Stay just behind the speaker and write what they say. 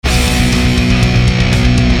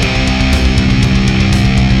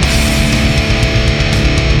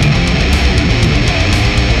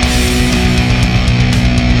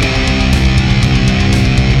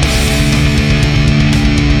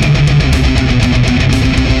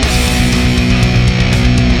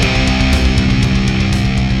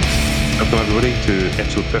to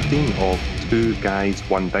episode 15 of Two Guys,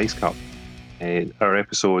 One Dice Cup. Our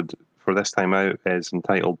episode for this time out is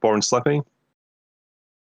entitled Born Slippy.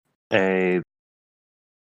 The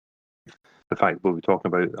fact we'll be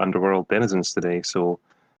talking about Underworld Denizens today. So,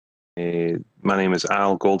 my name is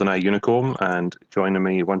Al Goldeneye Unicomb, and joining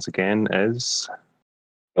me once again is...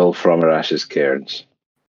 Will from Arash's Cairns.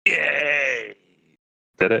 Yay!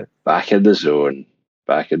 Did it. Back in the zone.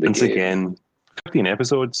 Back in the once game. Again, 15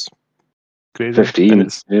 episodes. Crazy. 15,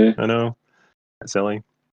 yeah. I know. It's silly.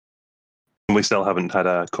 And we still haven't had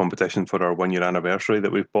a competition for our 1 year anniversary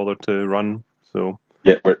that we've bothered to run. So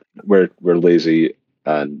yeah, we're lazy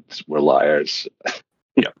and we're liars.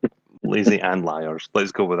 Yep, lazy and liars.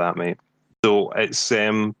 Let's go with that, mate. So it's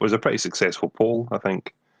was a pretty successful poll, I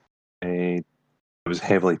think. It was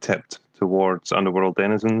heavily tipped towards Underworld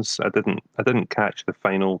Denizens. I didn't catch the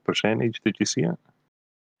final percentage. Did you see it?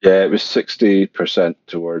 Yeah, it was 60%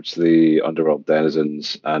 towards the Underworld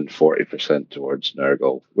Denizens and 40% towards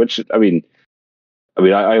Nurgle. Which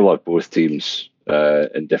I love both teams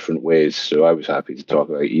in different ways, so I was happy to talk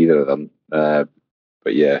about either of them.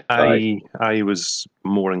 But yeah, I was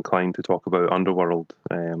more inclined to talk about Underworld.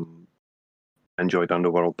 Enjoyed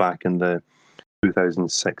Underworld back in the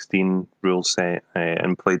 2016 rule set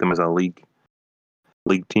and played them as a league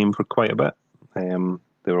team for quite a bit.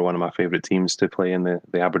 They were one of my favourite teams to play in the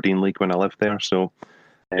Aberdeen League when I lived there. So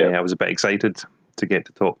I was a bit excited to get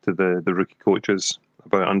to talk to the rookie coaches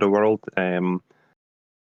about Underworld. You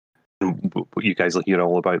guys will hear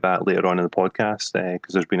all about that later on in the podcast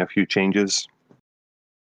because there's been a few changes.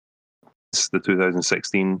 It's the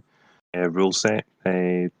 2016 rule set,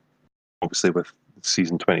 obviously with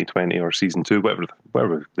season 2020 or season 2,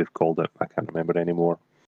 whatever they've called it. I can't remember anymore.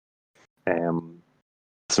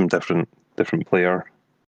 Some different player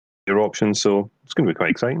options, so it's going to be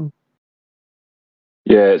quite exciting.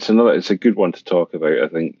 Yeah, it's a good one to talk about. I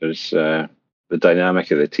think there's the dynamic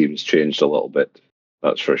of the team's changed a little bit.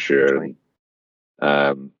 That's for sure. Right.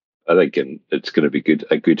 I think it's going to be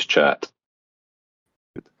a good chat.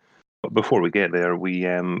 But before we get there, we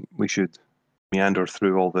should meander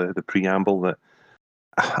through all the preamble. That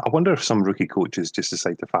I wonder if some rookie coaches just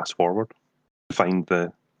decide to fast forward to find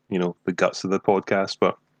the guts of the podcast,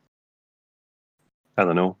 but I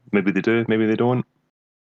don't know. Maybe they do. Maybe they don't.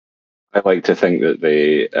 I like to think that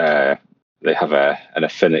they have an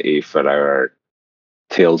affinity for our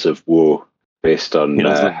tales of woe based on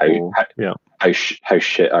how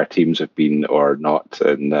shit our teams have been or not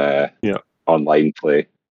in online play.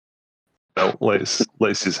 Well,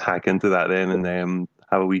 let's just hack into that then and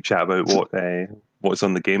have a wee chat about what's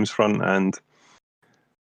on the games front, and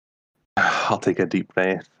I'll take a deep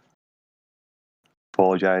breath.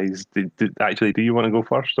 Apologise. Do you want to go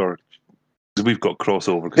first, or because we've got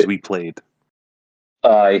crossover because we played?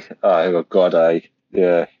 Aye, oh God, aye,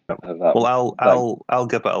 yeah. Well, I'll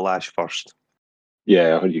give it a lash first.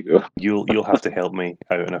 Yeah, here you go. You'll have to help me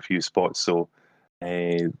out in a few spots. So,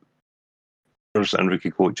 and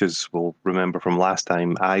rookie coaches will remember from last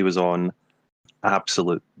time I was on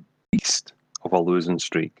absolute beast of a losing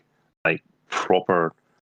streak, like proper.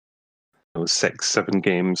 6-7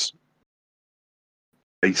 games,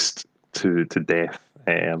 iced to death,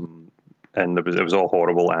 and it was all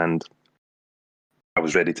horrible. And I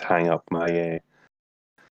was ready to hang up my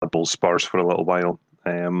Bull Spurs for a little while.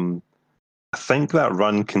 I think that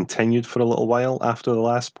run continued for a little while after the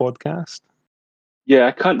last podcast. Yeah,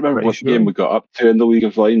 I can't remember what game we got up to in the League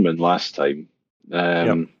of Linemen last time.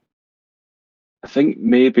 I think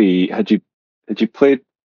maybe had you played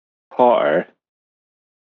Potter?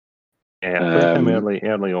 Yeah, I played him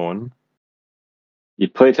early on. You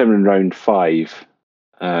played him in round 5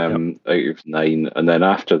 out of 9, and then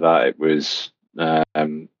after that it was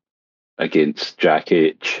against Jack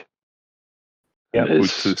H. Yeah, we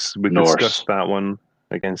discussed that one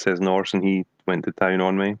against his Norse, and he went to town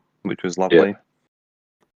on me, which was lovely.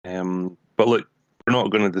 But look, we're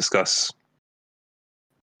not going to discuss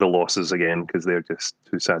the losses again because they're just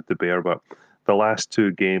too sad to bear. But the last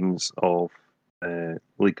 2 games of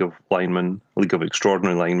League of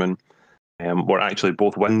Extraordinary Linemen were actually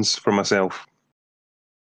both wins for myself.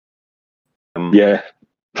 But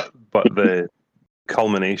the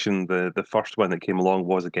culmination, the first one that came along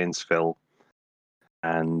was against Phil.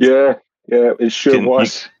 And it sure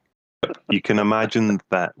was. You can imagine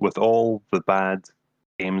that with all the bad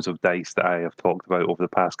games of dice that I have talked about over the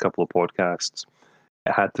past couple of podcasts,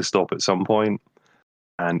 it had to stop at some point.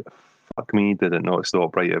 And fuck me, did it not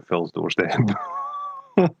stop right at Phil's doorstep.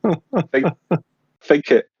 I think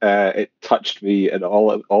it touched me in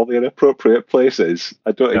all the inappropriate places.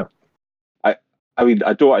 I mean,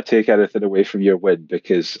 I don't want to take anything away from your win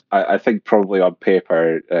because I think probably on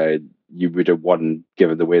paper you would have won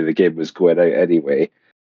given the way the game was going out anyway.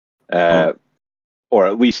 Or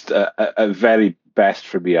at least a very best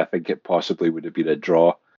for me, I think it possibly would have been a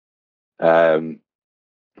draw.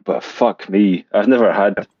 But fuck me, I've never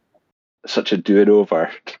had such a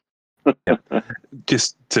do-it-over.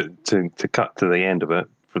 Just to cut to the end of it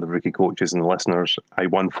for the rookie coaches and the listeners, I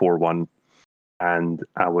won 4-1, and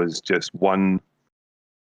I was just one.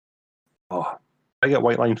 Oh, I get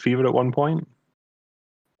white line fever at one point.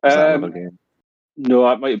 Was that another game? No,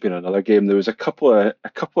 that might have been another game. There was a couple of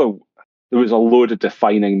there was a load of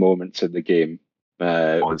defining moments in the game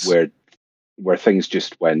where things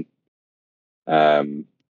just went.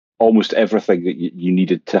 Almost everything that you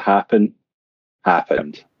needed to happen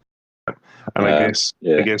happened. And I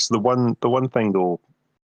guess the one thing though,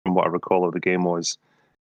 from what I recall of the game was,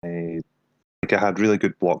 like I had really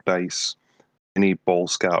good block dice. Any ball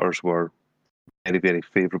scatters were very, very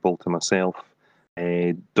favourable to myself.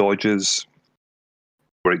 Dodges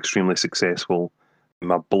were extremely successful.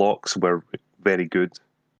 My blocks were very good.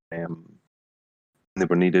 They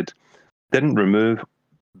were needed. Didn't remove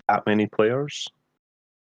that many players.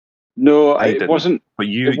 No, it wasn't. But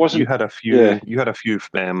you had a few. Yeah. You had a few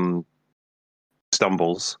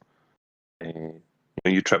stumbles.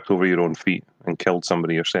 You tripped over your own feet and killed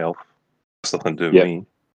somebody yourself. That's nothing to do with me.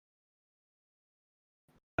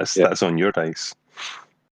 That's on your dice.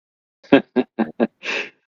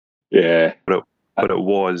 Yeah, but it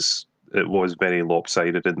was very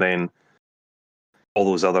lopsided, and then all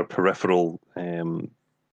those other peripheral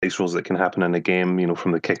dice rolls that can happen in a game.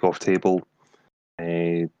 From the kickoff table.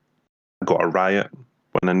 I got a riot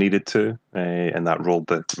when I needed to, and that rolled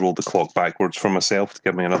the clock backwards for myself to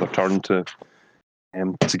give me another turn to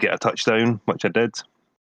get a touchdown, which I did.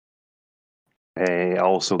 I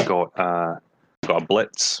also got a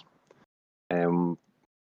blitz,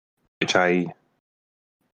 which I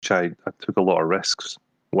took a lot of risks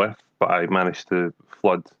with, but I managed to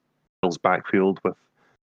flood Bill's backfield with.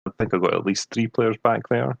 I think I got at least 3 players back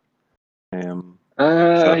there. It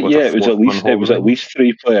was at least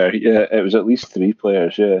 3 players. Yeah, it was at least 3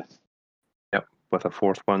 players. Yeah. Yep, with a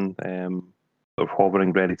 4th one,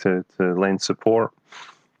 hovering, ready to lend support.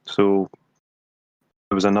 So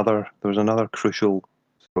there was another crucial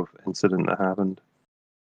sort of incident that happened.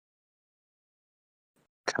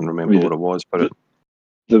 Can't remember what it was, but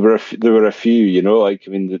there were a few. Like I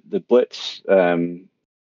mean, the blitz.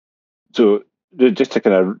 So just to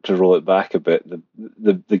kind of to roll it back a bit,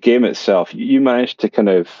 the game itself, you managed to kind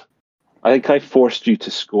of. I think I forced you to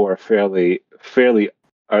score fairly,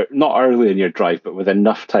 not early in your drive, but with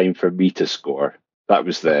enough time for me to score. That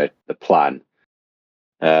was the plan.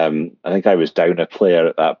 I think I was down a player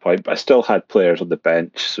at that point, but I still had players on the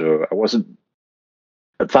bench, so I wasn't.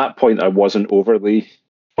 At that point, I wasn't overly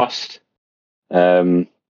fussed. I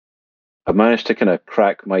managed to kind of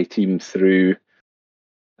crack my team through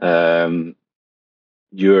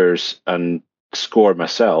yours and score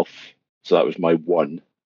myself, so that was my 1.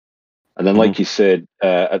 And then, like you said,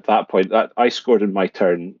 at that point, that I scored in my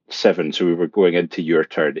turn 7, so we were going into your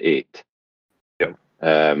turn 8. Yep.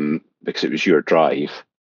 Because it was your drive,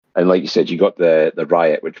 and like you said, you got the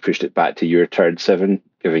riot, which pushed it back to your turn 7,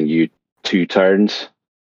 giving you 2 turns.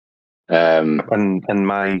 And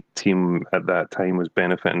my team at that time was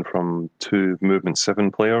benefiting from 2 movement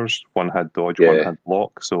 7 players. One had dodge, one had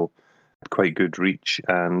block, so quite good reach,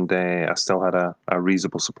 and I still had a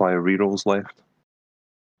reasonable supply of rerolls left.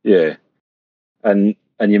 Yeah, and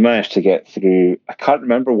you managed to get through. I can't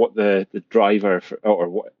remember what the driver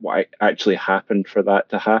or what actually happened for that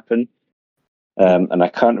to happen, and I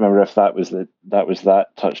can't remember if that was that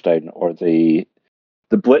touchdown or the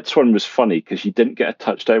blitz one was funny because you didn't get a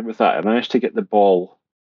touchdown with that. I managed to get the ball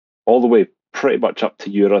all the way pretty much up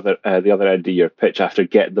to your the other end of your pitch after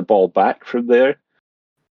getting the ball back from there,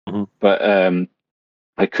 but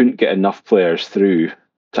I couldn't get enough players through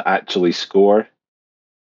to actually score.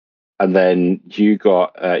 And then you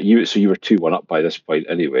got so you were 2-1 up by this point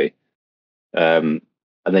anyway. And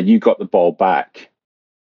then you got the ball back,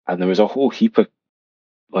 and there was a whole heap of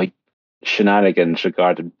like shenanigans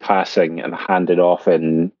regarding passing and handed off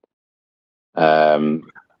in.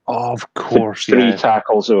 Of course, 3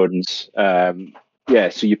 tackle zones. So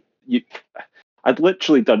you, I'd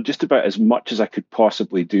literally done just about as much as I could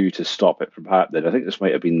possibly do to stop it from happening. I think this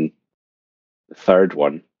might have been the 3rd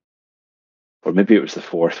one, or maybe it was the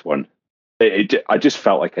 4th one. I just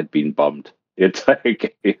felt like I'd been bummed the entire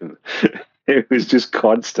game. It was just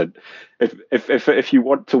constant. If you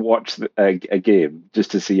want to watch a game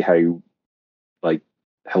just to see how like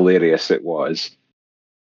hilarious it was,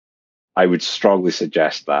 I would strongly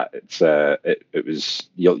suggest that it was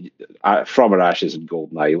From Our Ashes and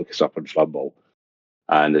Goldeneye. Look us up on Fumble,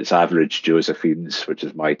 and it's Average Josephines, which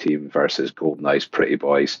is my team, versus Goldeneye's Pretty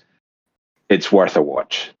Boys. It's worth a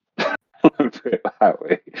watch. Put it that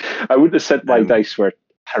way. I wouldn't have said my dice were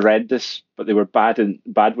horrendous, but they were bad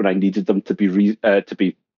when I needed them to be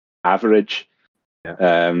average. Yeah,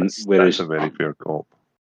 that's a very fair call.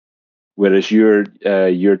 Whereas your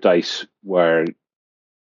dice were,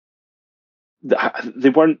 they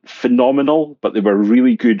weren't phenomenal, but they were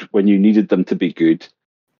really good when you needed them to be good.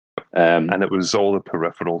 And it was all the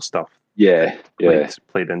peripheral stuff. Yeah,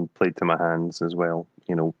 played to my hands as well.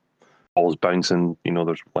 Balls bouncing.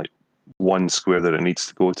 There's like one square that it needs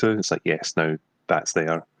to go to. It's like, yes, now that's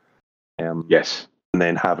there. Yes, and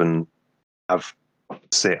then have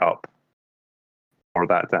set up for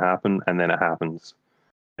that to happen, and then it happens.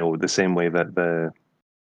 The same way that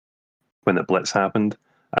when the blitz happened,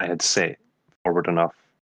 I had set forward enough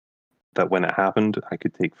that when it happened, I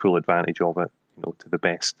could take full advantage of it, to the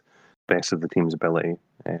best of the team's ability.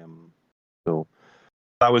 So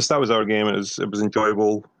that was our game. It was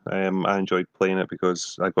enjoyable. I enjoyed playing it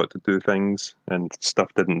because I got to do things and stuff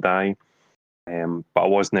didn't die. But I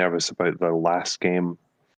was nervous about the last game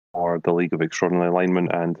for the League of Extraordinary Linemen,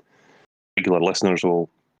 and regular listeners will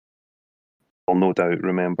no doubt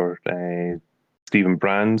remember Stephen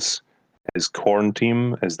Brand's. His Corn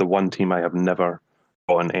team is the one team I have never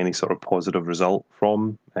gotten any sort of positive result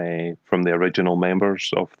from the original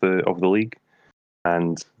members of the league,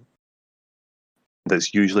 and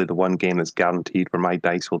that's usually the one game that's guaranteed where my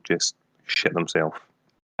dice will just shit themselves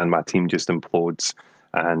and my team just implodes,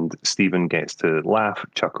 and Stephen gets to laugh,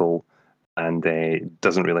 chuckle, and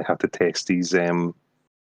doesn't really have to test these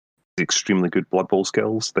extremely good Blood Bowl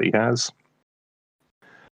skills that he has.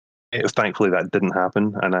 Thankfully, that didn't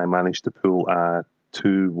happen, and I managed to pull a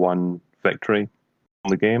 2-1 victory on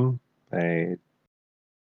the game, and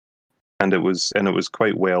it was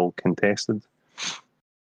quite well contested.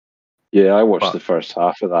 Yeah, I watched the first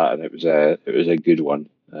half of that, and it was a good one.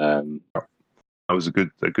 That was a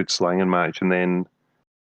good slanging match, and then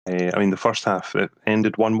the first half it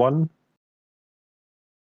ended 1-1.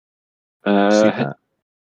 See that?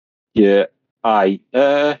 Yeah,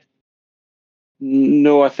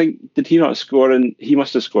 no, I think, did he not score he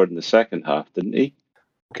must have scored in the second half, didn't he?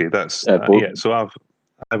 Okay, that's yeah. So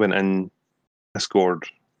I went in, I scored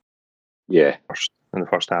first in the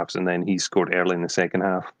first half, and then he scored early in the second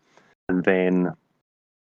half, and then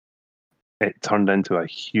it turned into a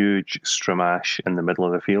huge stramash in the middle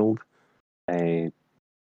of the field.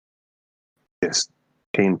 Just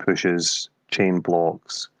chain pushes, chain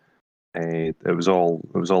blocks. It was all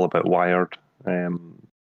a bit wired.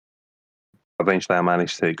 Eventually, I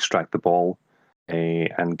managed to extract the ball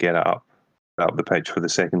and get it up the pitch for the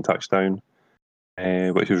second touchdown,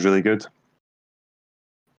 which was really good.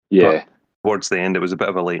 Yeah. But towards the end, it was a bit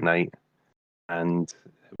of a late night, and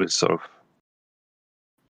it was sort of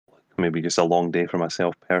maybe just a long day for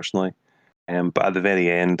myself personally. But at the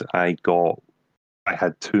very end, I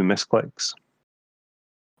had 2 misclicks.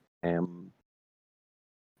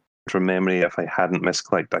 From memory, if I hadn't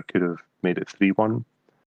misclicked, I could have made it 3-1.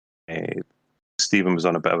 Stephen was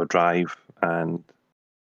on a bit of a drive, and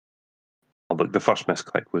the first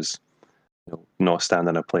misclick was not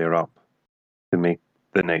standing a player up to make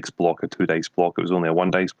the next block a 2 dice block. It was only a 1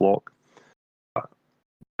 dice block. But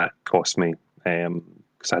that cost me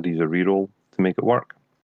because I had to use a reroll to make it work.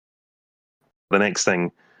 The next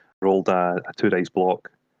thing, rolled a 2 dice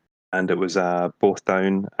block, and it was a both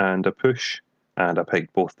down and a push, and I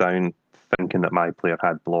picked both down thinking that my player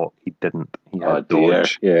had block. He didn't. He had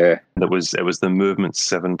dodge. Yeah. And it was the movement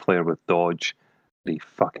 7 player with dodge. He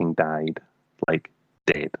fucking died, like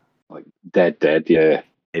dead. Like dead. Yeah.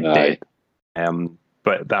 Dead.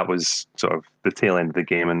 But that was sort of the tail end of the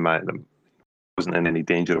game, and I wasn't in any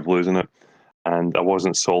danger of losing it. And I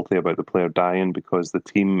wasn't salty about the player dying because the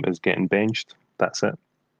team is getting benched. That's it.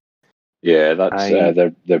 Yeah,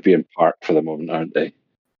 that's they're being parked for the moment, aren't they?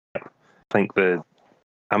 I think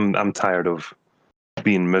I'm tired of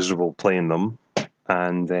being miserable playing them,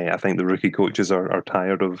 and I think the rookie coaches are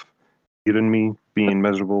tired of hearing me being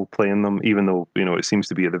miserable playing them, even though it seems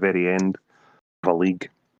to be at the very end of a league.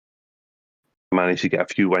 I manage to get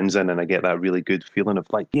a few wins in, and I get that really good feeling of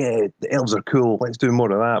like, yeah, the elves are cool. Let's do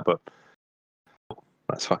more of that. But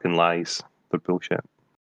that's fucking lies. They're bullshit.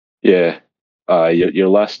 Yeah. Your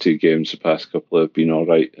last 2 games, the past couple, have been all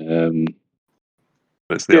right.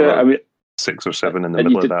 It's the other 6 or 7 in the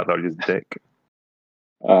middle of that are just dick.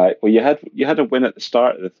 Well, you had a win at the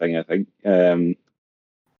start of the thing, I think, and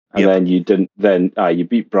then you didn't. Then you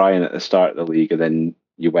beat Brian at the start of the league, and then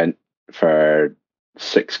you went for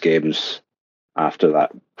 6 games after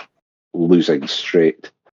that losing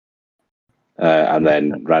straight, and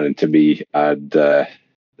then ran into me, and the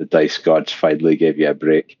dice gods finally gave you a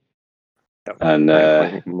break. Yep, and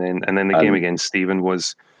then the game against Stephen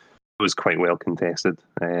was quite well contested.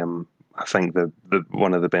 I think the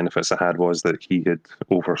one of the benefits I had was that he had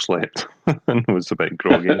overslept and was a bit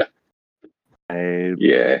groggy.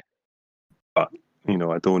 Yeah, but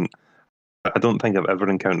I don't think I've ever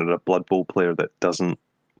encountered a Blood Bowl player that doesn't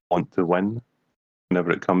want to win.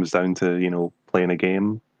 Whenever it comes down to playing a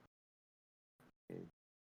game,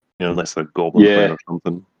 unless they're Goblin playing or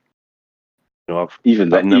something. Even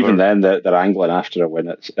then, they're angling after a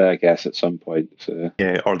win. I guess at some point. So.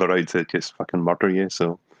 Yeah, or they're out to just fucking murder you.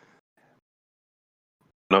 So,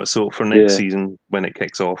 no. So for next season, when it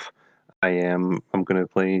kicks off, I'm going to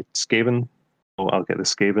play Skaven. I'll get the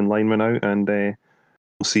Skaven lineman out, and we'll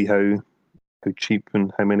see how cheap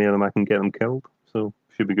and how many of them I can get them killed. So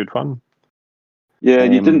should be good fun. Yeah,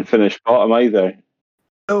 and you didn't finish bottom either.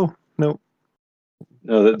 No. No,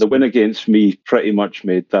 the win against me pretty much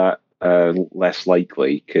made that less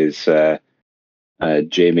likely because Jamie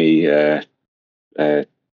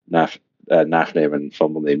Nafname and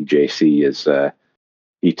fumble name JC is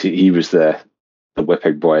he was the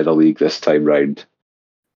whipping boy of the league this time round,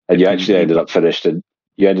 and you actually ended up finishing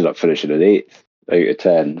in 8th out of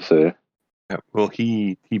 10. So yeah, well,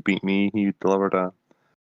 he beat me. He delivered one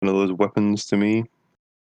of those weapons to me.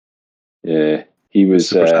 Yeah, he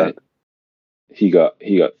was. He got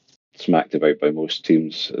smacked about by most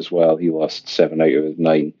teams as well. He lost 7 out of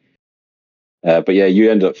 9. But yeah, you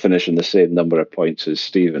ended up finishing the same number of points as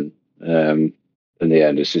Stephen. In the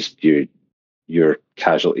end, it's just your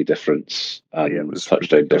casualty difference and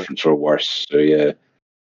touchdown difference were worse. So yeah,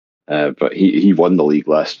 but he won the league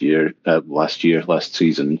last season.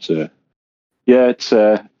 So yeah,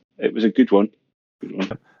 it was a good one.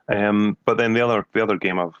 But then the other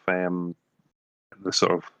game of the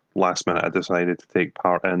sort of last minute, I decided to take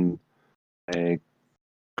part in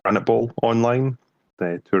Granite Bowl online,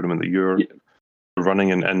 the tournament that you're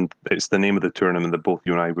running, and it's the name of the tournament that both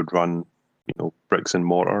you and I would run. Bricks and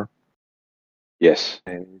mortar. Yes.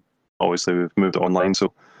 Obviously, we've moved it online,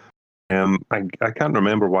 so I can't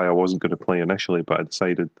remember why I wasn't going to play initially, but I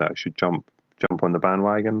decided that I should jump on the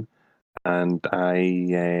bandwagon, and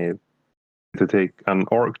I to take an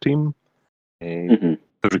orc team. The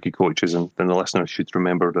rookie coaches and then the listeners should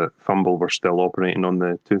remember that Fumble were still operating on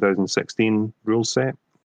the 2016 rules set.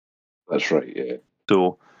 That's right, yeah.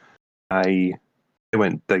 So I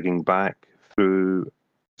went digging back through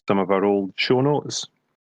some of our old show notes,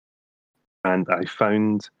 and I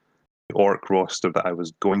found the orc roster that I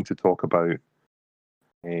was going to talk about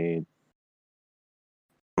in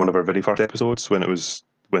one of our very first episodes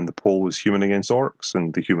when the poll was human against orcs,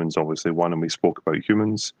 and the humans obviously won, and we spoke about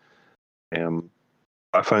humans.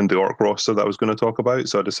 I found the orc roster that I was going to talk about,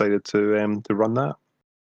 so I decided to run that.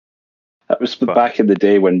 That was back in the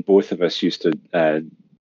day when both of us used to,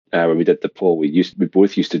 when we did the poll, we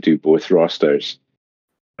both used to do both rosters.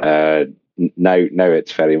 Now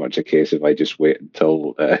it's very much a case of I just wait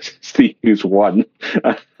until see who's won,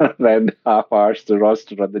 and then half-arse the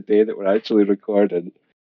roster on the day that we're actually recording,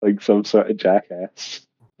 like some sort of jackass.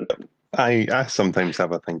 I sometimes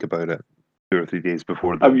have a think about it 2 or 3 days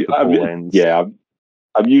before the poll ends. Yeah,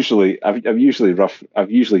 I've usually got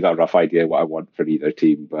a rough idea what I want for either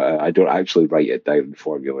team, but I don't actually write it down and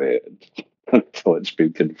formulate it until it's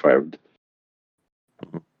been confirmed.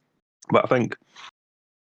 But I think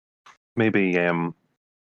maybe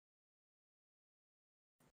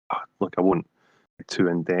look, I won't get too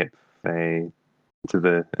in depth into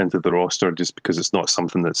the roster just because it's not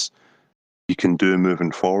something that's you can do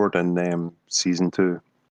moving forward in season 2.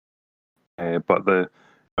 But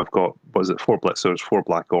I've got 4 blitzers, 4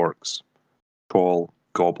 black orcs, troll,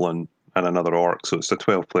 goblin, and another orc. So it's a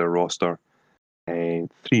 12-player roster. 3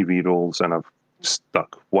 rerolls, and I've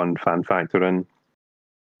stuck 1 fan factor in.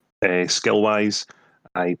 Skill-wise,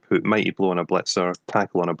 I put Mighty Blow on a blitzer,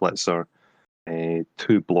 Tackle on a blitzer, 2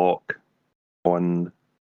 block on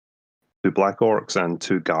 2 black orcs, and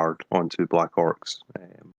 2 guard on 2 black orcs.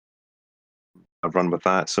 I've run with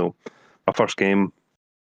that. So my first game,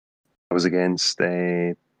 I was against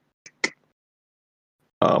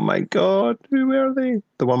oh my god, who were they?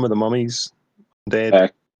 The one with the mummies,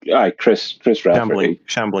 dead. Chris Rafferty.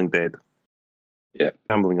 Shambling dead. Yeah,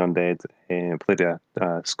 Shambling undead. Played a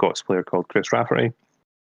Scots player called Chris Rafferty.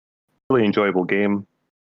 Really enjoyable game.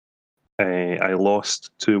 I lost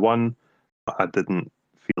 2-1. I didn't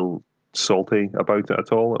feel salty about it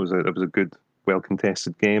at all. It was a good, well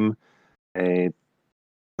contested game.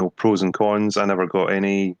 No pros and cons. I never got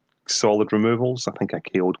any solid removals. I think I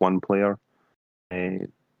KO'd one player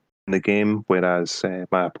in the game, whereas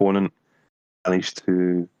my opponent managed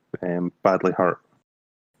to badly hurt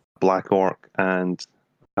Black Orc and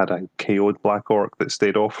had a KO'd Black Orc that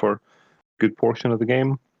stayed off for a good portion of the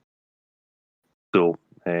game. So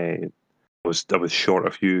I was short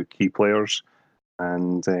a few key players,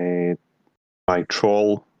 and my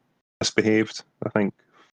troll misbehaved, I think,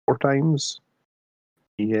 4 times.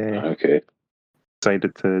 He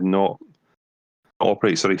decided to not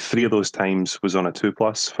operate. Sorry, 3 of those times was on a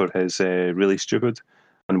 2+ for his really stupid,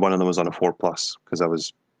 and one of them was on a 4+ because I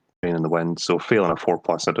was playing in the wind. So failing a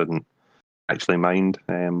 4+ I didn't actually mind,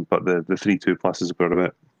 but the 3 2+s were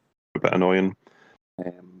a bit annoying.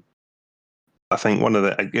 I think one of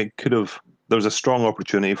it could have. There was a strong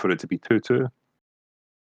opportunity for it to be 2-2.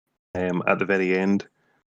 At the very end,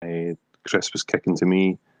 Chris was kicking to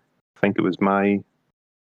me. I think it was my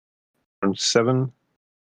turn 7.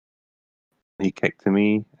 He kicked to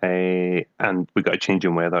me, and we got a change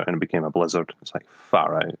in weather, and it became a blizzard. It's like,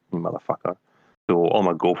 far out, you motherfucker. So all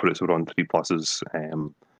my go for it's were on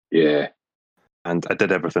 3+. And I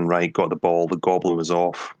did everything right. Got the ball. The goblin was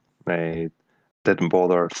off. Didn't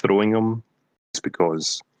bother throwing him, just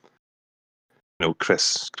because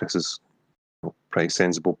Chris is a pretty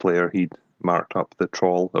sensible player. He'd marked up the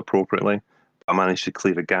troll appropriately. I managed to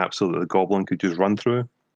clear a gap so that the goblin could just run through.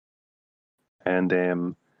 And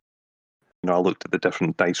I looked at the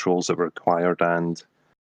different dice rolls that were required, and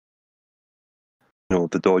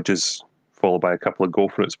the dodges followed by a couple of go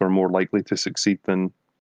for it's were more likely to succeed than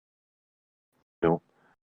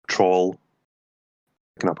troll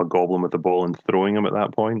picking up a goblin with the ball and throwing him at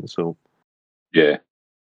that point. So yeah,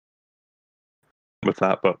 with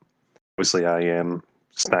that, but obviously I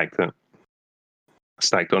stacked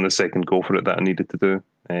on the second go for it that I needed to do,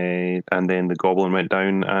 and then the goblin went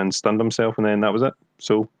down and stunned himself, and then that was it.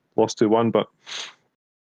 So lost 2-1, but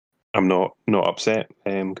I'm not upset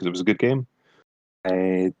because it was a good game.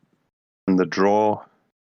 And the draw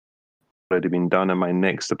already been done, and my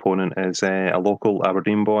next opponent is a local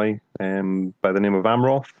Aberdeen boy by the name of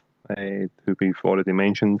Amroth, who we've already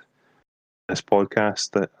mentioned in this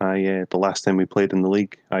podcast. That the last time we played in the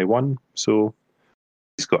league, I won. So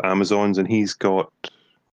he's got Amazons, and he's got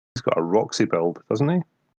a Roxy build, doesn't he?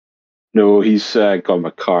 No, he's got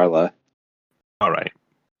Makarla. All right.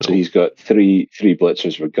 So he's got three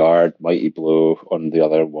Blitzers Regard, Mighty Blow on the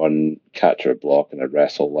other one, Catcher Block, and a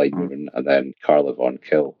Wrestle Lineman, and then Carla Von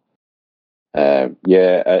Kill.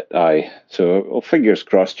 Aye. So, fingers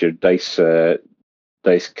crossed your dice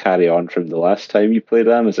carry on from the last time you played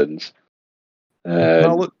Amazons.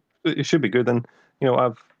 No, look, it should be good, and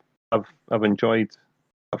I've enjoyed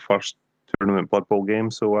a first tournament Blood Bowl game,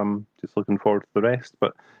 so I'm just looking forward to the rest.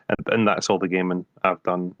 But and that's all the gaming I've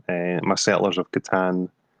done. My Settlers of Catan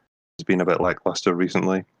has been a bit lackluster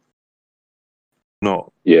recently. I've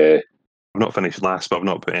not finished last, but I've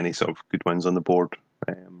not put any sort of good wins on the board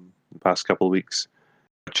the past couple of weeks,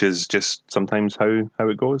 which is just sometimes how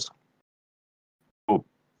it goes. Oh,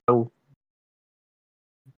 Phil,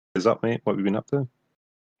 is up, mate? What have you been up to?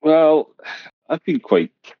 Well, I've been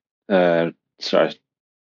quite sort of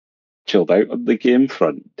chilled out on the game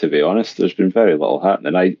front, to be honest. There's been very little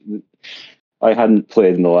happening. I hadn't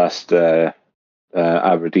played in the last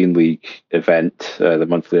Aberdeen League event, the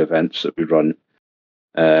monthly events that we run,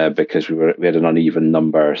 because we had an uneven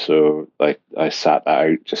number, so I sat that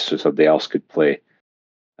out just so somebody else could play.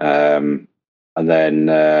 And then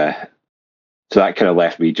so that kind of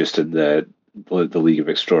left me just in the League of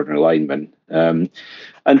Extraordinary Linemen.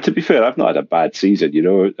 And to be fair, I've not had a bad season.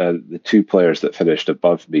 The 2 players that finished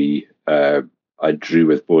above me, I drew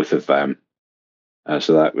with both of them.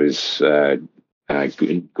 So that was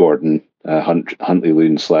Gordon Huntley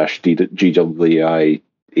Loon / GWI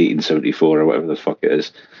 1874 or whatever the fuck it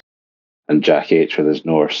is, and Jack H with his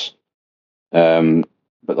Norse.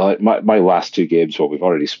 But my last 2 games, we've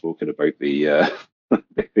already spoken about the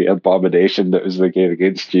the abomination that was the game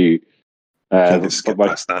against you. Can just skip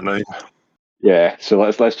past that now. Yeah, so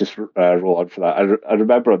let's just roll on for that. I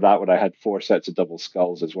remember on that one I had 4 sets of double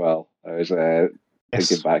skulls as well. I was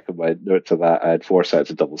thinking back on my note to that. I had 4 sets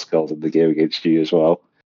of double skulls in the game against you as well,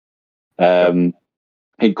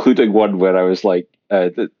 including one where I was like,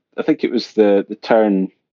 I think it was the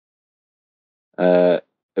turn. It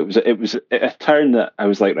was a turn that I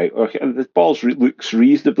was like, right, okay, the ball looks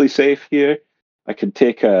reasonably safe here. I can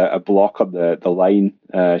take a block on the line,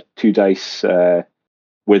 2 dice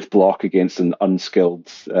with block against an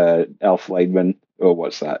unskilled elf lineman. Oh,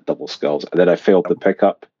 what's that? Double skulls. And then I failed the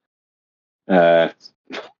pickup in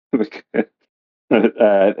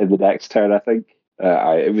the next turn, I think.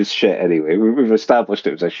 It was shit anyway. We've established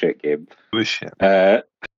it was a shit game. It was shit.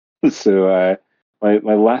 So my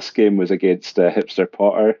last game was against Hipster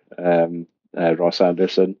Potter, Ross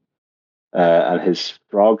Anderson, and his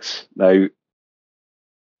frogs. Now,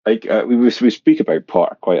 like we speak about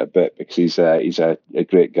Potter quite a bit because he's a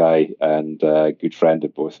great guy and a good friend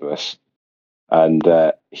of both of us. And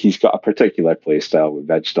he's got a particular play style we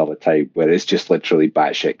mentioned all the time where it's just literally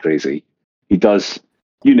batshit crazy. He does,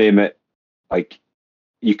 you name it, like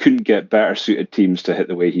you couldn't get better suited teams to hit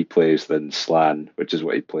the way he plays than Slan, which is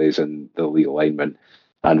what he plays in the League Alignment,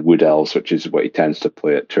 and Wood Elves, which is what he tends to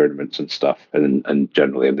play at tournaments and stuff, and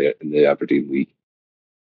generally in the Aberdeen League.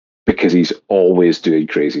 Because he's always doing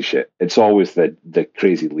crazy shit. It's always the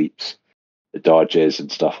crazy leaps, the dodges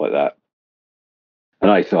and stuff like that.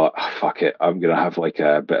 And I thought, oh, fuck it, I'm gonna have like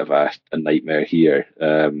a bit of a nightmare here.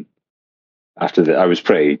 After I was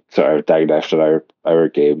pretty sort of down after our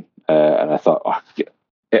game, and I thought, oh,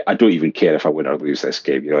 I don't even care if I win or lose this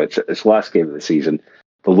game. You know, it's last game of the season.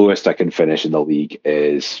 The lowest I can finish in the league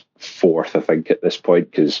is 4th, I think, at this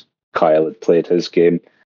point because Kyle had played his game.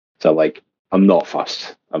 So like, I'm not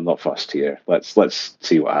fussed. I'm not fussed here. Let's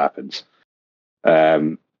see what happens.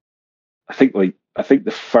 I think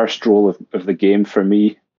the first roll of the game for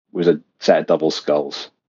me was a set of double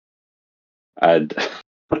skulls, and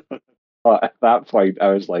at that point I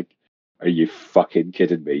was like, "Are you fucking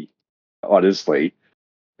kidding me?" Honestly,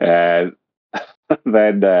 then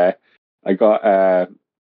I got I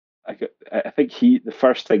think the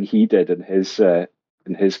first thing he did in his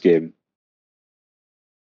game.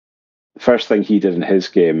 The first thing he did in his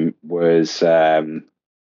game was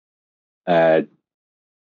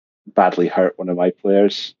badly hurt one of my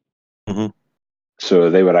players. Mm-hmm. So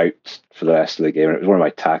they were out for the rest of the game. And it was one of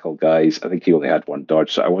my tackle guys. I think he only had one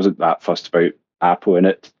dodge, so I wasn't that fussed about Apo in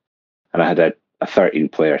it. And I had a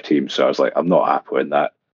 13-player team, so I was like, I'm not Apo in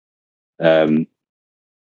that. I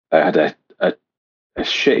had a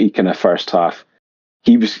shitty kind of first half.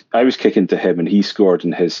 I was kicking to him, and he scored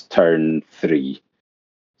in his turn 3.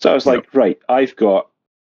 So I was like, right, I've got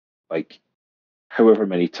like however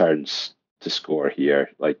many turns to score here.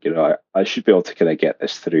 Like, you know, I should be able to kind of get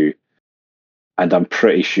this through. And I'm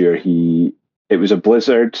pretty sure it was a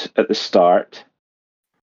blizzard at the start,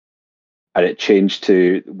 and it changed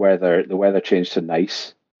to weather. The weather changed to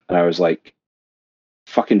nice, and I was like,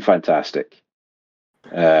 "Fucking fantastic!"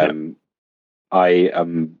 I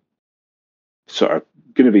am sort of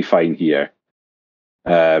going to be fine here.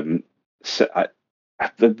 So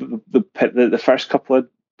the first couple of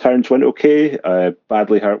turns went okay.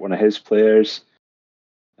 Badly hurt one of his players.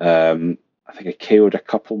 I think I KO'd a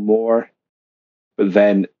couple more. But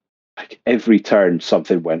then, like every turn,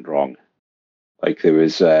 something went wrong. Like there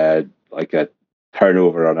was like a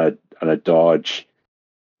turnover on a dodge,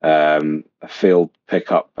 a failed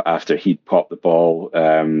pickup after he'd popped the ball.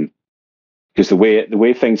 Because the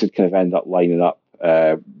way things had kind of ended up lining up,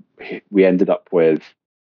 we ended up with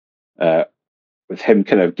him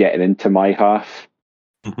kind of getting into my half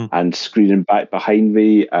and screening back behind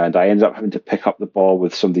me, and I ended up having to pick up the ball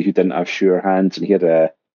with somebody who didn't have sure hands, and he had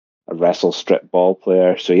a wrestle strip ball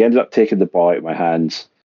player. So he ended up taking the ball out of my hands.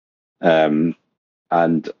 And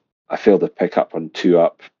I failed to pick up on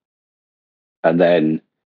 2-up. And then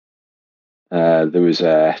there was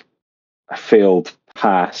a failed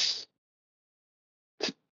pass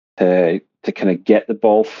to kind of get the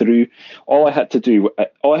ball through. All I had to do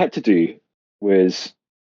was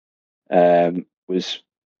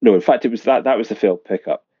no, in fact, it was that was the failed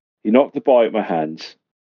pickup. He knocked the ball out of my hands.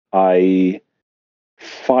 I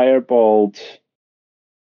fireballed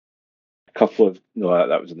a couple of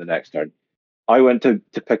that was in the next turn. I went to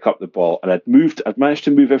pick up the ball, and I'd managed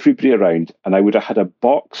to move everybody around, and I would have had a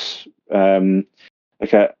box,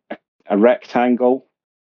 like a rectangle,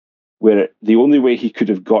 where the only way he could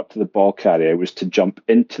have got to the ball carrier was to jump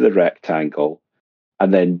into the rectangle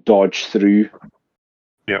and then dodge through.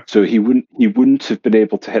 Yeah. So he wouldn't have been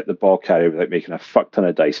able to hit the ball carrier without making a fuck ton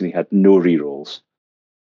of dice, and he had no rerolls.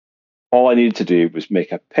 All I needed to do was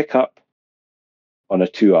make a pickup on a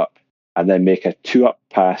 2-up, and then make a 2-up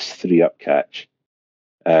pass, 3-up catch.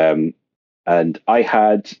 And I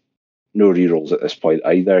had no rerolls at this point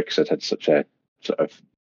either because I'd had such a sort of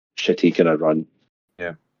shitty kind of run.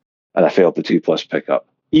 Yeah. And I failed the 2+ pickup.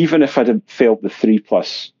 Even if I'd have failed the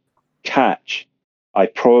 3+ catch, I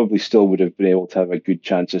probably still would have been able to have a good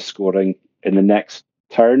chance of scoring in the next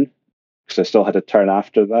turn because I still had a turn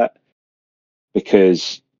after that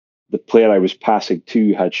because the player I was passing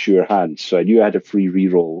to had sure hands. So I knew I had a free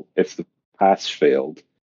reroll if the pass failed.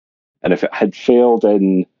 And if it had failed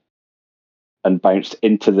and bounced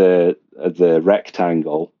into the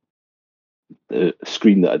rectangle, the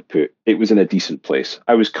screen that I'd put, it was in a decent place.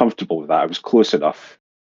 I was comfortable with that. I was close enough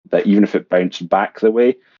that even if it bounced back the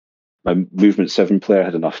way, my movement 7 player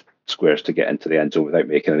had enough squares to get into the end zone without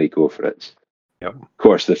making any go for it. Yep. Of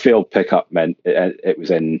course, the failed pickup meant it was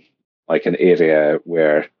in like an area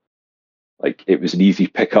where like it was an easy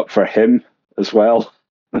pickup for him as well,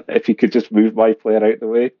 if he could just move my player out the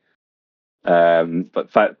way.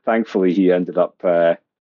 But thankfully, he ended up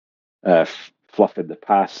fluffing the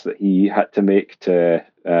pass that he had to make to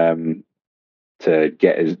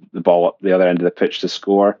get the ball up the other end of the pitch to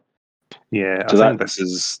score. Yeah, I think this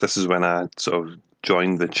is when I sort of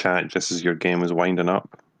joined the chat just as your game was winding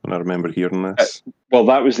up, and I remember hearing this. Well,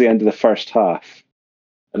 that was the end of the first half,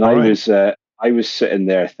 and I was sitting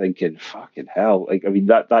there thinking, "Fucking hell!" Like, I mean,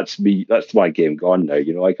 that's me. That's my game gone now.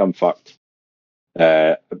 You know, like I'm fucked.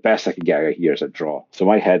 The best I could get out here is a draw. So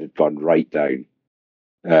my head had gone right down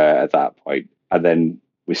at that point, and then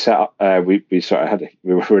we set up. We sort of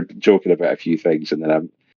we were joking about a few things, and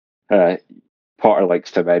then Potter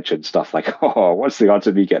likes to mention stuff like, "Oh, what's the odds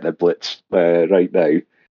of me getting a blitz right now?"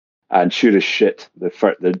 And sure as shit, the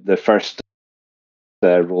first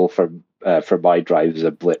roll for my drive is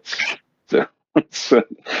a blitz. So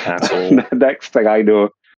the next thing I know,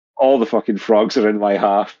 all the fucking frogs are in my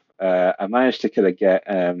half. I managed to kind of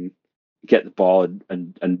get the ball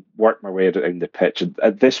and work my way around the pitch. And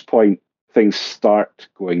at this point, things start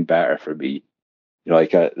going better for me. You know,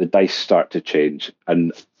 like the dice start to change,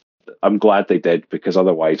 and I'm glad they did, because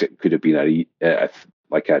otherwise it could have been a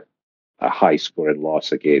high scoring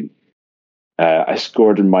loss again. I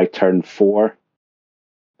scored in my turn 4.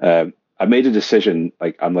 I made a decision.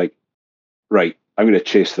 I'm like, right, I'm going to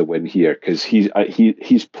chase the win here, because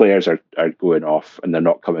his players are going off and they're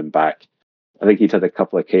not coming back. I think he'd had a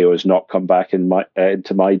couple of KOs not come back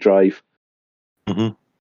into my drive, and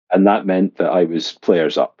that meant that I was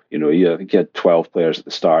players up. You know, I think he had 12 players at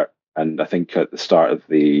the start, and I think at the start of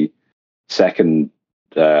the second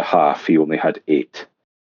half he only had 8,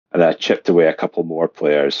 and I chipped away a couple more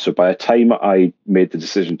players. So by the time I made the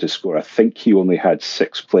decision to score, I think he only had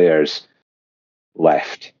 6 players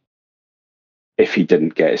left if he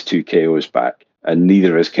didn't get his 2 KOs back, and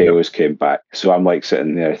neither of his KOs came back. So I'm like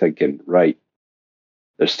sitting there thinking, right,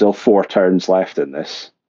 there's still 4 turns left in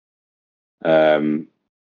this.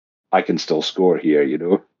 I can still score here, you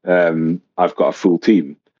know. I've got a full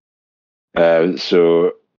team.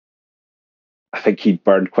 So I think he'd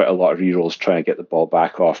burned quite a lot of rerolls trying to get the ball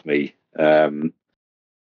back off me in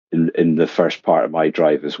the first part of my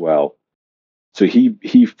drive as well. So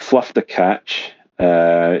he fluffed a catch,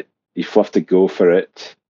 he fluffed a go for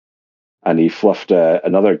it, and he fluffed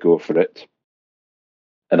another go for it,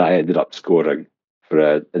 and I ended up scoring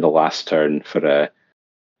in the last turn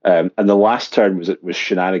and the last turn was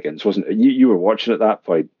shenanigans, wasn't it? You were watching at that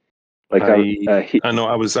point. Like I know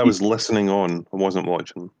I was listening on. I wasn't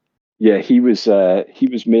watching. Yeah, he was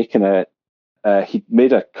making he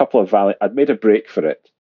made a couple of I'd made a break for it.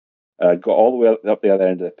 Got all the way up the other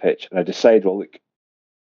end of the pitch, and I decided, well, look,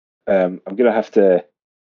 I'm going to have to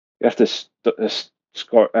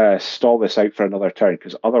stall this out for another turn,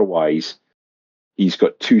 because otherwise he's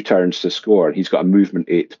got 2 turns to score, and he's got a movement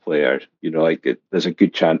 8 player. You know, there's a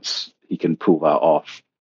good chance he can pull that off.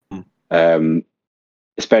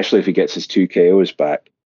 Especially if he gets his 2 KOs back.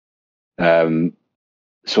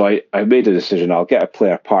 So I made a decision. I'll get a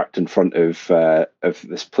player parked in front of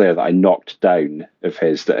this player that I knocked down of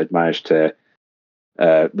his, that had managed to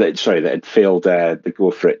that had failed the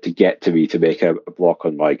go for it to get to me to make a block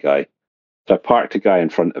on my guy. So I parked a guy in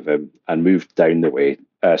front of him and moved down the way,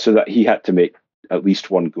 so that he had to make at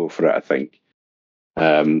least one go for it, I think.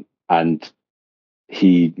 And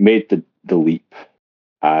he made the leap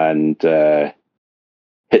and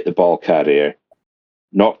hit the ball carrier,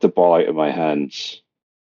 knocked the ball out of my hands.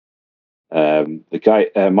 The guy,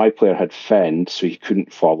 my player, had fend, so he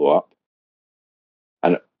couldn't follow up,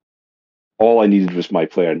 and all I needed was my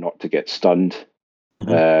player not to get stunned,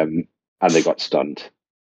 and they got stunned.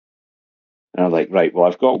 And I was like, right, well,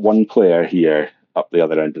 I've got one player here up the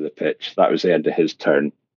other end of the pitch. That was the end of his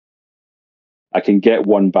turn. I can get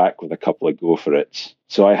one back with a couple of go for it's.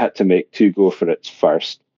 So I had to make 2 go for it's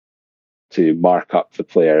first to mark up the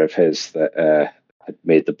player of his that had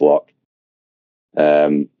made the block.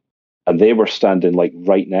 And they were standing like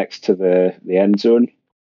right next to the end zone.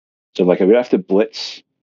 So I'm like, I'm going to have to blitz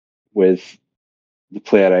with the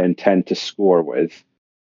player I intend to score with,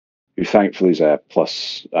 who thankfully is a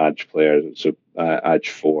plus edge player, so edge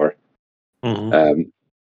 4. But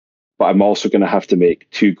I'm also going to have to make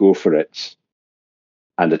 2 go for it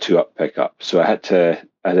and a 2-up pickup. So I had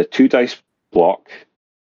a 2 dice block,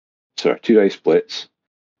 sorry, 2 dice blitz,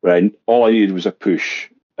 where all I needed was a push.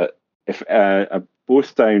 If a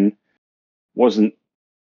both down wasn't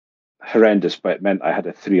horrendous, but it meant I had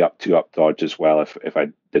a 3-up, 2-up dodge as well if I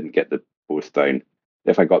didn't get the both down.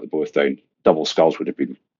 If I got the both down, double skulls would have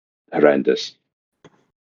been horrendous.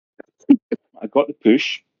 I got the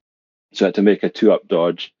push, so I had to make a 2-up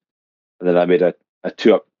dodge, and then I made a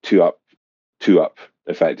 2-up, 2-up, 2-up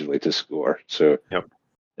effectively to score. So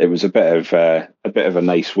it was a bit of a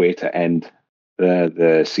nice way to end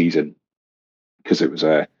the season, because it was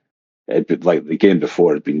like the game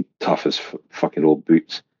before had been tough as fucking old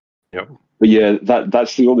boots. Yep. But yeah,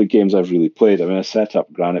 that's the only games I've really played. I mean, I set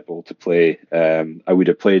up Granite Bowl to play. I would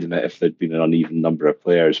have played in it if there'd been an uneven number of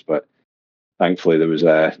players, but thankfully there was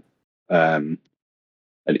an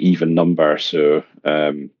even number. So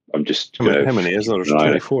I'm just how many is there? There's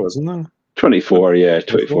 24, isn't there? 24, yeah,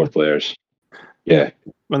 24 players. Yeah.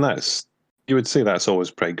 And you would say that's always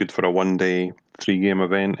pretty good for a 1-day 3-game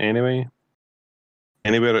event anyway.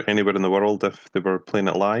 Anywhere in the world if they were playing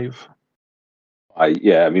it live. I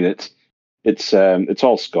mean it's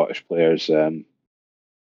all Scottish players. So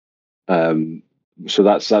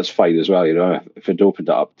that's fine as well. You know, if it opened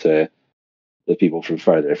it up to the people from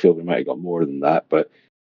further afield, we might have got more than that. But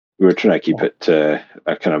we were trying to keep it to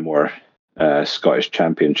a kind of more Scottish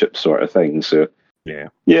Championship sort of thing. So yeah,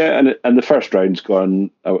 and the first round's gone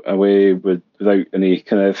away without any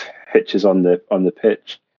kind of hitches on the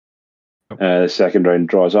pitch. The second round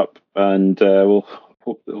draws up, and we'll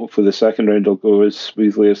hopefully the second round will go as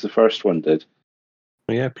smoothly as the first one did.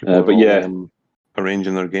 Yeah, people are all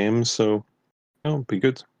arranging their games, so it'll be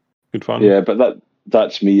good fun. Yeah, but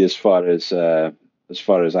that's me as far as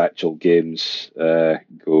actual games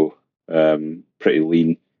go. Pretty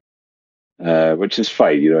lean, which is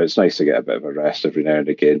fine. You know, it's nice to get a bit of a rest every now and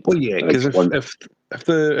again. Well, yeah, because if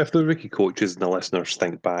the rookie coaches and the listeners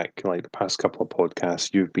think back, like the past couple of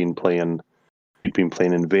podcasts, you've been playing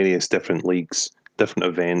in various different leagues, different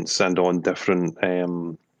events, and on different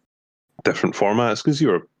formats. Because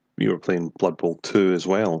you were playing Blood Bowl 2 as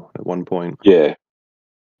well at one point. Yeah,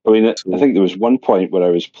 I mean, I think there was one point where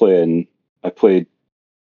I played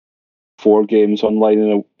 4 games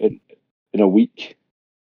online in a week.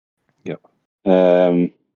 Yep. I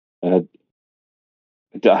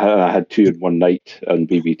had 2 in one night on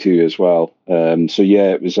BB2 as well. So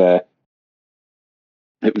yeah, it was a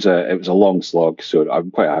long slog. So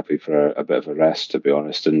I'm quite happy for a bit of a rest, to be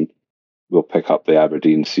honest. And we'll pick up the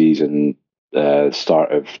Aberdeen season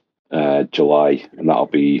start of July, and that'll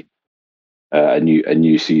be a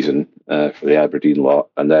new season for the Aberdeen lot.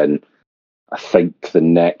 And then I think the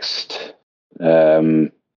next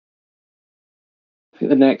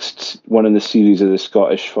one in the series of the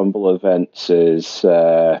Scottish Fumble events is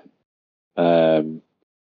your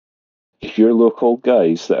local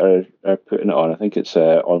guys that are putting it on. I think it's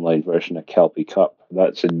an online version of Kelpie Cup.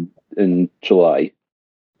 That's in July.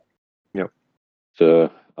 Yep.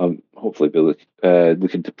 So I'm hopefully be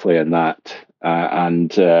looking to play in that.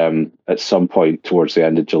 And at some point towards the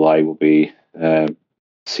end of July will be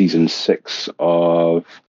season 6 of...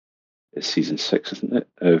 It's season 6, isn't it?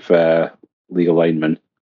 Of League of Linemen.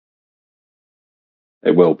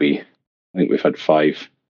 It will be. I think we've had 5.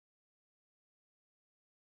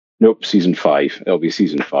 Nope, season 5. It'll be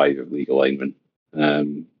season 5 of League of Linemen.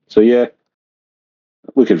 So yeah,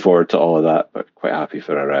 looking forward to all of that, but quite happy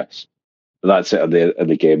for a rest. But that's it on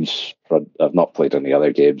the games front. I've not played any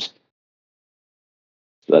other games.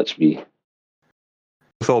 So that's me.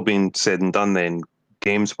 With all being said and done then,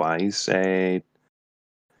 games-wise,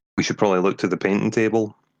 we should probably look to the painting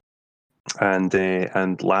table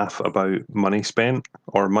and laugh about money spent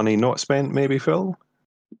or money not spent, maybe, Phil?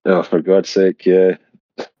 Oh, for God's sake, yeah.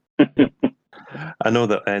 I know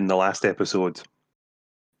that in the last episode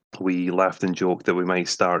we laughed and joked that we might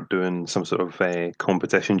start doing some sort of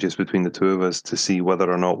competition just between the two of us to see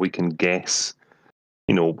whether or not we can guess,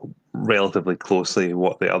 you know, relatively closely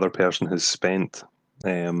what the other person has spent.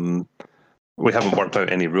 We haven't worked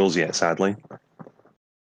out any rules yet, sadly.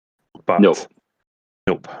 But nope.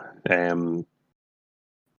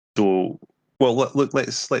 So, well, look.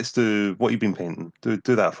 Let's do what you've been painting. Do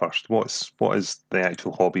that first. What is the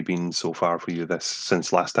actual hobby been so far for you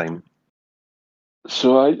since last time?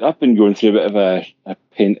 So I've been going through a bit of a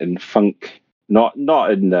painting funk. Not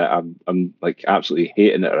in that I'm like absolutely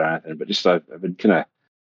hating it or anything, but just I've been kind of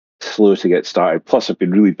slow to get started. Plus, I've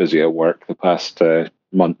been really busy at work the past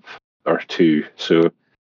month or 2, so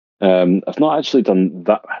I've not actually done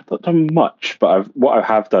much. But what I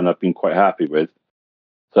have done, I've been quite happy with.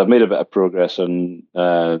 So I've made a bit of progress on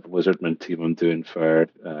the Lizardman team I'm doing for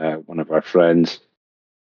one of our friends.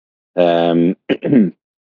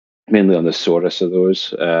 mainly on the Saurus of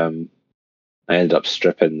those. I ended up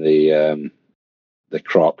stripping the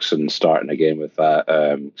Crocs and starting again with that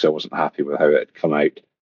because I wasn't happy with how it had come out.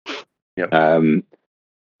 Yep.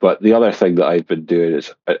 But the other thing that I've been doing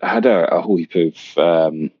is I had a whole heap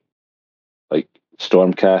of like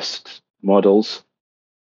Stormcast models.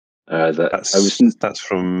 That's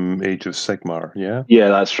from Age of Sigmar, yeah. Yeah,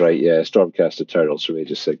 that's right. Yeah, Stormcast Eternals from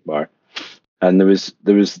Age of Sigmar, and there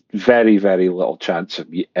was very very little chance of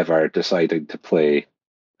me ever deciding to play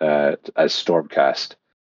as Stormcast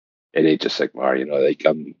in Age of Sigmar. You know, like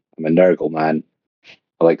I'm a Nurgle man.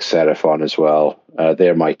 I like Seraphon as well.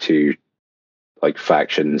 They're my two like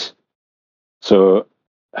factions. So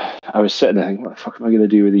I was sitting there thinking, what the fuck am I going to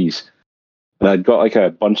do with these? And I'd got like a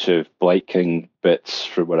bunch of Blight King bits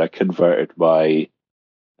from when I converted my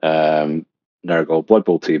Nurgle Blood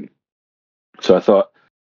Bowl team. So I thought,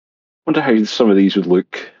 wonder how some of these would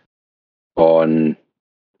look on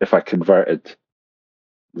if I converted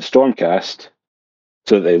the Stormcast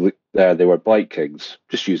so that they were Blight Kings.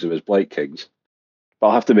 Just use them as Blight Kings, but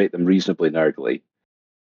I'll have to make them reasonably Nurgly.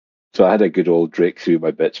 So I had a good old drake through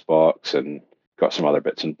my bits box and got some other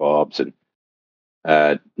bits and bobs and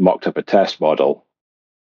mocked up a test model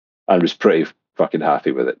and was pretty fucking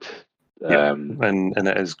happy with it. Yeah, and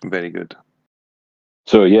it is very good.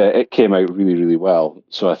 So yeah, it came out really, really well.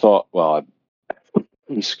 So I thought, well,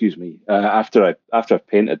 excuse me. After I've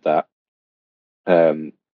painted that,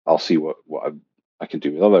 I'll see what I can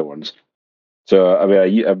do with other ones. So I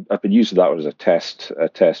mean, I've been using that one as a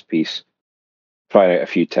test piece, trying out a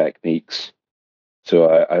few techniques.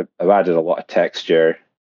 So I've added a lot of texture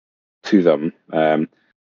to them. I'm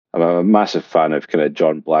a massive fan of kind of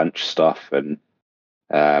John Blanche stuff and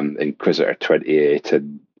Inquisitor 28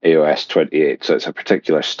 and AOS 28. So it's a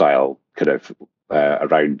particular style kind of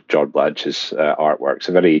around John Blanche's artworks.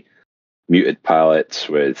 A very muted palettes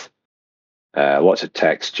with lots of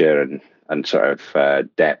texture and sort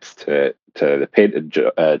of depth to the painted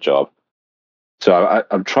job. So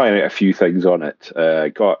I'm trying out a few things on it.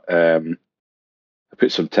 I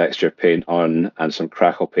put some texture paint on and some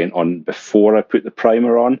crackle paint on before I put the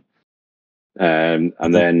primer on, and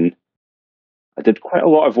then I did quite a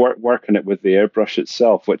lot of work on it with the airbrush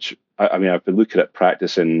itself. Which I mean, I've been looking at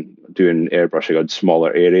practicing doing airbrushing on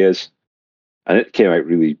smaller areas, and it came out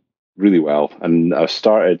really, really well. And I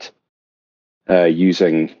started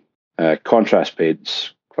using contrast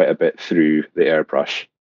paints quite a bit through the airbrush,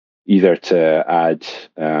 either to add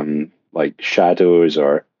like shadows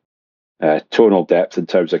or tonal depth in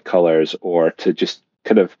terms of colors, or to just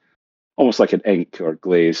kind of almost like an ink or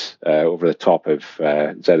glaze over the top of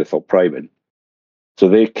zenithal priming. So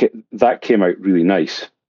that came out really nice,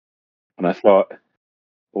 and I thought,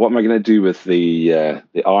 well, what am I going to do with the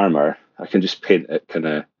armor? I can just paint it kind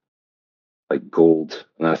of like gold.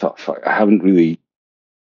 And I thought, fuck, I've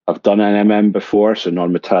done NMM before, so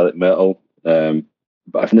non-metallic metal, but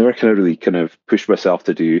I've never kind of really kind of pushed myself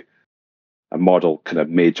to do a model kind of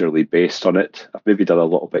majorly based on it. I've maybe done a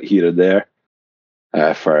little bit here and there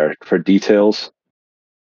for details.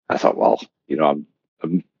 I thought, well, you know,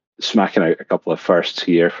 I'm smacking out a couple of firsts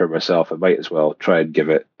here for myself. I might as well try and give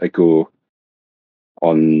it a go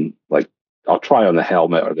on, like, I'll try on the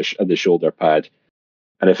helmet or the shoulder pad,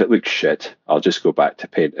 and if it looks shit, I'll just go back to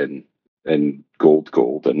painting in gold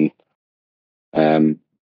and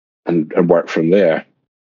work from there.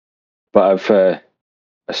 But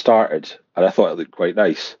I started and I thought it looked quite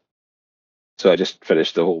nice, so I just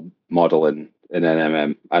finished the whole model in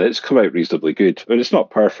NMM, and it's come out reasonably good. I mean, it's not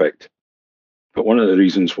perfect, but one of the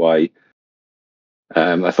reasons why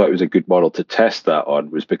I thought it was a good model to test that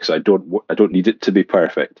on was because I don't need it to be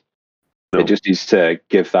perfect. No. It just needs to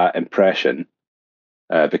give that impression.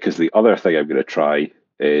 Because the other thing I'm going to try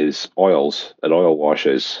is oils and oil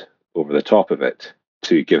washes over the top of it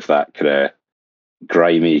to give that kind of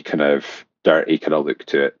grimy, kind of dirty kind of look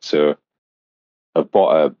to it. So I've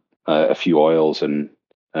bought a few oils and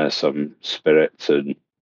some spirits, and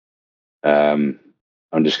I'm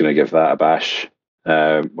just going to give that a bash.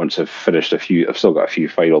 Once I've finished I've still got a few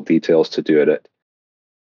final details to do in it,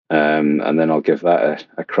 and then I'll give that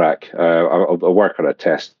a crack. I'll work on a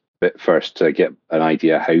test bit first to get an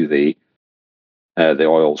idea how the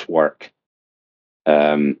oils work.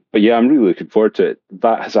 But yeah, I'm really looking forward to it.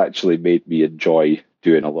 That has actually made me enjoy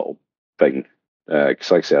doing a little thing,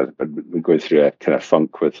 because like I said, I've been going through a kind of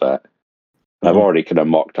funk with that. Mm-hmm. I've already kind of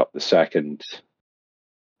mocked up the second.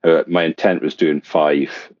 My intent was doing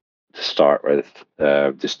 5 to start with,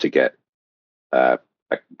 just to get a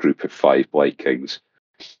group of 5 Blight Kings.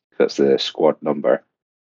 That's the squad number.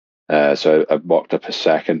 So I've mocked up a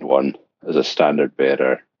second one as a standard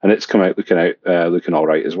bearer, and it's come out looking all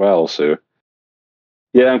right as well. So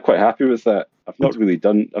yeah, I'm quite happy with that. I've not really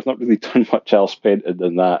done much else painted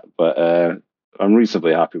than that, but I'm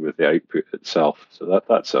reasonably happy with the output itself. So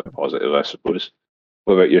that's a positive, I suppose.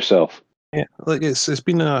 What about yourself? Yeah, like it's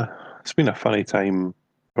been a funny time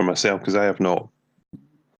for myself because I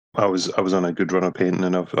was on a good run of painting,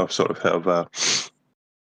 and I've sort of hit of a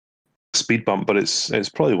speed bump, but it's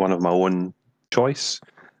probably one of my own choice.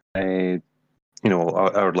 Our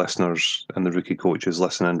listeners and the rookie coaches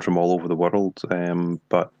listening from all over the world.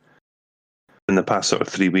 But in the past sort of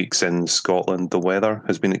 3 weeks in Scotland, the weather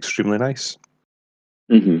has been extremely nice.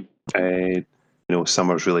 Mm-hmm.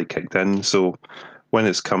 Summer's really kicked in. So when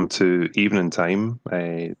it's come to evening time,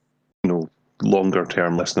 longer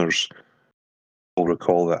term listeners will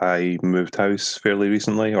recall that I moved house fairly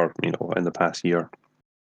recently, or in the past year,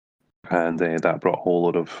 and that brought a whole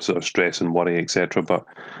lot of sort of stress and worry, etc. But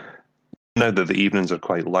now that the evenings are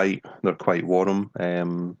quite light, they're quite warm.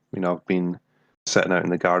 I've been sitting out in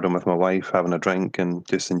the garden with my wife, having a drink, and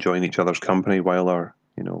just enjoying each other's company while now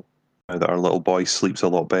that our little boy sleeps a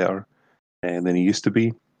lot better than he used to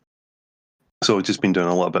be. So I've just been doing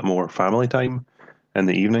a little bit more family time in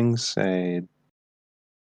the evenings. Good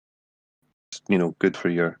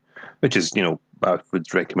for which is I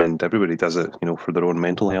would recommend everybody does it, for their own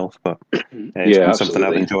mental health. But it's been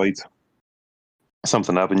absolutely.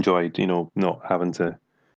 something I've enjoyed. Not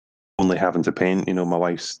only having to paint. My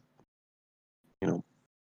wife's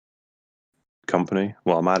company.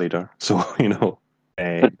 Well, I married her, so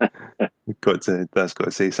that's got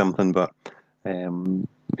to say something. But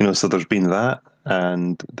so there's been that,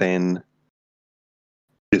 and then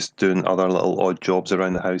just doing other little odd jobs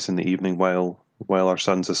around the house in the evening while our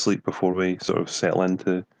son's asleep before we sort of settle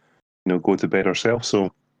into go to bed ourselves.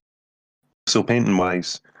 So painting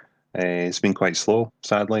wise, it's been quite slow.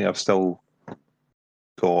 Sadly, I've still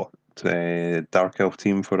got Dark Elf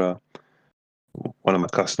team for one of my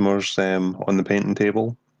customers on the painting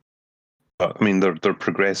table. But I mean, they're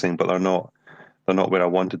progressing, but they're not where I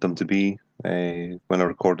wanted them to be when I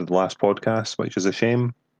recorded the last podcast, which is a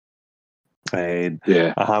shame. I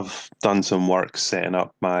have done some work setting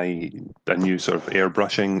up a new sort of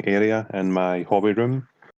airbrushing area in my hobby room,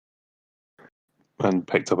 and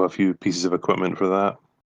picked up a few pieces of equipment for that.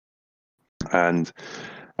 And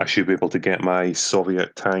I should be able to get my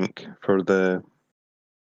Soviet tank for the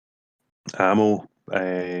ammo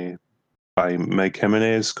by Meg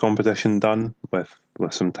Jimenez competition done with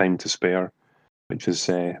some time to spare, which is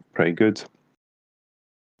pretty good.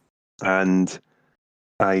 And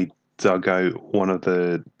I dug out one of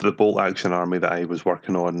the Bolt Action Army that I was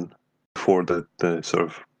working on before the sort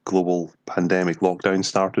of global pandemic lockdown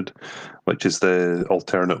started, which is the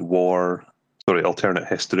alternate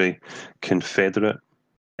history Confederate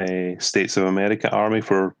States of America Army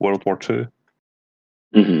for World War II.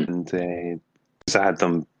 Mm-hmm. And because I had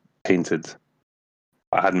them painted,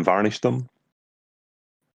 I hadn't varnished them.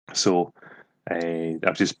 So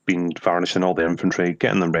I've just been varnishing all the infantry,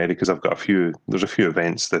 getting them ready, because I've got there's a few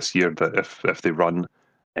events this year that if they run,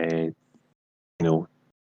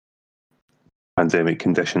 pandemic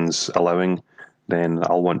conditions allowing, then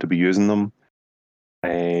I'll want to be using them.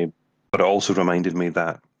 But it also reminded me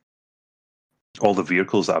that all the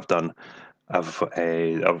vehicles that I've done, I've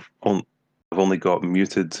only got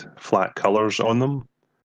muted flat colours on them.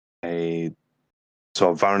 So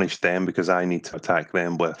I've varnished them because I need to attack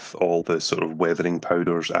them with all the sort of weathering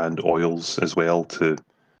powders and oils as well to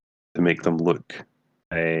make them look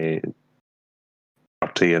dirty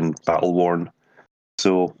and battle worn.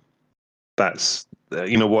 So that's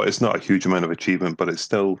it's not a huge amount of achievement, but it's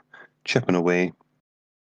still chipping away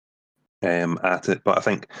at it. But I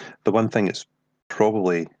think the one thing it's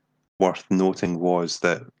probably worth noting was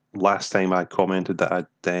that last time I commented that I'd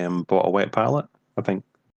bought a wet palette. I think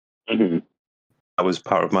that was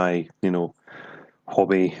part of my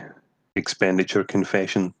hobby expenditure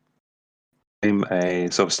confession.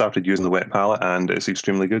 So I've started using the wet palette, and it's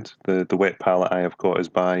extremely good. The wet palette I have got is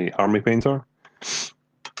by Army Painter,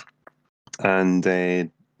 and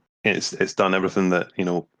it's done everything that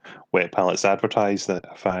wet palettes advertise. That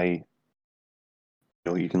if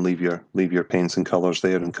you can leave your paints and colours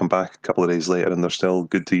there and come back a couple of days later and they're still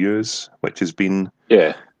good to use, which has been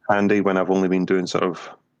handy when I've only been doing sort of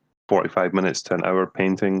 45 minutes to an hour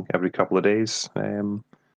painting every couple of days. It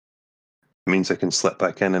means I can slip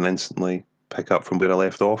back in and instantly pick up from where I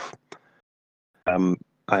left off.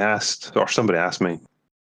 Somebody asked me,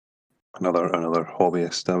 another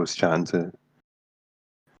hobbyist I was chatting to,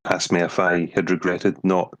 asked me if I had regretted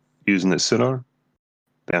not using it sooner.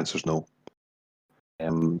 The answer's no.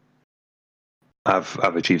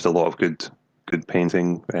 I've achieved a lot of good good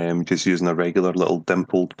painting, just using a regular little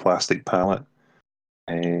dimpled plastic palette,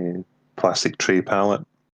 plastic tray palette.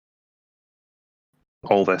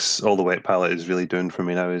 All the wet palette is really doing for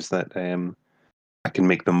me now is that I can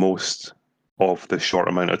make the most of the short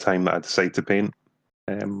amount of time that I decide to paint.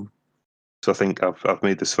 So I think I've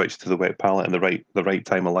made the switch to the wet palette in the right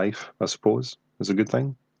time of life, I suppose, is a good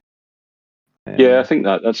thing. Yeah, I think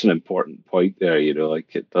that's an important point there.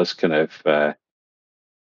 Like it does kind of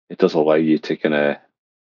it does allow you to kind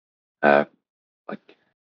of like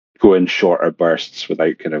go in shorter bursts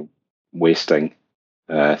without kind of wasting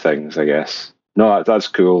things, I guess. No, that's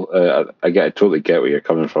cool. I totally get where you're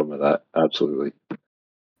coming from with that. Absolutely.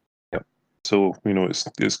 Yep. So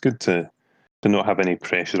it's good to not have any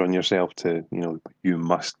pressure on yourself to you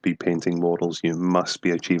must be painting models, you must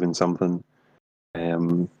be achieving something.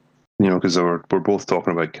 Because we're both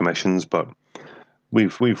talking about commissions, but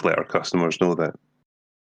we've let our customers know that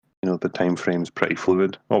the time frame's pretty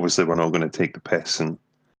fluid. Obviously, we're not going to take the piss and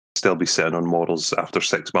still be sitting on models after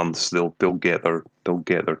 6 months. They'll get their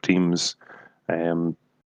teams,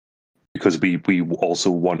 because we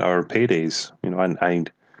also want our paydays.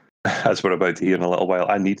 And as we're about to hear in a little while,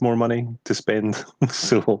 I need more money to spend,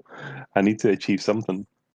 so I need to achieve something.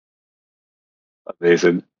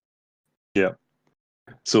 Amazing. Yeah.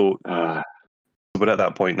 So we're at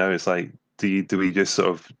that point now. It's like, do we just sort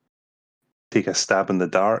of take a stab in the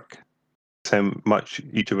dark? How much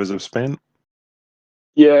each of us have spent?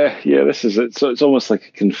 Yeah. This is it. So it's almost like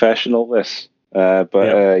a confessional. This, I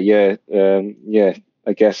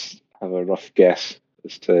guess have a rough guess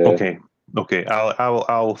as to. Okay.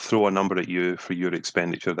 I'll throw a number at you for your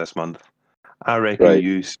expenditure this month. I reckon Right.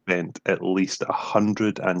 you spent at least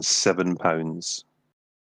 £107.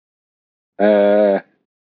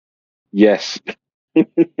 Yes.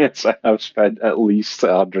 Yes, I have spent at least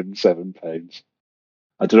 £107.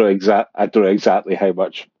 I don't know exactly how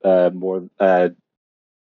much more it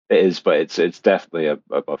is, but it's definitely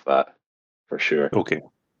above that for sure. Okay.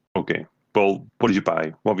 Well, what did you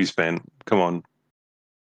buy? What have you spent? Come on.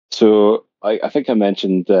 So I think I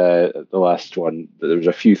mentioned the last one that there was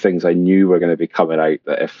a few things I knew were going to be coming out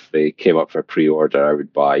that if they came up for pre-order, I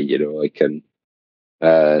would buy.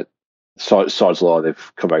 Sod's Law,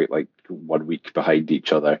 they've come out like 1 week behind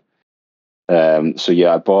each other. So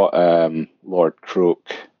yeah, I bought Lord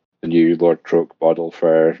Croak, the new Lord Croak model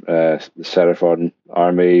for the Seraphon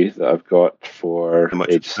army that I've got for Age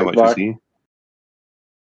of Sigmar. How much was he?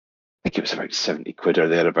 I think it was about 70 quid or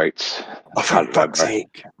thereabouts. Oh, for fuck's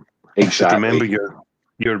sake! Exactly. I should remember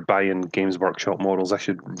you're buying Games Workshop models. I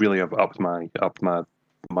should really have upped my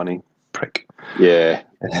money, prick. Yeah.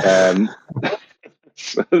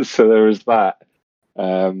 So there was that.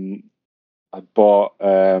 I bought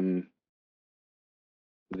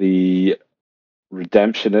the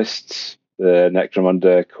Redemptionists, the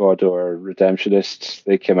Necromunda Cawdor Redemptionists.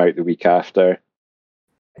 They came out the week after.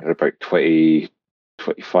 They're about 20,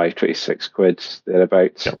 25, 26 quid,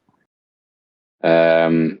 thereabouts. Yep.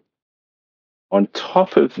 On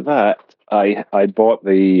top of that, I bought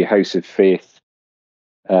the House of Faith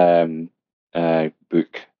book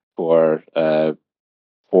for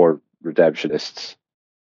Redemptionists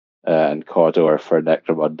and Cawdor for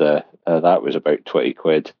Necromunda. That was about 20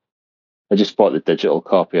 quid. I just bought the digital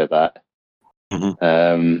copy of that.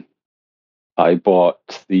 Mm-hmm. I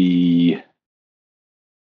bought the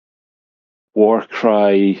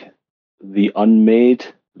Warcry, the Unmade.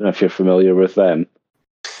 I don't know if you're familiar with them.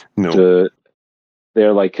 No. So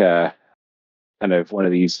they're like a kind of one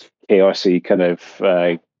of these chaosy kind of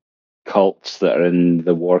cults that are in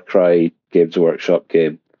the Warcry Games Workshop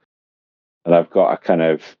game. And I've got a kind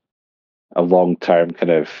of a long-term kind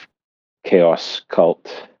of chaos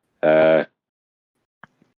cult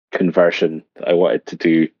conversion that I wanted to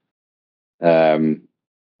do for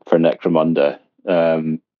Necromunda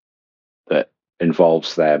that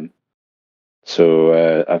involves them. So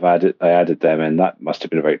I added them in. That must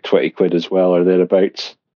have been about 20 quid as well, or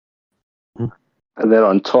thereabouts. Mm. And then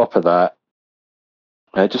on top of that,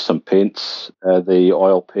 just some paints, the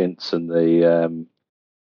oil paints and the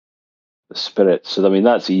spirits. So I mean,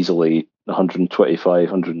 that's easily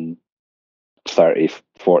 125, 130,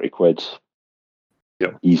 40 quid.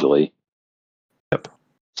 Yep. Easily. Yep.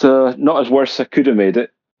 So not as worse. I could have made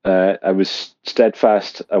it. I was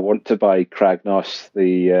steadfast. I want to buy Kragnos,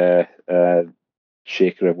 the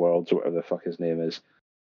Shaker of Worlds, or whatever the fuck his name is,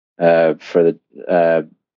 for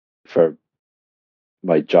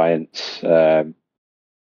my Giants in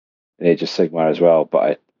Age of Sigmar as well.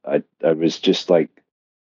 But I was just like,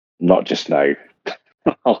 not just now.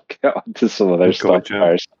 I'll get onto some other stuff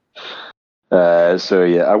first. So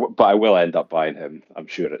yeah, but I will end up buying him, I'm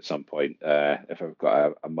sure, at some point. If I've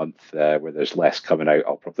got a month where there's less coming out,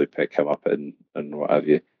 I'll probably pick him up and what have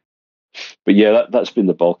you. But yeah, that's been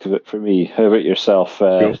the bulk of it for me. How about yourself?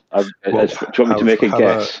 Cool. Do you want me to make a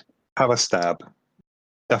guess? Have a stab.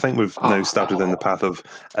 I think we've now started in the path of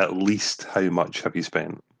at least how much have you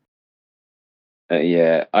spent?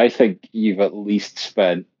 Yeah, I think you've at least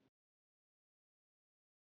spent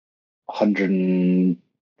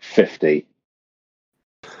 150.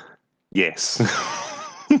 Yes.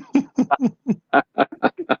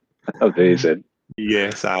 Amazing.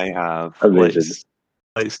 Yes, I have. Amazing.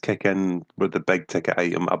 Let's kick in with the big ticket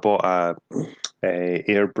item. I bought a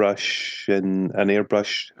airbrush and an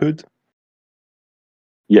airbrush hood.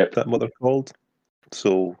 Yep. Is that what they're called?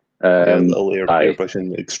 So little airbrush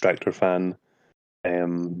and extractor fan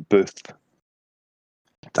booth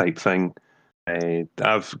type thing. I've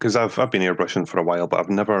been airbrushing for a while, but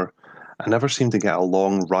I never seem to get a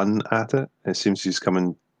long run at it. It seems to just come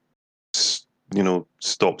and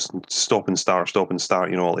stop and start. I'll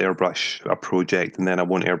airbrush a project and then I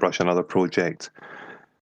won't airbrush another project.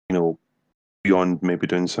 Beyond maybe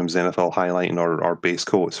doing some zenithal highlighting or base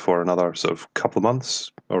coats for another sort of couple of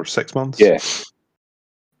months or 6 months. Yeah.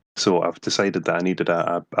 So I've decided that I needed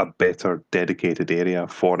a better dedicated area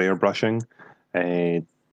for airbrushing, and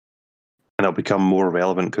it'll become more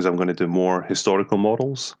relevant because I'm going to do more historical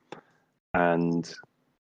models, and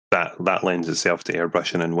that lends itself to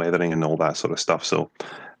airbrushing and weathering and all that sort of stuff. So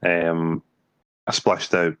I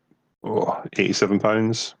splashed out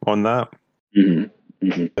 £87 on that, which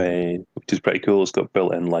is pretty cool. It's got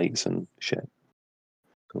built-in lights and shit.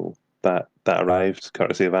 So that arrived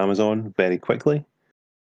courtesy of Amazon very quickly.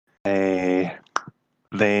 Then,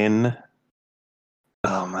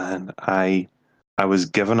 oh man, I was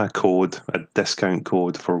given a discount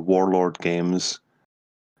code for Warlord Games,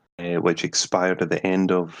 which expired at the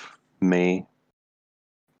end of May,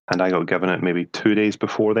 and I got given it maybe 2 days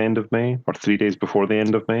before the end of May or 3 days before the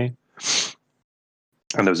end of May,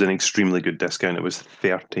 and it was an extremely good discount. It was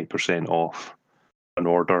 30% off an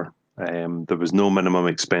order. There was no minimum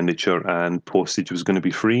expenditure, and postage was going to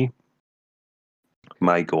be free.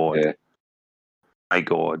 My God. Yeah. My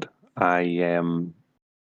God, I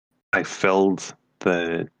filled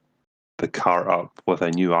the cart up with a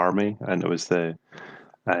new army, and it was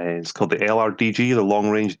it's called the LRDG, the Long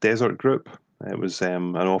Range Desert Group. It was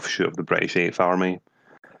an offshoot of the British 8th Army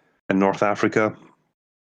in North Africa.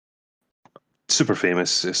 Super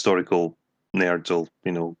famous historical nerds will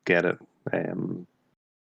get it.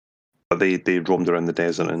 But they roamed around the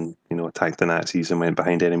desert and attacked the Nazis and went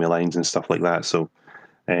behind enemy lines and stuff like that. So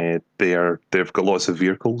they've got lots of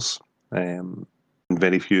vehicles.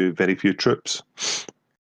 Very few troops.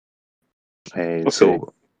 Okay.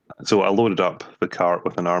 So I loaded up the cart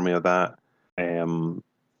with an army of that, and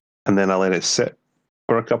then I let it sit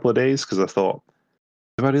for a couple of days because I thought,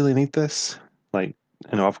 do I really need this?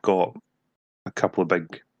 I've got a couple of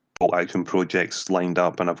big bolt action projects lined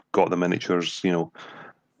up, and I've got the miniatures, in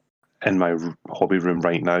my hobby room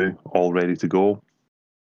right now, all ready to go.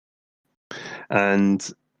 And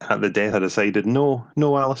at the death, I decided, no,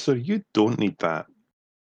 Alistair, you don't need that.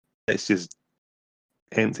 Let's just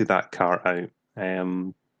empty that cart out.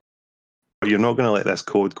 But you're not going to let this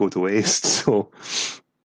code go to waste. So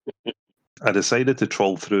I decided to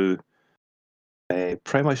troll through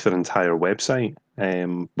pretty much their entire website.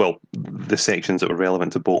 The sections that were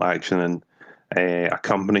relevant to bolt action, and a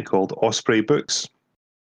company called Osprey Books.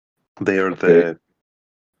 They're the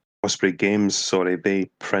Osprey Games. Sorry, they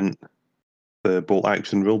print the bolt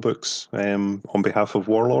action rulebooks on behalf of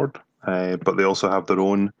Warlord, but they also have their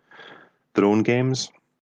own games.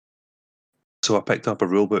 So I picked up a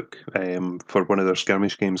rulebook for one of their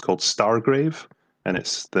skirmish games called Stargrave, and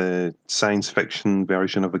it's the science fiction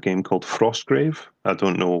version of a game called Frostgrave. I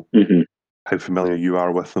don't know how familiar you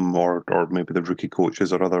are with them, or maybe the rookie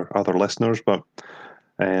coaches or other listeners, but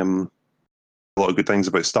a lot of good things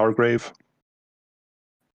about Stargrave.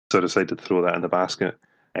 So I decided to throw that in the basket.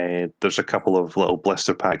 There's a couple of little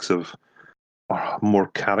blister packs of more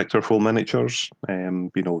characterful miniatures.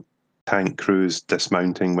 Tank crews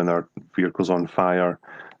dismounting when their vehicle's on fire.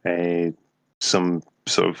 Some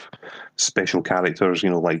sort of special characters,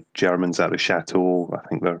 like Germans at the chateau. I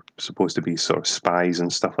think they're supposed to be sort of spies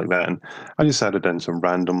and stuff like that. And I just added in some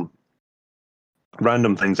random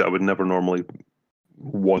things that I would never normally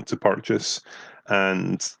want to purchase.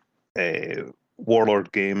 And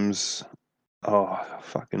Warlord Games, I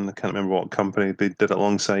can't remember what company they did it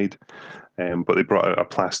alongside, but they brought out a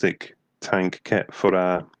plastic tank kit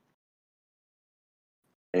for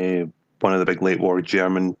one of the big late war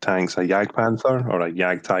German tanks, a Jagdpanther or a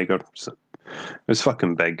Jagdtiger. So was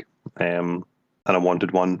fucking big, and I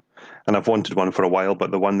wanted one, and I've wanted one for a while.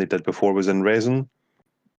 But the one they did before was in resin,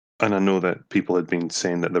 and I know that people had been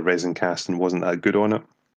saying that the resin casting wasn't that good on it.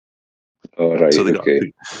 Oh right, so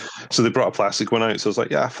they brought a plastic one out. So I was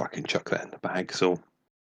like, yeah, fucking chuck that in the bag. So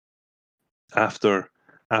after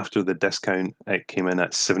the discount, it came in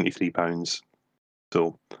at £73.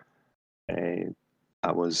 So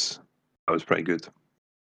that was pretty good.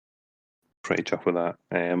 Pretty chuffed with that.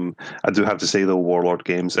 I do have to say though, Warlord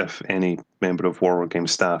Games, if any member of Warlord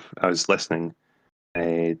Games staff is listening,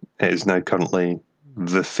 it is now currently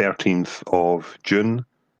the 13th of June,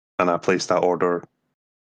 and I placed that order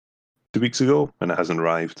 2 weeks ago, and it hasn't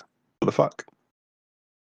arrived. What the fuck?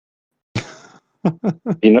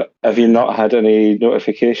 Have you not had any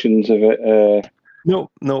notifications of it? No.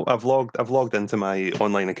 I've logged into my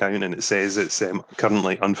online account, and it says it's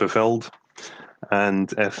currently unfulfilled.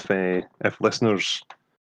 And if listeners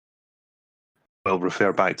will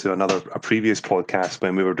refer back to a previous podcast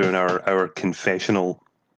when we were doing our confessional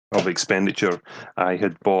of expenditure, I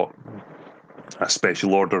had bought a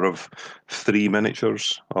special order of 3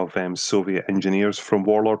 miniatures of Soviet engineers from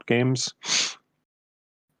Warlord Games.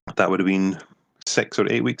 That would have been 6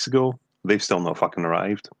 or 8 weeks ago. They've still not fucking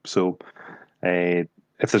arrived. So if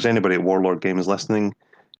there's anybody at Warlord Games listening,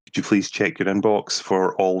 could you please check your inbox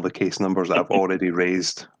for all the case numbers that I've already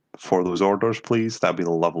raised for those orders, please? That'd be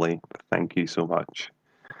lovely. Thank you so much.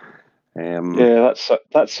 Yeah,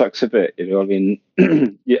 that sucks a bit. You know, I mean,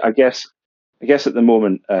 yeah, I guess at the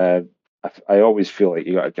moment, I always feel like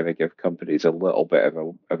you got to kind of give companies a little bit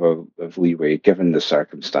of leeway given the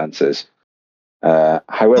circumstances.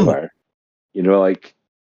 However, you know, like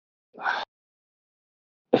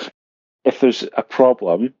if there's a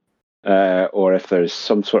problem, or if there's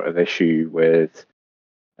some sort of issue with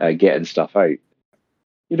getting stuff out,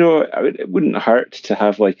 you know, it wouldn't hurt to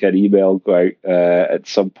have like an email go out at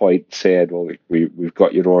some point saying, "Well, we've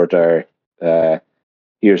got your order.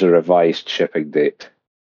 Here's a revised shipping date."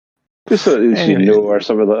 Just so that you know, or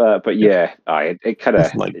something like that. But yeah, it kind of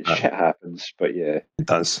shit happens. But yeah, it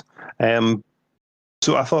does.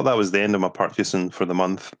 So I thought that was the end of my purchasing for the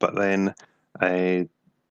month, but then the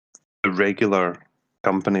regular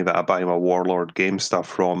company that I buy my Warlord game stuff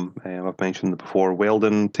from, I've mentioned before,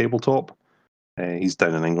 Weldon Tabletop. He's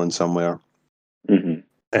down in England somewhere.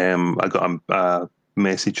 Mm-hmm. I got a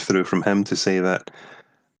message through from him to say that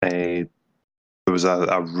there was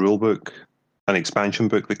a rule book, an expansion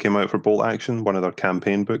book that came out for Bolt Action, one of their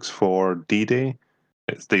campaign books for D-Day.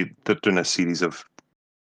 They're doing a series of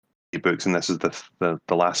books, and this is the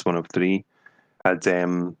last one of 3.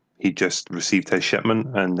 He just received his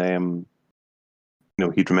shipment, and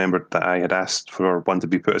he'd remembered that I had asked for one to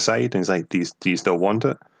be put aside, and he's like, do you still want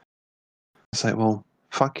it? It's like, well,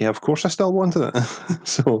 fuck yeah, of course I still wanted it.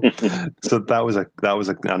 so that was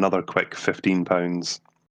another quick £15.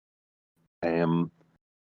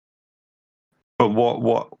 But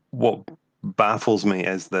what baffles me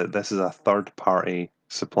is that this is a third party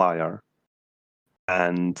supplier,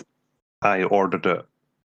 and I ordered it,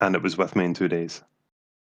 and it was with me in 2 days.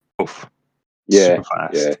 Oof. Yeah, super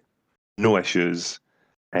fast. Yeah. No issues.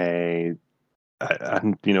 And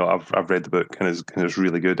I've read the book, and it's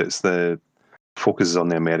really good. It's the focuses on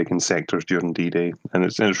the American sectors during D-Day, and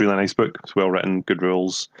it's a really nice book. It's well written, good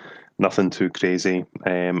rules, nothing too crazy,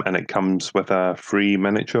 and it comes with a free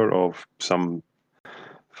miniature of some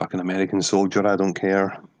fucking American soldier. I don't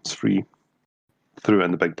care. It's free. Threw it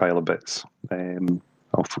in the big pile of bits.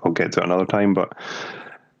 I'll get to it another time. But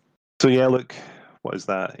so yeah, look, what is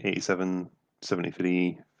that? 87,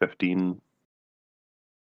 73, 15.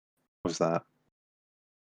 What's that?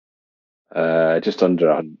 Just over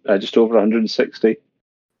 160.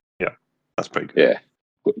 Yeah, that's pretty good. Yeah,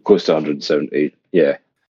 close to 170. Yeah.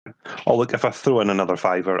 Oh, look, if I throw in another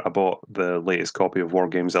 £5, I bought the latest copy of War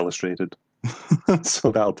Games Illustrated.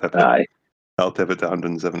 So that'll tip it. Aye. That'll tip it to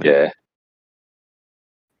 170. Yeah.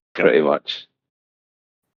 Pretty much.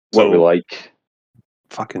 What we like.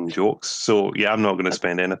 Fucking jokes. So yeah, I'm not going to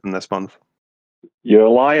spend anything this month. You're a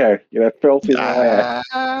liar. You're a filthy liar.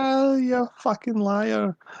 You fucking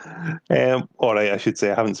liar. All right, I should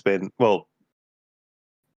say I haven't spent. Well,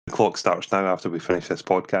 the clock starts now after we finish this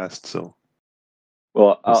podcast. So,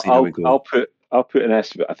 well, I'll put an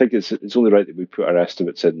estimate. I think it's only right that we put our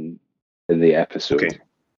estimates in the episode.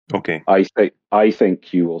 Okay. I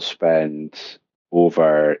think you will spend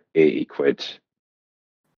over 80 quid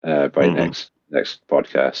by next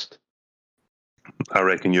podcast. I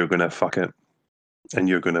reckon you're going to fuck it, and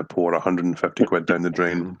you're going to pour 150 quid down the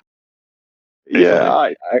drain.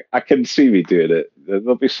 Yeah, I can see me doing it.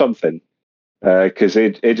 There'll be something because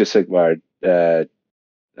Age of Sigmar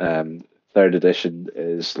third edition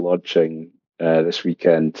is launching this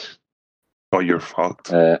weekend. Oh, you're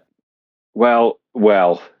fucked. Well,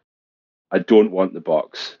 I don't want the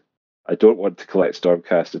box. I don't want to collect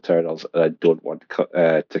Stormcast Eternals, and I don't want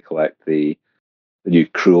to collect the new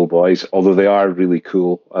Cruel Boys. Although they are really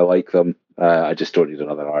cool, I like them. I just don't need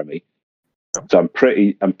another army. So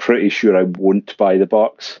I'm pretty sure I won't buy the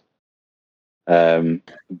box. But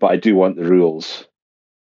I do want the rules.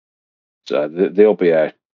 So they'll be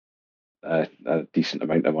a decent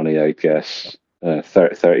amount of money, I guess.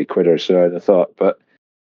 30 quid or so, I'd have thought. But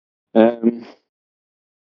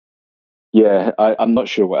yeah, I'm not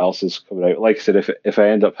sure what else is coming out. Like I said, if I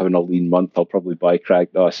end up having a lean month, I'll probably buy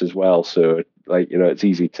Kragnos as well. So it's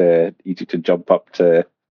easy to jump up to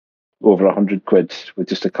over 100 quid with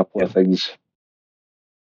just a couple of things.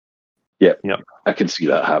 Yep. I can see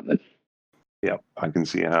that happening. Yep, I can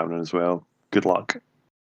see it happening as well. Good luck.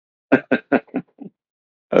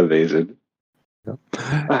 Amazing.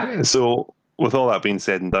 Yep. So, with all that being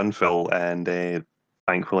said and done, Phil, and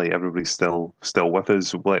thankfully everybody's still with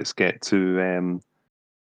us, let's get to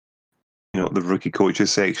the rookie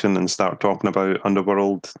coaches section and start talking about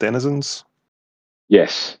Underworld denizens.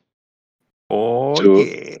 Yes.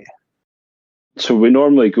 Yeah. So we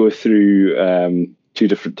normally go through two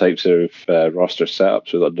different types of roster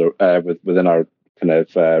setups within our kind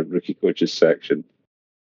of rookie coaches section,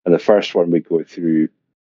 and the first one we go through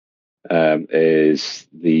is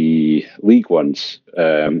the league ones.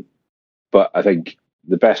 But I think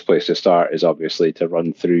the best place to start is obviously to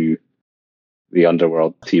run through the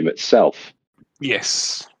Underworld team itself.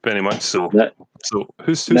 Yes, very much so. So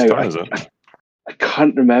whose turn is it? I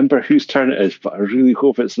can't remember whose turn it is, but I really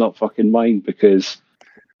hope it's not fucking mine because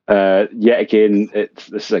yet again,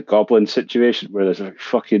 this is a goblin situation where there's like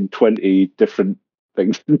fucking 20 different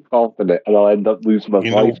things involved in it, and I'll end up losing my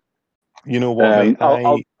life. You know what, mate?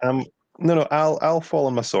 I'll fall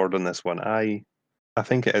on my sword on this one. I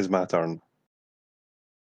think it is my turn.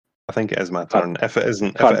 I think it is my turn. If it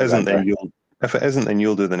isn't, then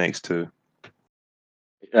you'll do the next two.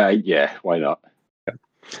 Yeah, why not? Yeah.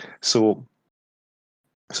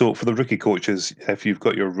 So for the rookie coaches, if you've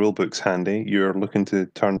got your rule books handy, you're looking to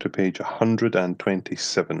turn to page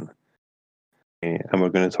 127. And we're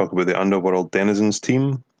going to talk about the Underworld Denizens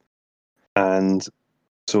team. And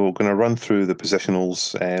so we're going to run through the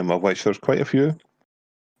positionals, of which there's quite a few.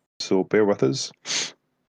 So bear with us.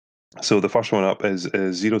 So the first one up is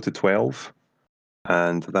 0 to 12.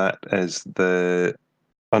 And that is the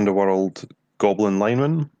Underworld Goblin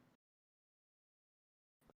Lineman.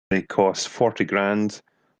 They cost 40 grand.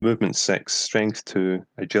 Movement 6, Strength 2,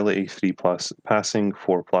 Agility 3+, Passing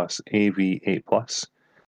 4+, AV 8+.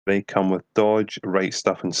 They come with Dodge, Right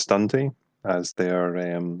Stuff, and Stunty as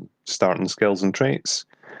their starting skills and traits.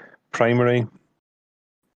 Primary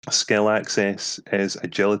skill access is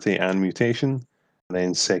Agility and Mutation. And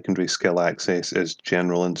then secondary skill access is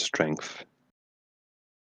General and Strength.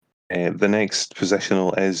 The next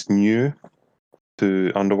positional is new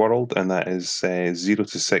to Underworld, and that is 0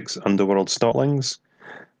 to 6 Underworld Snotlings.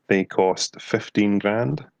 They cost 15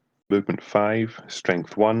 grand, movement 5,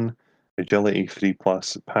 strength 1, agility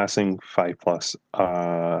 3+, passing 5+,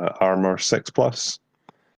 armor 6+.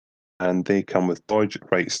 And they come with dodge,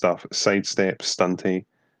 right stuff, sidestep, stunty,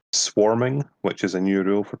 swarming, which is a new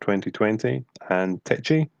rule for 2020, and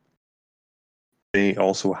titchy. They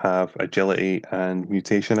also have agility and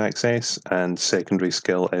mutation access, and secondary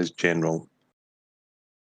skill is general.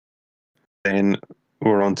 Then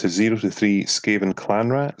we're on to 0 to 3 Skaven Clan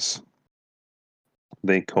Rats.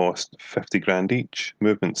 They cost 50 grand each,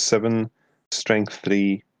 movement 7, strength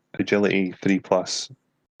 3, agility 3+,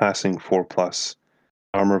 passing 4+,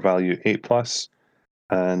 armor value 8+,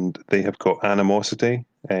 and they have got animosity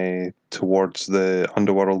towards the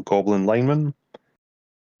Underworld Goblin Lineman.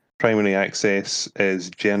 Primary access is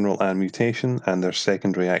general and mutation, and their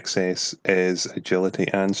secondary access is agility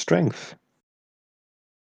and strength.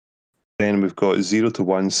 Then we've got 0 to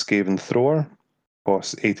 1 Skaven Thrower,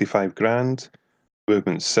 costs 85 grand,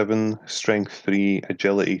 movement 7, strength 3,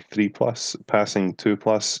 agility 3+, passing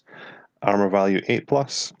 2+, armor value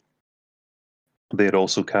 8+. They're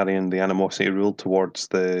also carrying the animosity rule towards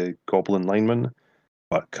the Goblin Lineman,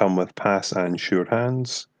 but come with pass and sure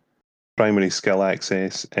hands. Primary skill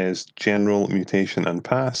access is general, mutation, and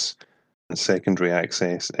pass, and secondary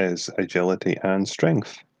access is agility and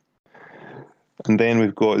strength. And then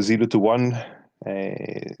we've got 0 to 1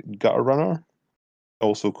 Gutter Runner,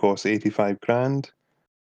 also costs 85 grand.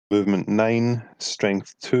 Movement 9,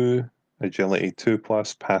 strength 2, agility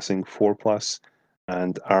 2+, passing 4+,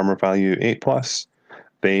 and armor value 8+.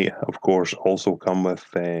 They, of course, also come with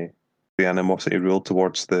the animosity rule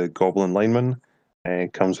towards the goblin lineman.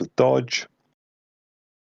 Comes with dodge.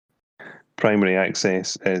 Primary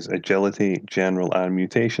access is agility, general, and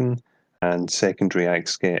mutation, and secondary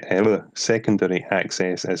access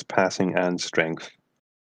is passing and strength.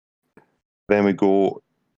 Then we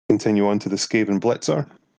continue on to the Skaven Blitzer.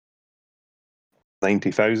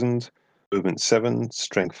 90,000, movement 7,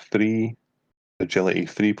 strength 3, agility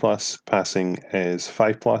 3+, passing is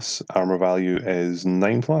 5+, armor value is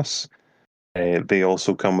 9+. They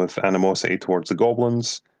also come with animosity towards the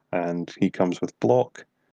goblins, and he comes with block.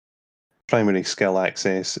 Primary skill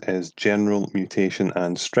access is general, mutation,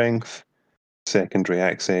 and strength. Secondary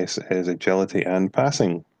access is agility and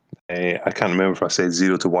passing. I can't remember if I said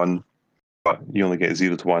 0 to 1, but you only get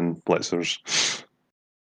 0 to 1 blitzers.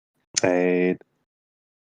 And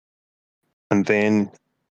then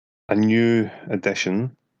a new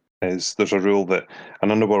addition is there's a rule that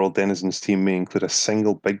an Underworld Denizens team may include a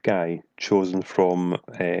single big guy chosen from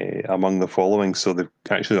among the following. So they've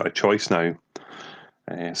actually got a choice now.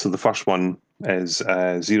 So the first one is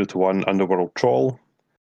 0 to 1 Underworld Troll,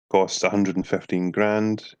 costs 115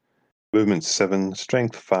 grand, movement 7,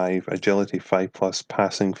 strength 5, agility 5+,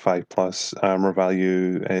 passing 5+, armor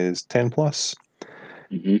value is 10+.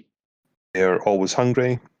 Mm-hmm. They're always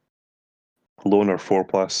hungry. Loner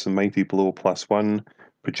 4+, mighty blow +1,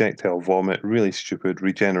 projectile vomit, really stupid,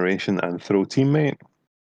 regeneration, and throw teammate.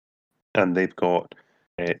 And they've got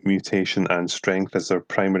mutation and strength as their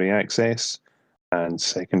primary access, and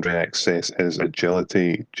secondary access is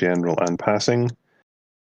agility, general, and passing.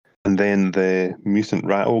 And then the mutant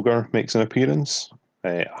rat ogre makes an appearance.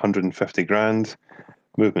 150 grand,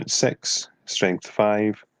 movement 6, strength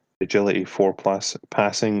 5, agility 4+,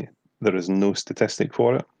 passing. There is no statistic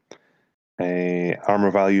for it.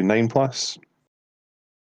 Armor value 9+.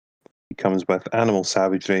 He comes with animal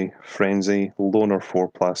savagery, frenzy, loner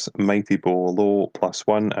 4+, mighty bow low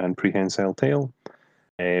 +1, and prehensile tail.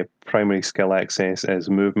 Primary skill access is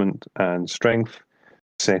movement and strength.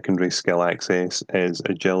 Secondary skill access is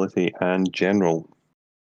agility and general.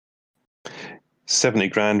 70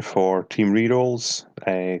 grand for team rerolls,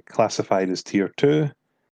 classified as tier 2.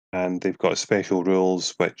 And they've got special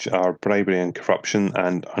rules which are bribery and corruption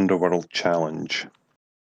and underworld challenge.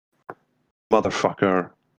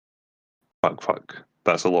 Motherfucker. Fuck.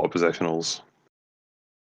 That's a lot of positionals.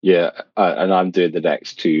 Yeah, and I'm doing the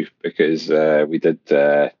next two because we did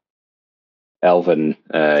Elven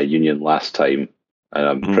Union last time, and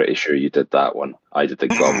I'm pretty sure you did that one. I did the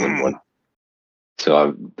Goblin one. So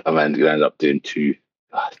I'm going to end up doing two.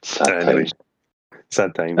 Sad times.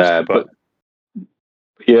 Sad times. But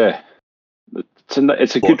yeah,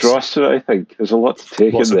 it's a good roster, I think. There's a lot to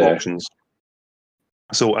take in there. Options.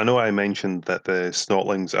 So I know I mentioned that the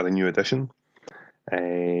Snotlings are a new addition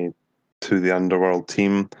to the Underworld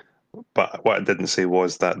team, but what I didn't say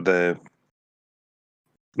was that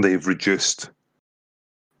they've reduced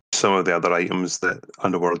some of the other items that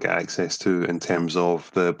Underworld get access to in terms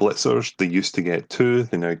of the Blitzers. They used to get 2,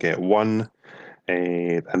 they now get 1,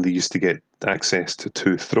 and they used to get access to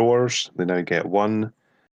 2 throwers, they now get 1,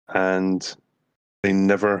 and they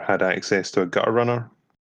never had access to a gutter runner.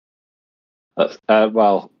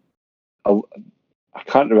 Well, I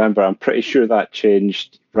can't remember. I'm pretty sure that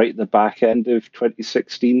changed right at the back end of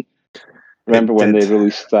 2016. Remember when they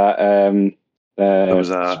released that there was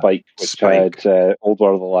a Spike, which had Old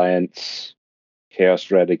World Alliance,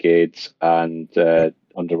 Chaos Renegades, and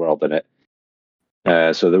Underworld in it.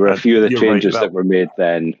 So there were a few of the changes that were made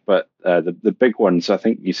then, but the big ones, I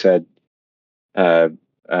think you said,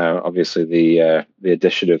 obviously the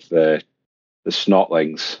addition of the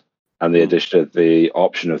Snotlings and the addition of the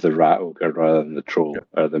option of the Rat Ogre rather than the Troll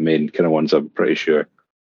are the main kind of ones, I'm pretty sure.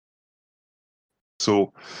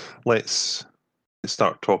 So let's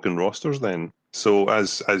start talking rosters then. So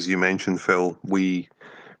as you mentioned, Phil, we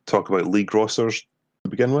talk about league rosters to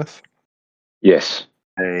begin with. Yes.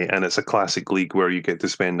 And it's a classic league where you get to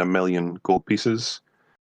spend 1 million gold pieces.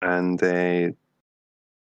 And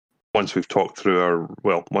once we've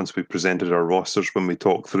presented our rosters, when we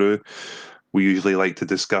talk through, we usually like to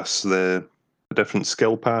discuss the different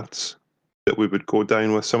skill paths that we would go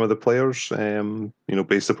down with some of the players,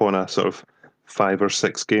 based upon a sort of 5 or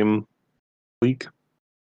 6 game league.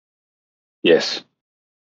 Yes,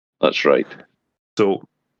 that's right. So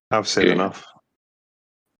I've said enough.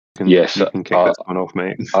 You can kick this one off,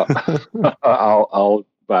 mate. I'll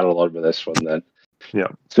battle on with this one then. Yeah.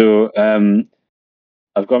 So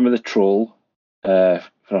I've gone with the Troll for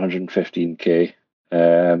 115k.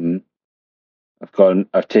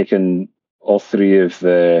 I've taken all 3 of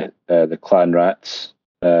the clan rats,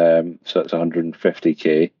 so that's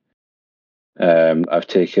 150k. I've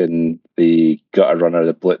taken the Gutter Runner,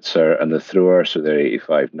 the Blitzer, and the Thrower, so they're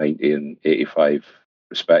 85, 90, and 85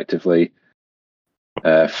 respectively.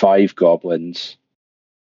 5 Goblins,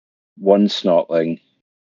 1 Snotling,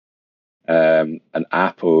 an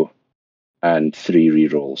Apo, and 3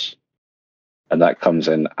 rerolls. And that comes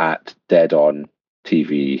in at dead on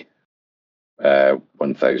TV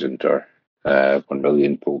 1,000 or 1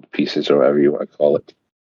 million gold pieces, or whatever you want to call it.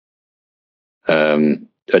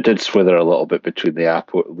 I did swither a little bit between the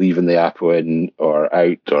Apo, leaving the Apo in or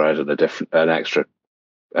out, or adding an extra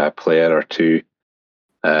player or 2.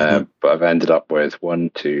 But I've ended up with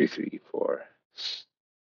 1, 2, 3, 4,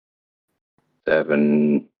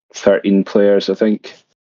 7, 13 players, I think.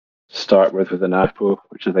 Start with an Apo,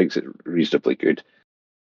 which I think is reasonably good.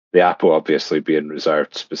 The Apo obviously being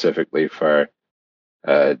reserved specifically for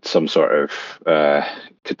some sort of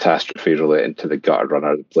catastrophe relating to the Gutter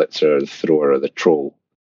Runner, the Blitzer, the Thrower, or the Troll.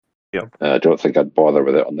 Yep. I don't think I'd bother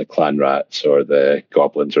with it on the Clan Rats or the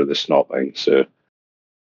Goblins or the Snotling. So,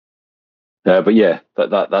 but yeah,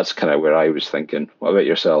 that's kind of where I was thinking. What about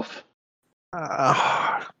yourself?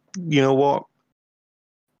 You know what?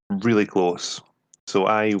 Really close. So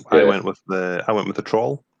I went with the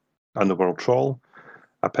Troll, Underworld Troll.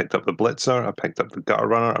 I picked up the Blitzer. I picked up the Gutter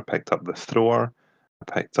Runner. I picked up the Thrower.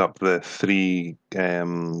 I picked up the 3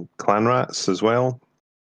 Clan Rats as well.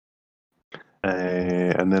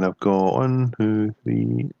 And then I've got 1, 2,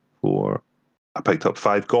 3, 4. I picked up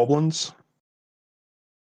 5 Goblins.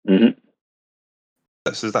 Mm-hmm.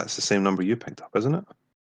 That's the same number you picked up, isn't it?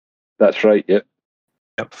 That's right. Yep.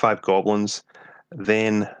 Yep. 5 Goblins.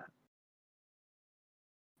 Then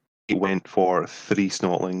he went for 3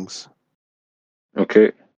 Snotlings.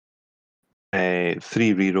 Okay. 3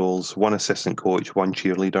 rerolls, 1 assistant coach, 1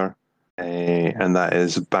 cheerleader, and that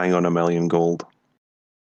is bang on 1 million gold.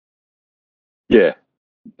 Yeah,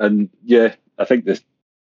 and yeah, I think the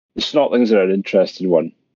Snotlings are an interesting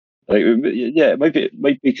one. Like, yeah, it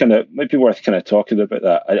might be worth kind of talking about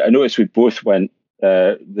that. I noticed we both went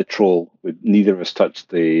the Troll. Neither of us touched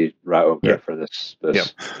the Rat Ogre for this. Yeah.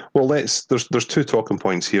 Well, there's 2 talking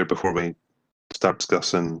points here before we start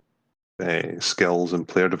discussing skills and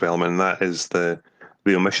player development, and that is the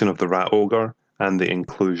omission of the Rat Ogre and the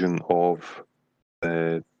inclusion of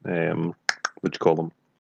the what do you call them?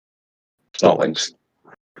 Snotlings.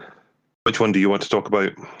 Which one do you want to talk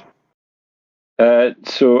about?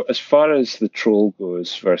 So as far as the Troll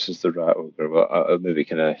goes versus the Rat Ogre, well, I'll maybe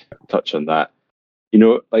kind of touch on that. You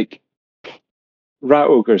know, like, Rat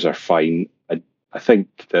Ogres are fine. I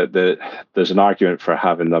think that there's an argument for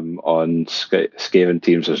having them on Skaven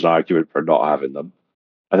teams. There's an argument for not having them.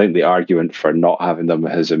 I think the argument for not having them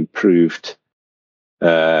has improved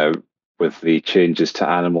with the changes to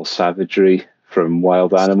animal savagery from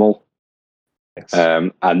Wild Animal. Yes.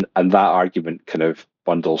 And that argument kind of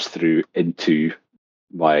bundles through into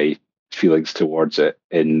my feelings towards it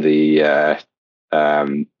in the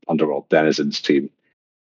Underworld Denizens team.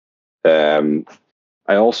 I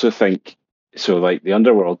also think, so like the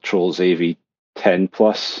Underworld Trolls AV 10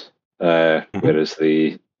 plus, whereas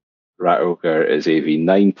the Rat Ogre is AV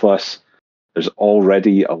 9 plus. There's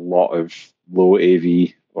already a lot of low AV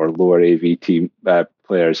or lower AV team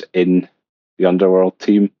players in the Underworld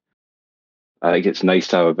team. I think it's nice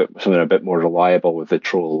to have something a bit more reliable with the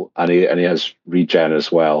Troll, and he has regen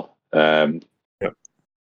as well.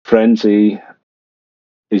 Frenzy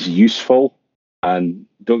is useful, and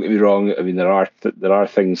don't get me wrong. I mean, there are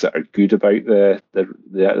things that are good about the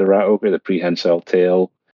Rat Ogre, the prehensile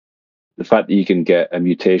tail, the fact that you can get a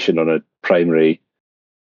mutation on a primary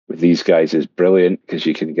with these guys is brilliant because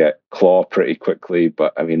you can get claw pretty quickly.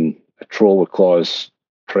 But I mean, a Troll with claw is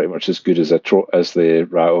pretty much as good as the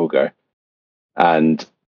Rat Ogre, and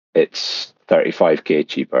it's 35k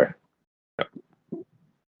cheaper.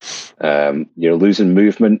 You're losing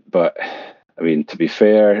movement, but I mean, to be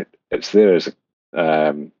fair, it's there as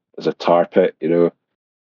a tar pit. You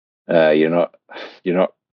know, you're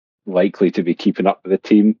not likely to be keeping up with the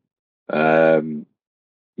team.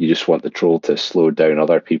 You just want the Troll to slow down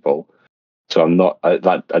other people. So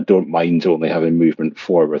I don't mind only having movement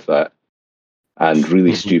 4 with that. And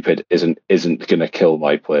really stupid isn't going to kill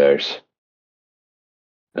my players,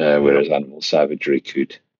 whereas animal savagery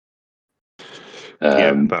could.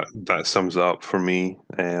 That sums it up for me.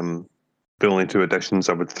 The only 2 additions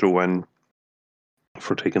I would throw in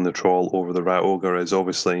for taking the Troll over the Rat Ogre is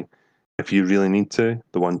obviously, if you really need to,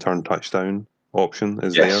 the 1-turn touchdown option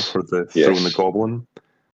is there for throwing the Goblin.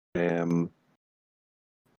 And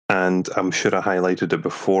I'm sure I highlighted it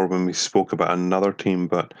before when we spoke about another team,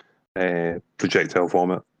 but projectile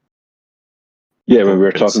vomit. Yeah, when we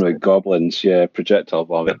were talking about Goblins, projectile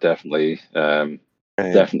vomit definitely.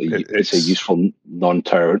 definitely it's a useful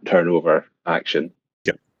non-turnover action.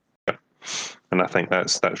 Yeah, and I think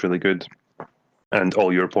that's really good. And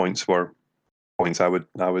all your points were points I would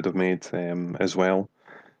have made as well,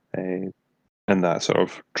 in that sort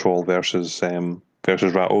of troll versus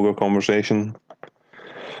rat ogre conversation.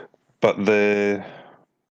 But the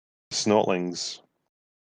snotlings,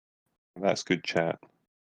 that's good chat.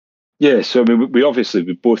 Yeah, so I mean, we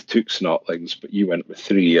both took snotlings, but you went with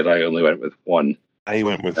 3 and I only went with 1. I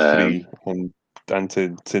went with 3, and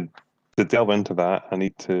to delve into that, I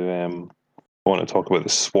need to I want to talk about the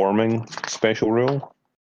swarming special rule.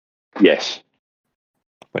 Yes,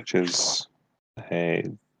 which is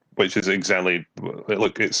exactly,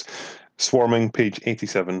 look, it's swarming, page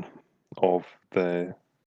 87 of the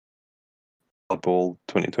Blood Bowl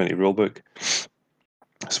 2020 rulebook.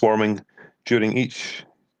 Swarming, during each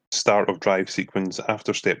start of drive sequence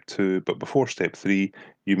after step 2 but before step 3,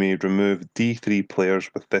 you may remove D3 players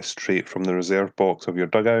with this trait from the reserve box of your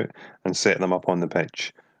dugout and set them up on the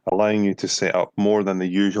pitch, allowing you to set up more than the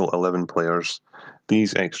usual 11 players.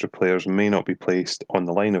 These extra players may not be placed on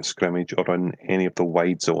the line of scrimmage or on any of the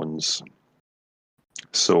wide zones.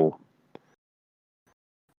 So,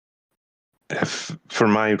 if for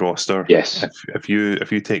my roster, yes, if you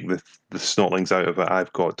take the snotlings out of it,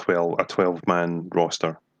 I've got a 12-man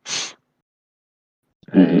roster.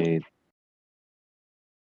 Mm-hmm.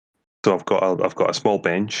 So I've got a small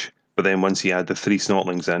bench, but then once you add the 3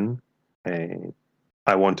 snotlings in,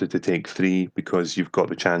 I wanted to take 3 because you've got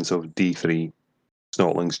the chance of D3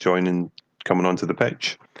 snotlings coming onto the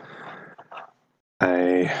pitch.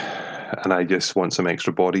 And I just want some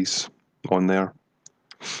extra bodies on there,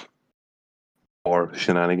 or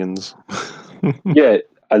shenanigans. Yeah,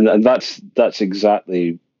 and that's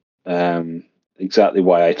exactly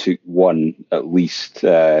why I took 1 at least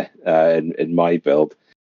in my build.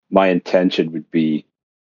 My intention would be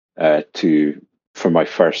for my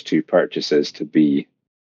first 2 purchases to be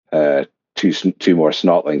 2 more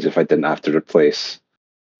snotlings if I didn't have to replace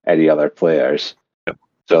any other players. Yep.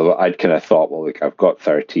 So I'd kind of thought, well, look, I've got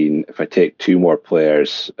 13. If I take 2 more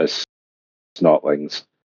players as snotlings,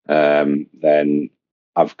 then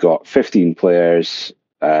I've got 15 players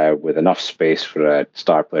with enough space for a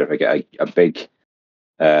star player. If I get a big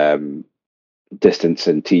distance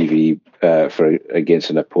in TV against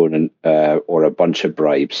an opponent, or a bunch of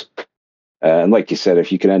bribes. And like you said,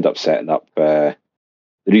 if you can end up setting up, the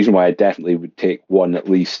reason why I definitely would take 1 at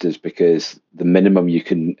least is because the minimum you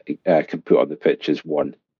can put on the pitch is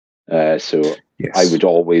 1. So yes. I would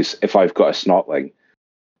always, if I've got a snotling,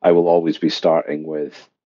 I will always be starting with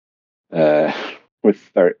 12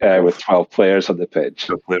 players on the pitch.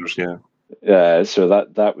 12 players, yeah. So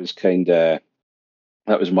that was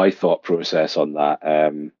that was my thought process on that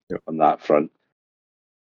on that front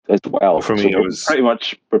as well. For me, we're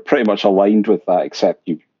pretty much aligned with that, except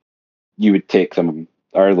you would take them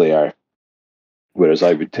earlier, whereas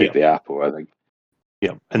I would take the Apple, I think.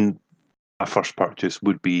 Yeah, and my first purchase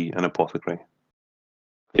would be an apothecary.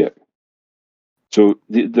 Yeah. So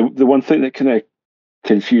the one thing that kind of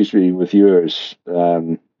confused me with yours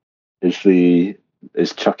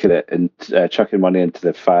is chucking it and chucking money into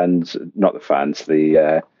the fans, not the fans,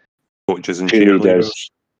 the coaches and cheerleaders,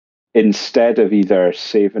 instead of either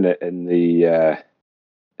saving it in the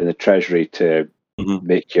treasury to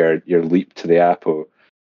make your leap to the Apple,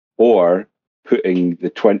 or putting the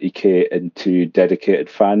 20k into dedicated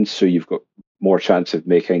fans, so you've got more chance of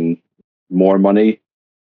making more money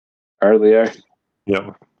earlier.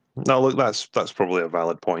 Yeah. No, look, that's probably a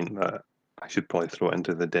valid point that I should probably throw it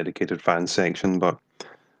into the dedicated fan section, but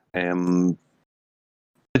I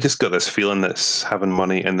just got this feeling that having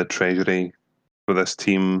money in the treasury for this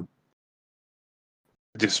team,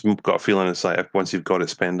 I just got a feeling it's like once you've got to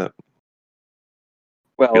spend it.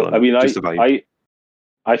 Well, I mean,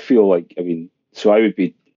 I feel like, I mean, so I would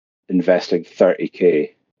be investing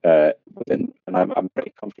 30k within, and I'm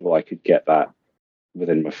pretty comfortable I could get that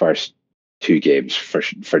within my first 2 games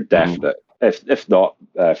for definite. If not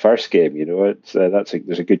first game, it's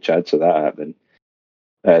there's a good chance of that happening.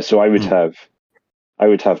 So I would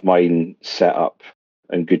have mine set up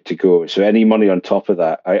and good to go. So any money on top of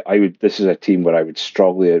that, I would. This is a team where I would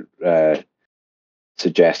strongly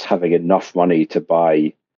suggest having enough money to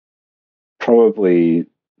buy probably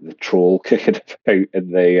the troll kicking about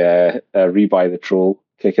in the rebuy the troll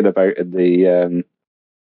kicking about in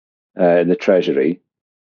the treasury,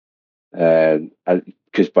 and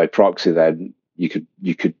because by proxy then you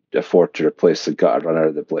could afford to replace the gutter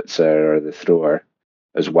runner, the blitzer, or the thrower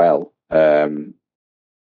as well, because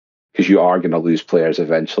you are going to lose players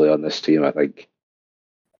eventually on this team, I think.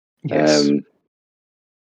 Yes.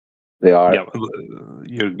 They are. Yeah,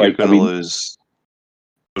 you're going to lose.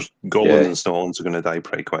 Goblins and Snotlings are going to die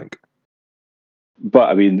pretty quick. But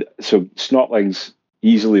I mean, so Snotlings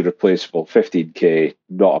easily replaceable, 15k,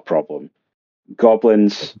 not a problem.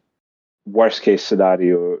 Goblins, worst case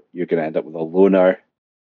scenario, you're going to end up with a loner.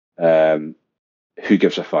 Who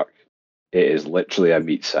gives a fuck? It is literally a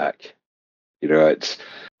meat sack. You know, it's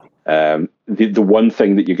the one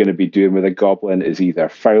thing that you're going to be doing with a goblin is either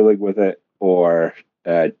fouling with it or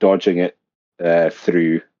dodging it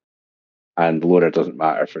through, and loner doesn't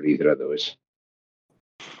matter for either of those.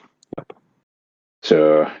 Yep.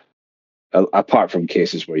 So, apart from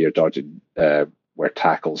cases where you're dodging, where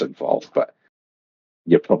tackle's involved, but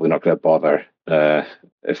you're probably not going to bother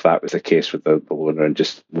if that was the case with the loner and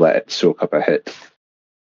just let it soak up a hit.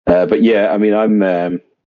 But yeah, I mean,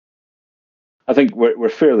 I think we're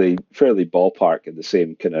fairly ballpark in the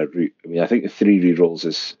same kind of route. I mean, I think the 3 rerolls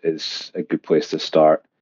is a good place to start.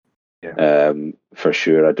 Yeah. For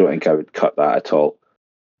sure. I don't think I would cut that at all.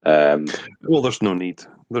 Well, there's no need.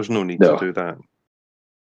 There's no need to do that.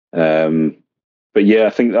 But yeah, I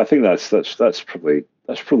think that's probably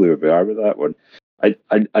where we are with that one. I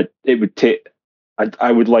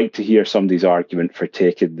would like to hear somebody's argument for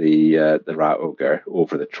taking the Rat Ogre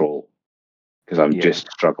over the Troll, because I'm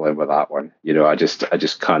just struggling with that one. You know, I just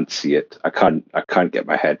can't see it. I can't get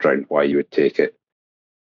my head around why you would take it.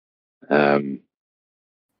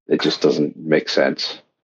 It just doesn't make sense.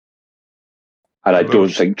 And I don't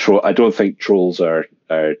think trolls are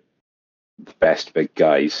the best big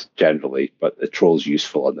guys generally, but the Troll's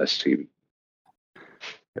useful on this team.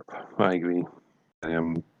 Yep, I agree.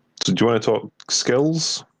 So do you want to talk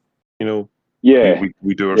skills? You know,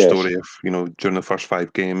 we do our story of, you know, during the first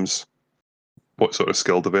 5 games, what sort of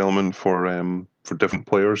skill development for different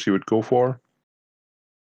players you would go for?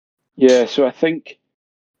 Yeah, so I think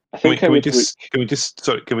can we just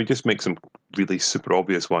make some really super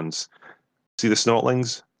obvious ones? See the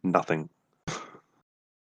Snotlings? Nothing.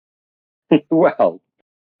 Well,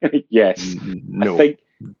 yes. No.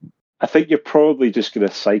 I think you're probably just going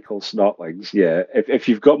to cycle Snotlings. Yeah, if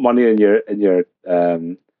you've got money in your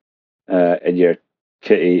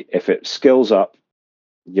kitty, if it skills up,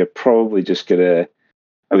 you're probably just going to.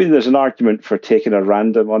 I mean, there's an argument for taking a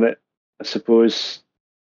random on it, I suppose,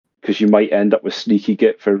 because you might end up with Sneaky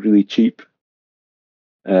Git for really cheap.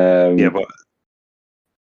 Yeah, but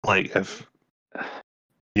like if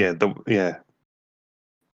they pick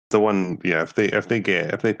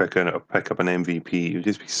up an MVP, you'd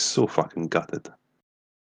just be so fucking gutted.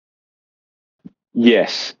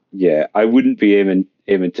 Yes, yeah, I wouldn't be aiming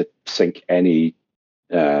to sink any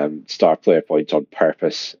star player points on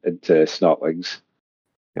purpose into Snotlings.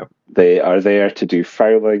 Yep. They are there to do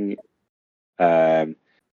fouling. I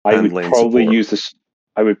would probably use the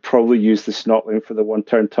Snotling for the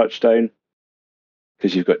 1-turn touchdown,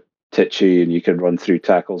 because you've got Titchy and you can run through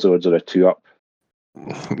tackle zones on a 2-up.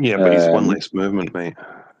 Yeah, but he's 1 less movement, mate.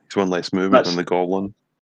 He's 1 less movement than the Goblin.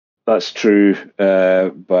 That's true,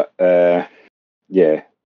 but yeah.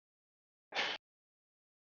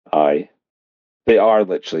 They are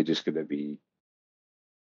literally just going to be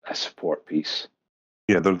a support piece.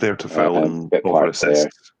 Yeah, they're there to foul and offer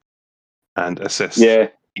assists. And assist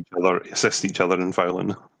each other in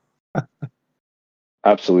fouling.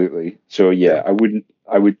 Absolutely. So yeah, I would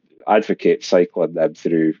advocate cycling them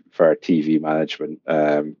through for TV management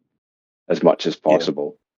as much as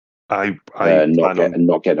possible. I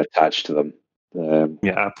not getting attached to them.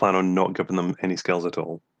 I plan on not giving them any skills at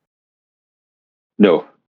all. No.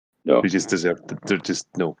 They just deserve. They're just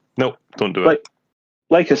no, don't do it.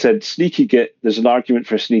 Like I said, Sneaky Git. There's an argument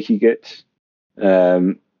for Sneaky Git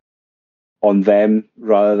on them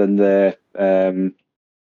rather than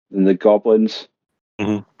the Goblins.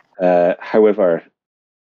 Mm-hmm. However,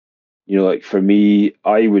 you know, like for me,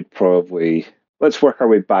 I would probably let's work our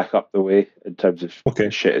way back up the way in terms of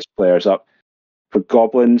shittest players up. For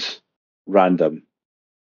Goblins, random.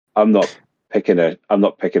 I'm not picking a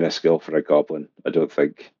skill for a Goblin. I don't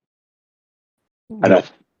think. No.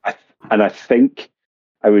 And I think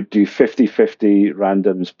I would do 50-50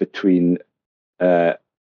 randoms between. In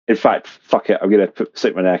fact, fuck it. I'm going to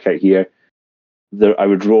stick my neck out here. I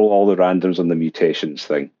would roll all the randoms on the mutations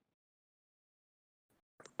thing.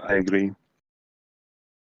 I agree.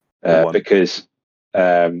 Because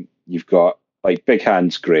you've got like big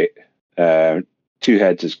hands, great. 2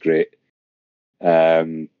 heads is great.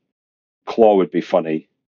 Claw would be funny.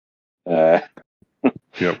 Yep.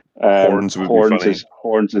 Horns would be funny.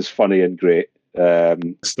 Horns is funny and great.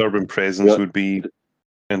 Disturbing presence would be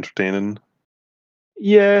entertaining.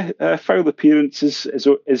 foul appearance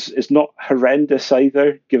is not horrendous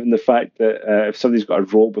either, given the fact that if somebody's got a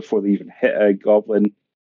roll before they even hit a goblin,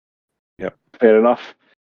 fair enough.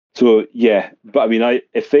 So yeah, but I mean,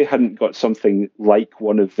 if they hadn't got something like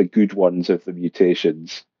one of the good ones of the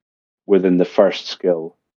mutations within the first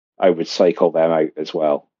skill, I would cycle them out as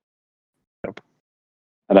well. Yep.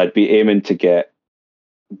 And I'd be aiming to get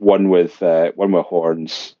one with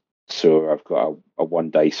horns. So I've got a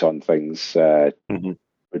 1 dice on things. I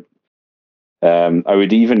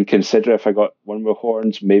would even consider, if I got one with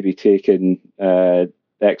horns, maybe taking 2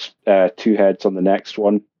 heads on the next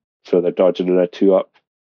one, so they're dodging in a 2-up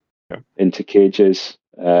into cages.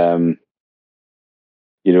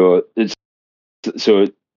 It's so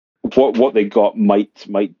what they got might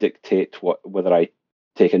dictate whether I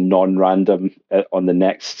take a non-random on the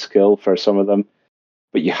next skill for some of them.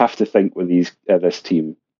 But you have to think with this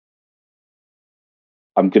team,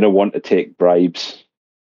 I'm going to want to take bribes.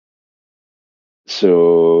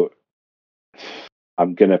 So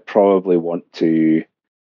I'm going to probably want to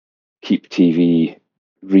keep TV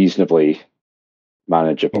reasonably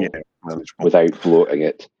manageable, without bloating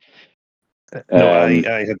it. No,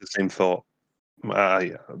 I had the same thought.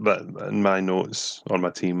 But in my notes on my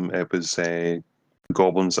team, it was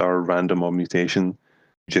goblins are random or mutation,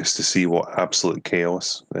 just to see what absolute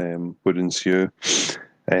chaos would ensue.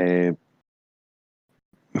 The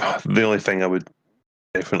only thing I would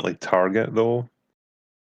definitely target, though,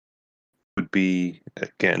 would be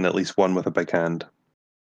getting at least one with a big hand.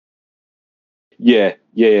 Yeah.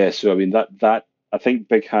 So I mean that I think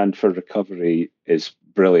big hand for recovery is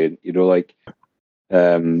brilliant.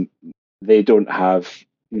 They don't have,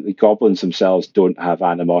 the goblins themselves don't have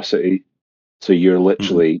animosity, so you're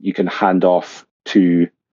literally you can hand off to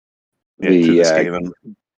the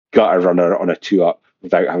gutter runner on a 2-up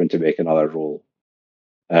without having to make another roll.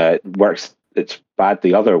 It works. It's bad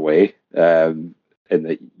the other way, in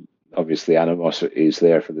that obviously animosity is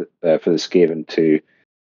there for the Skaven to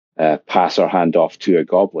pass or hand off to a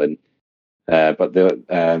goblin.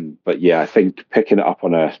 But yeah, I think picking it up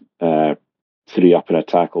on a 3-up in a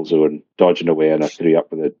tackle zone, dodging away on a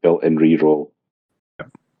 3-up with a built-in reroll.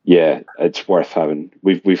 Yeah, it's worth having.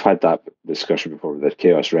 We've had that discussion before with the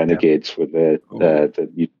Chaos Renegades, with the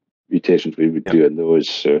mutations we would do in those.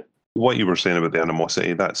 So what you were saying about the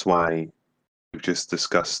animosity, that's why we've just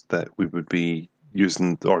discussed that we would be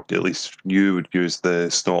using, or at least you would use, the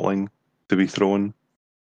Snotling to be thrown.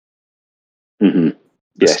 The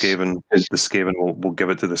Skaven will give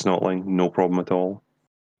it to the Snotling, no problem at all.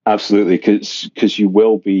 Absolutely, because you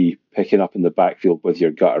will be picking up in the backfield with your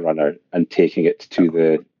gutter runner and taking it to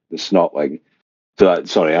the Snotling. So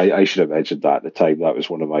I should have mentioned that at the time. That was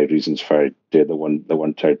one of my reasons for doing the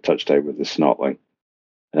one turn touchdown with the Snotling.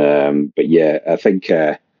 But yeah, I think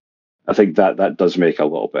that does make a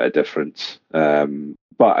little bit of difference. But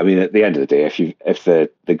I mean, at the end of the day, if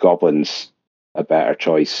the Goblin's a better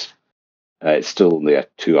choice, it's still only a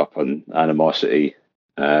 2-up on animosity,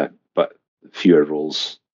 but fewer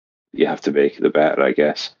rolls you have to make, the better, I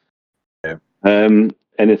guess. Yeah.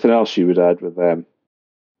 Anything else you would add with the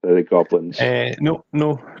goblins? No,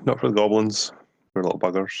 not for the goblins. They're little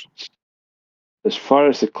buggers. As far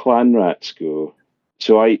as the clan rats go,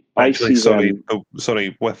 so I see them.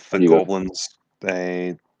 Sorry, with the goblins.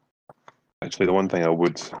 Actually, the one thing I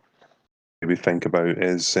would maybe think about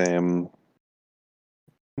is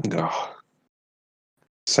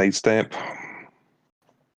sidestep.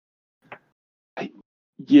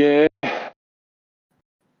 Yeah,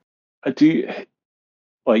 I do.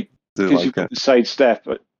 Because you've got the sidestep,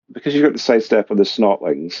 because you've got the sidestep on the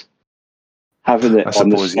Snotlings, having it on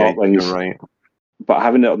the Snotlings, you're right. But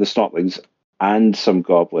having it on the Snotlings and some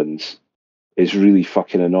goblins is really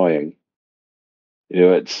fucking annoying.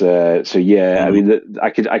 It's so yeah. I mean,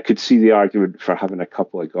 I could see the argument for having a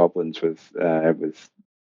couple of goblins with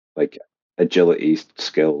like agility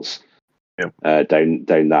skills down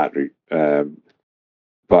that route.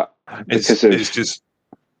 But it's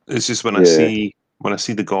just when I see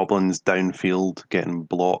the goblins downfield getting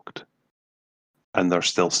blocked and they're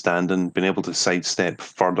still standing, being able to sidestep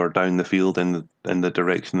further down the field in the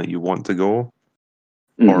direction that you want to go,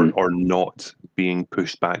 or not being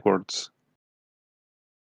pushed backwards.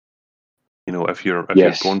 If you're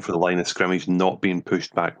going for the line of scrimmage, not being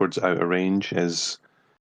pushed backwards out of range is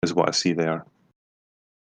what I see there.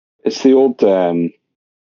 It's the old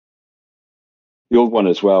one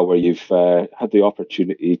as well, where you've had the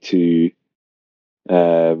opportunity to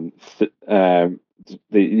the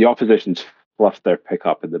opposition's fluffed their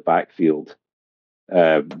pickup in the backfield,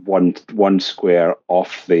 one square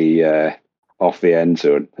off the end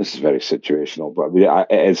zone. This is very situational, but I mean,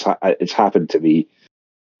 it's happened to me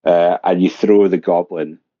and you throw the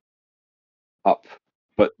goblin up,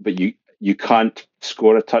 but you can't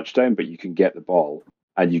score a touchdown, but you can get the ball,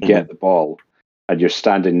 and you get the ball, and you're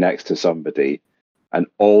standing next to somebody, and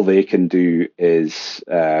all they can do is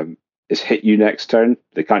hit you next turn.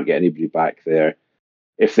 They can't get anybody back there.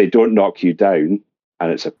 If they don't knock you down,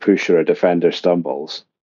 and it's a push or a defender stumbles,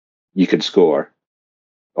 you can score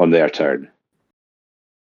on their turn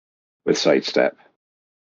with sidestep.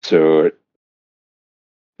 So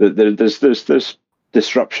there's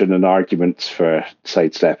disruption and arguments for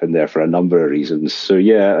sidestep in there for a number of reasons. So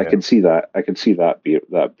yeah, I can see that. I can see that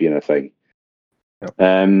being a thing.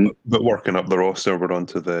 Yep. But working up the roster, we're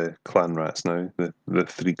onto the clan rats now. The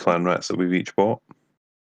 3 clan rats that we've each bought.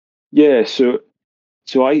 Yeah. So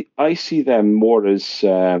I see them more as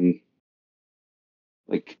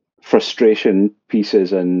like frustration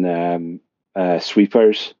pieces and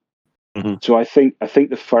sweepers. Mm-hmm. So I think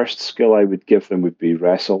the first skill I would give them would be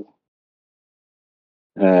wrestle.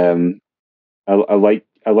 I like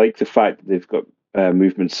the fact that they've got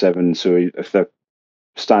movement 7. So if they're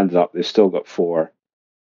standing up, they've still got 4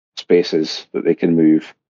 spaces that they can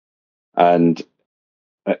move. And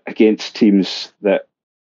against teams that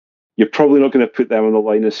you're probably not going to put them on the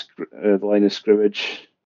line of scrimmage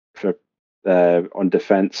for on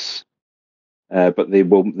defense, but they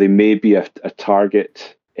may be a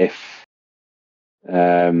target if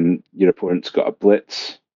your opponent's got a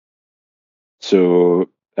blitz. So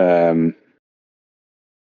having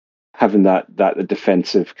that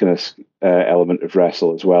defensive kind of element of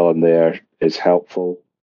wrestle as well in there is helpful.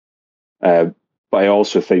 But I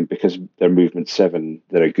also think because they're movement 7,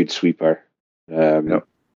 they're a good sweeper.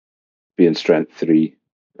 Being strength 3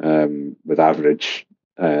 with average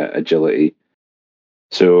agility.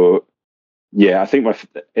 So yeah, I think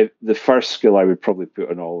the first skill I would probably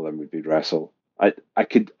put on all of them would be wrestle. I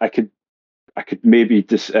could maybe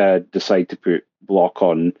decide to put block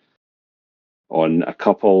on a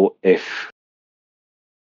couple if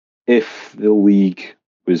the league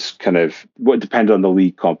was kind of what depend on the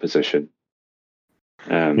league composition.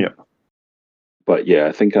 But yeah,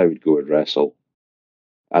 I think I would go with wrestle,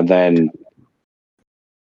 and then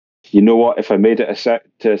you know what? If I made it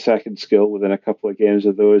to a second skill within a couple of games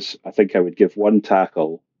of those, I think I would give 1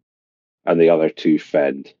 tackle, and the other 2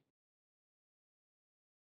 fend.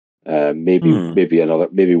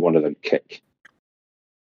 Maybe one of them kick.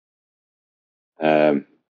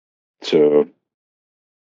 So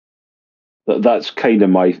that's kind of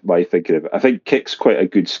my thinking of it. I think kick's quite a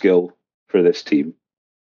good skill for this team.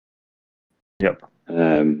 Yep.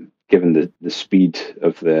 Given the speed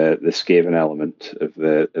of the Skaven element of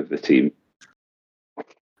the team.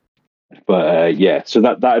 But yeah, so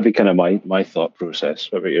that would be kind of my thought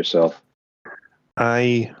process. What about yourself?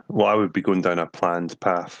 I would be going down a planned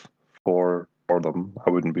path for them. I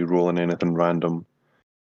wouldn't be rolling anything random.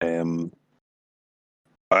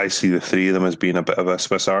 I see the 3 of them as being a bit of a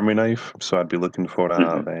Swiss Army knife, so I'd be looking for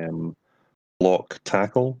a block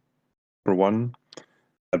tackle for 1.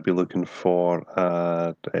 I'd be looking for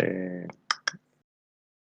a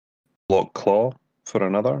block claw for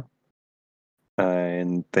another.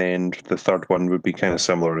 And then the third one would be kind of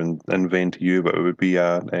similar in vein to you, but it would be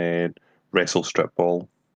a wrestle strip ball.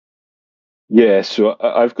 Yeah, so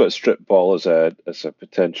I've got strip ball as a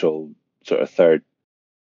potential sort of third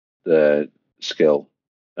skill.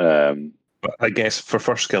 But I guess for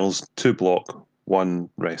first skills, 2 block, 1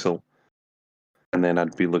 wrestle, and then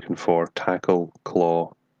I'd be looking for tackle,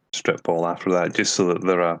 claw, strip ball after that, just so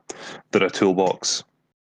that they're a toolbox.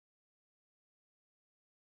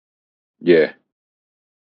 Yeah,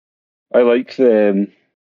 I like the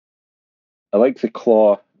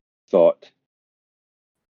claw thought.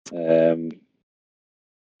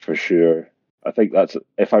 For sure. I think that's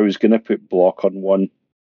if I was going to put block on 1,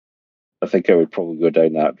 I think I would probably go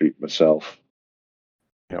down that route myself.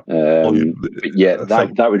 Yep. But yeah,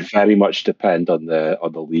 that would very much depend on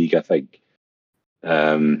the league. I think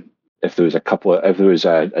if there was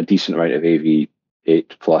a decent amount of AV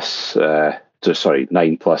 8 plus,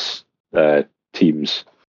 9 plus teams,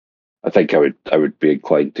 I think I would be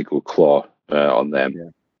inclined to go claw on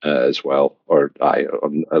them as well, or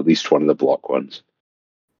on at least one of the block ones.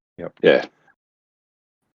 Yep. Yeah.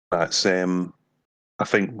 That's I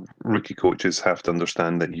think rookie coaches have to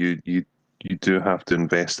understand that you do have to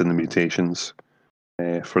invest in the mutations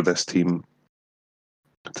for this team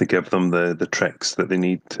to give them the tricks that they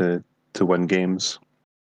need to win games.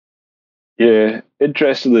 Yeah,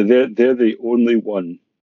 interestingly, they're the only one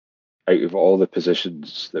out of all the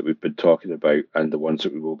positions that we've been talking about and the ones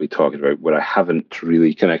that we will be talking about where I haven't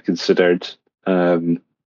really kind of considered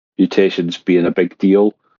mutations being a big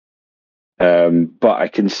deal. But I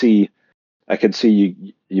can see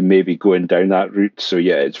you maybe going down that route. So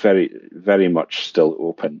yeah, it's very, very much still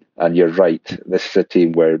open. And you're right. This is a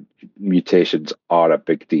team where mutations are a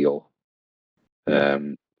big deal,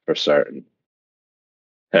 for certain.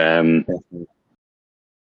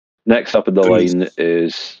 Next up in the line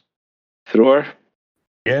is thrower.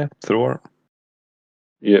 Yeah, thrower.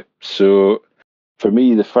 Yep. So for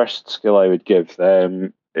me, the first skill I would give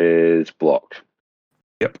them is block.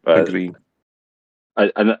 Yep, agree.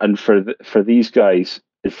 And for these guys,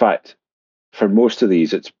 in fact, for most of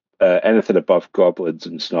these, it's anything above goblins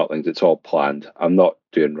and snotlings. It's all planned. I'm not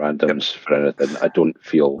doing randoms for anything. I don't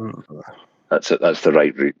feel that's it. That's the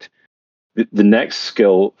right route. The next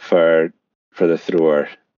skill for the thrower,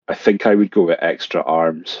 I think I would go with extra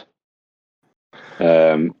arms.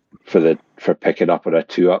 For picking up on a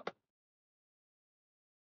 2-up.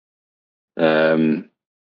 And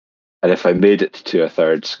if I made it to a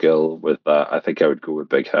third skill with that, I think I would go with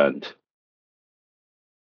big hand.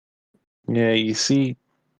 Yeah, you see,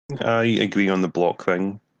 I agree on the block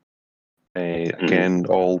thing. Again,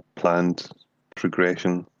 all planned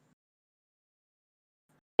progression.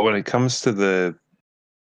 But when it came to the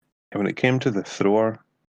thrower,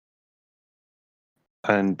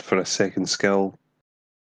 and for a second skill,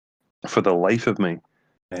 for the life of me,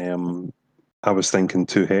 I was thinking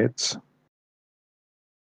 2 heads.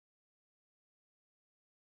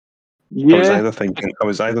 Yeah. I was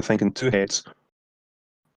either thinking 2 heads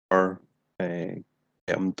or get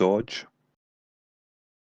him dodge.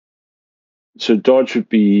 So dodge would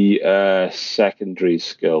be a secondary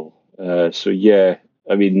skill. So yeah,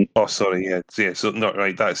 I mean. Oh, sorry. Yeah. So not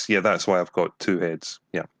right. That's why I've got 2 heads.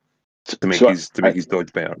 Yeah, to make his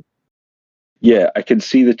dodge better. Yeah, I can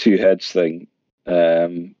see the 2 heads thing.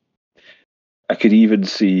 I could even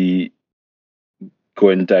see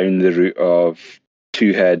going down the route of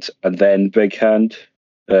 2 heads and then big hand,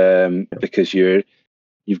 because you've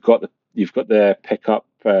got the pickup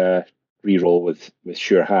reroll with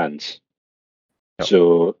sure hands. Yep.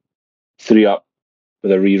 So 3 up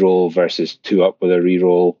with a reroll versus 2 up with a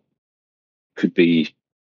reroll could be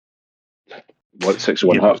 6 of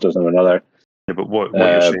one, half dozen of another. Yeah, but what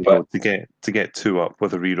you're saying, though, to get 2 up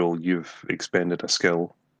with a reroll, you've expended a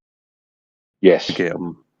skill. Yes. To get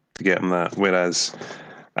him that. Whereas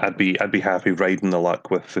I'd be happy riding the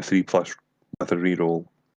luck with the 3+ with a reroll.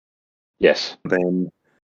 Yes. Then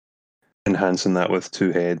enhancing that with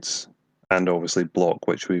 2 heads and obviously block,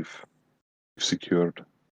 which we've secured.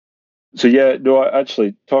 So yeah, no,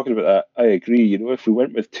 actually talking about that, I agree. You know, if we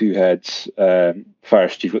went with 2 heads,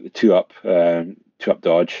 first you've got the 2 up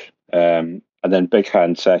dodge, and then big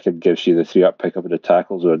hand second gives you the 3 up pick up in the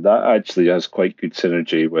tackle zone. That actually has quite good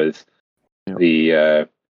synergy with the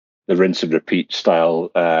rinse and repeat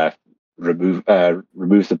style. Remove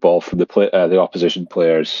the ball from the opposition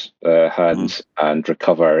player's hands and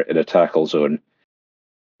recover in a tackle zone.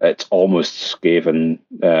 It's almost Skaven,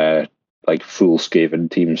 like full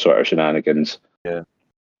Skaven team sort of shenanigans. Yeah.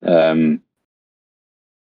 So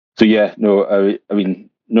yeah, no, I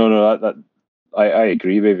mean, no, that I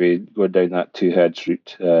agree. Maybe going down that 2 heads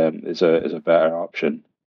route is a better option.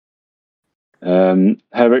 How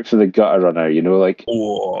about for the gutter runner? You know, like.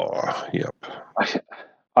 Oh, yep.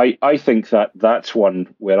 I think that's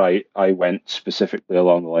one where I went specifically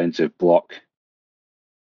along the lines of block.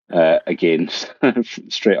 Again,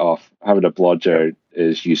 straight off, having a blodger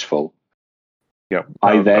is useful. Yep,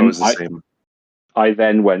 I was the same. I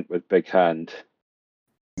then went with big hand.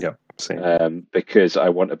 Yep, same. Because I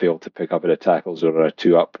want to be able to pick up in a tackle zone or a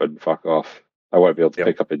 2 up and fuck off. I want to be able to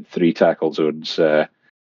pick up in 3 tackle zones. On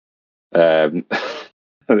a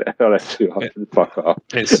 2 up and fuck off.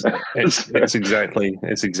 It's exactly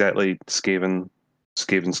Skaven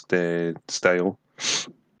style.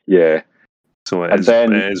 Yeah. So it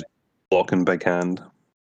is block and big hand.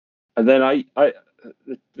 And then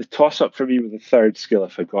the toss up for me with the third skill,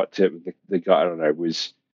 if I got to it with the gutter runner,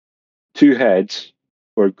 was 2 heads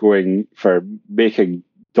for making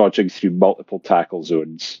dodging through multiple tackle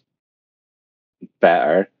zones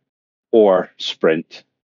better, or sprint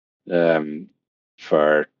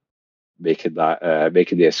for making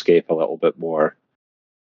the escape a little bit more,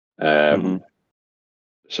 sort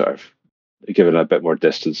of giving a bit more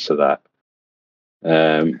distance to that.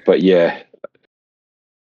 But yeah,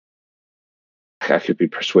 I could be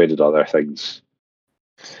persuaded other things.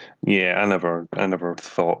 Yeah, I never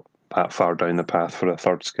thought that far down the path for a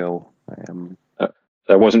third skill.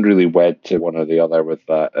 I wasn't really wed to one or the other with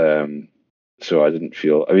that, so I didn't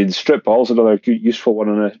feel. I mean, strip ball's another good, useful one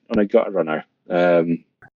on a gutter runner.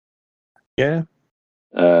 Yeah.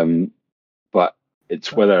 But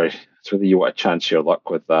it's whether you want to chance your luck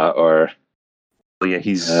with that, or Well, yeah,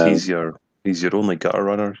 he's your only gutter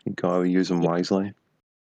runner. You gotta use him wisely.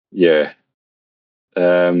 Yeah.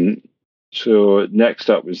 So next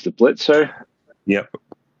up was the Blitzer. Yep.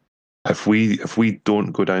 If we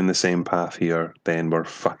don't go down the same path here, then we're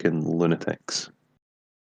fucking lunatics.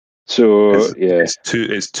 So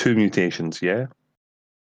it's two mutations, yeah.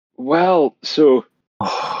 Well, so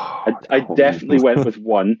I definitely went with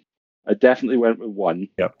one. I definitely went with one.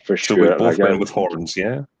 Yep. For so sure. we both went with horns,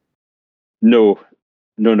 yeah. No.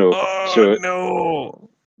 Oh,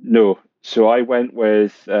 no. So I went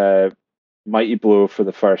with Mighty Blow for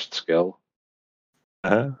the first skill.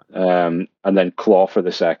 Uh-huh. And then Claw for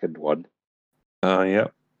the second one. Yeah.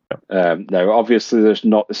 Now, obviously, there's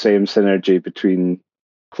not the same synergy between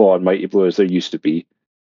Claw and Mighty Blow as there used to be,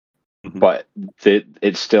 but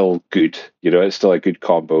it's still good. It's still a good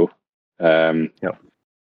combo. Yep.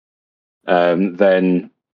 Then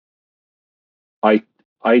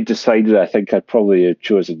I decided I think I'd probably have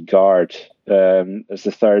chosen Guard as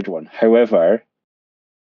the third one. However,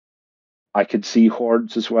 I could see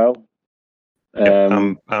Horns as well.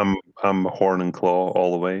 I'm Horn and Claw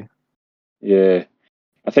all the way. Yeah,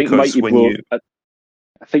 I think Mighty Blow. I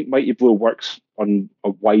think Mighty Blow works on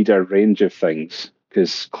a wider range of things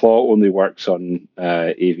because Claw only works on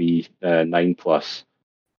AV 9+.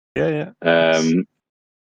 Yeah.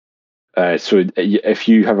 So if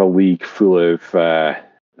you have a league full of elves,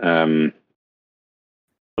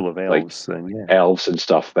 then yeah, elves and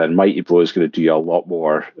stuff, then Mighty Blow is going to do you a lot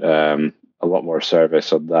more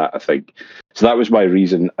service on that. I think so. That was my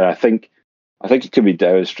reason. I think it can be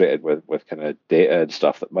demonstrated with kind of data and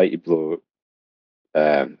stuff that Mighty Blow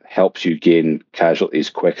helps you gain casualties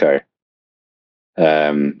quicker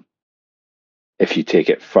if you take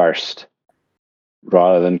it first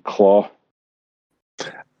rather than Claw.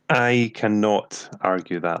 I cannot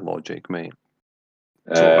argue that logic, mate.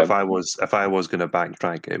 So if I was going to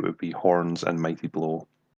backtrack, it would be Horns and Mighty Blow.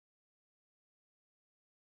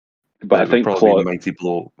 But I think Claw, Mighty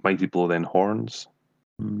Blow, then Horns.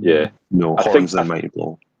 Yeah, no, Horns and Mighty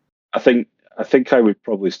Blow. I think I would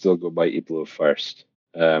probably still go Mighty Blow first.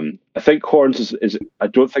 I think Horns is. I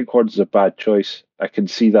don't think Horns is a bad choice. I can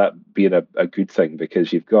see that being a good thing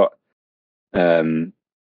because you've got. It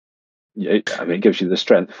gives you the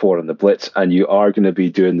strength 4 on the Blitz, and you are going to be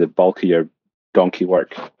doing the bulk of your donkey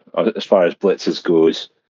work as far as blitzes goes.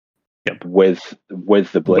 Yep. With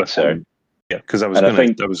the Blitzer. Yeah, because I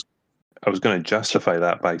was going to justify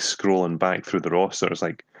that by scrolling back through the roster. It's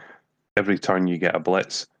like every turn you get a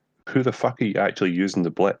blitz. Who the fuck are you actually using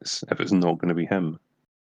the blitz if it's not going to be him?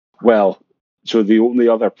 Well, so the only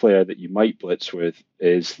other player that you might blitz with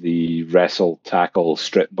is the wrestle, tackle,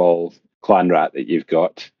 strip ball clan rat that you've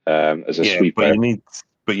got as a sweeper.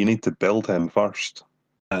 But you need to build him first.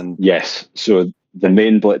 And yes, so the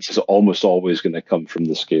main blitz is almost always going to come from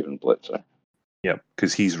the Skaven Blitzer. Yep,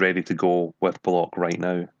 because he's ready to go with block right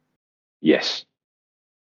now. Yes,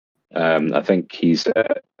 I think he's.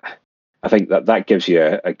 I think that gives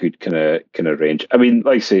you a good kind of range. I mean,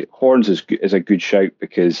 like I say, Horns is a good shout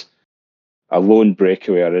because a lone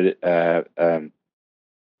breakaway or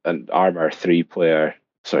an armor 3 player.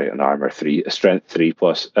 Sorry, an armor 3, a strength 3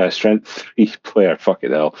 plus strength 3 player.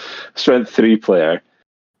 Fucking hell, strength 3 player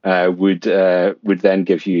would then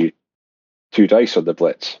give you 2 dice on the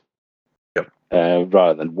blitz. Yep.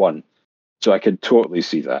 Rather than 1. So I can totally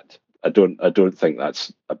see that. I don't think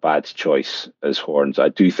that's a bad choice as Horns. I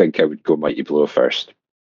do think I would go Mighty Blow first.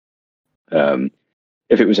 If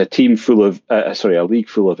it was a team full of a league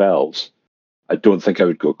full of elves, I don't think I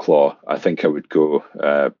would go Claw. I think I would go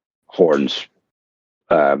Horns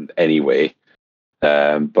anyway.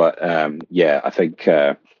 Yeah, I think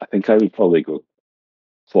I would probably go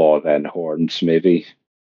Claw then Horns maybe.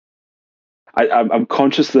 I'm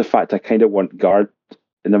conscious of the fact I kind of want Guard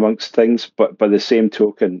in amongst things, but by the same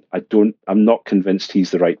token, I'm not convinced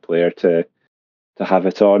he's the right player to have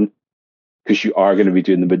it on because you are going to be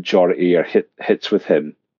doing the majority of your hits with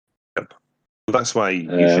him. Yep. That's why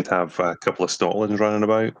you should have a couple of Snotlings running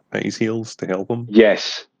about at his heels to help him.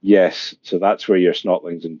 Yes. So that's where your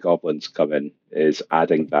Snotlings and Goblins come in, is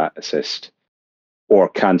adding that assist or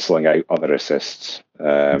cancelling out other assists.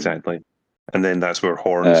 Exactly. And then that's where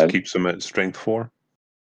Horns keeps him at strength 4.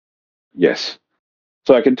 Yes.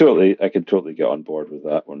 So I can totally get on board with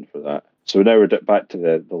that one for that. So now we're back to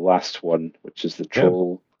the last one, which is the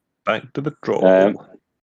Troll. Back to the Troll.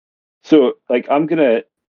 So like I'm gonna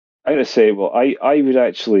say, well, I would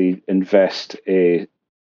actually invest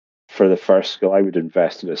for the first skill, I would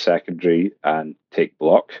invest in a secondary and take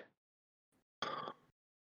block.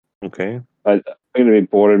 Okay. I'm going to be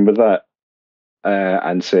boring with that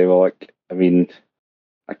and say, well, like, I mean,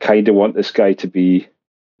 I kind of want this guy to be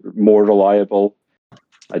more reliable.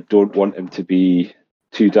 I don't want him to be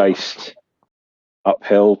too diced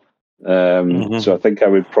uphill. So I think I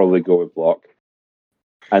would probably go with block.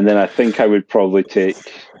 And then I think I would probably take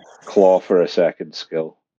claw for a second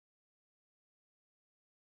skill.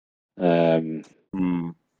 I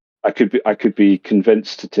could be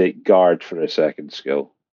convinced to take guard for a second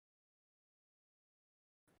skill.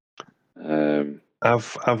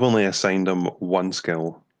 I've only assigned him one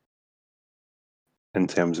skill in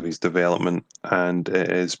terms of his development, and it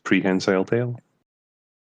is prehensile tail.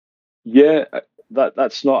 Yeah,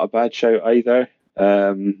 that's not a bad shout either.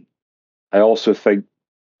 I also think,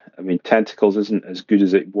 I mean, Tentacles isn't as good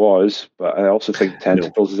as it was, but I also think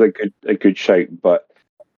Tentacles is a good shout. But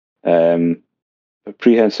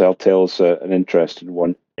prehensile tail is an interesting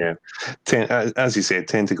one. Yeah, as you said,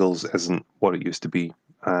 Tentacles isn't what it used to be,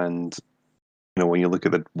 and when you look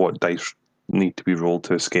at what dice need to be rolled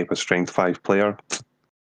to escape a Strength 5 player,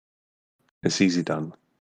 it's easy done.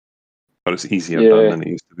 Or it's easier done than it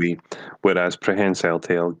used to be. Whereas Prehensile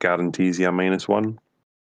Tail guarantees you a -1.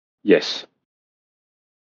 Yes.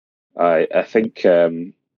 I think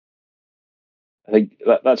that's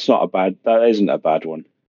not a bad. That isn't a bad one.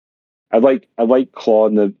 I like claw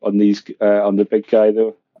on the big guy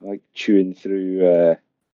though. I like chewing through.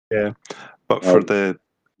 But for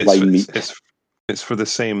it's for the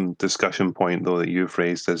same discussion point though that you've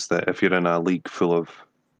raised, is that if you're in a league full of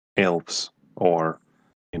elves or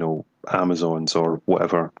Amazons or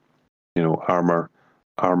whatever, armor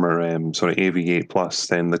sort of AV8 plus,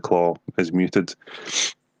 then the claw is muted.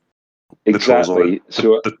 Exactly.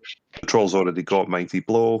 The troll's already got Mighty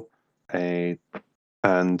Blow, and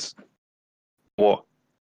what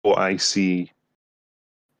I see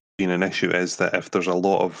being an issue is that if there's a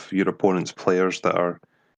lot of your opponent's players that are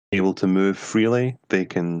able to move freely, they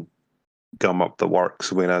can gum up the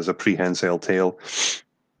works, whereas a prehensile tail,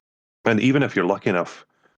 and even if you're lucky enough,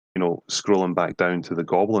 scrolling back down to the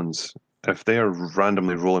goblins, if they are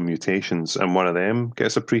randomly rolling mutations and one of them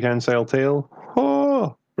gets a prehensile tail,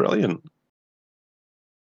 oh, brilliant.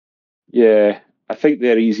 Yeah, I think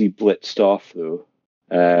they're easy blitzed off though.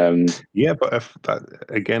 Yeah, but if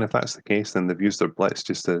that's the case, then they've used their blitz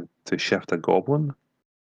just to shift a goblin.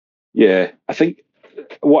 Yeah, I think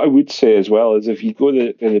what I would say as well is if you go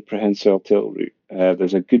the prehensile tail route,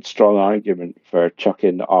 there's a good strong argument for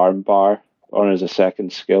chucking armbar on as a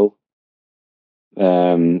second skill.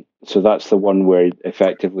 So that's the one where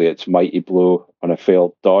effectively it's Mighty Blow on a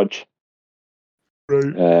failed dodge.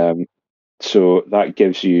 Right. So that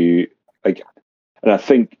gives you and I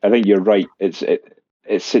think you're right. It's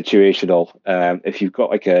situational. If you've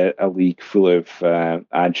got a league full of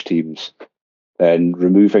edge teams, then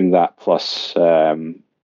removing that plus giving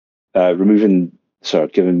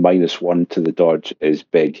 -1 to the dodge is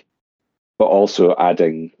big, but also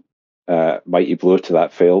adding Mighty Blow to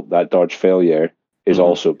that dodge failure is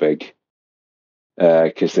also big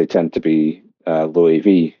because they tend to be low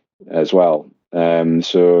AV as well.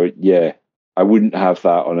 So yeah, I wouldn't have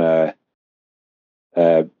that on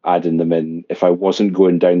adding them in. If I wasn't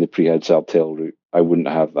going down the prehensile tail route, I wouldn't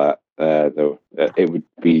have that though. It would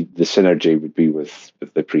be, the synergy would be with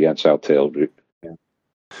the prehensile tail route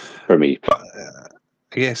for me. But I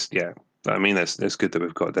guess, yeah. I mean, it's good that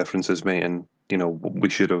we've got differences, mate, and we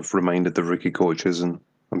should have reminded the rookie coaches, and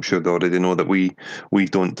I'm sure they already know that we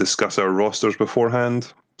don't discuss our rosters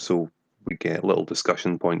beforehand, so we get little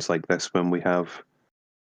discussion points like this when we have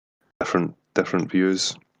different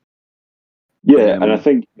views. Yeah, and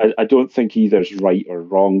I don't think either's right or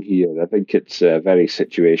wrong here. I think it's very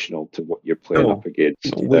situational to what you're playing up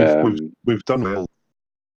against. We've done well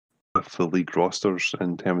with the league rosters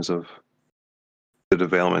in terms of the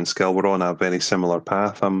development skill. We're on a very similar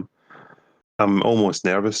path. I'm almost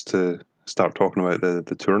nervous to start talking about the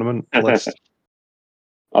tournament list.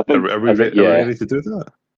 Are we ready to do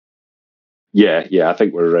that? Yeah, I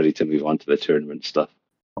think we're ready to move on to the tournament stuff.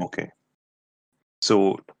 Okay.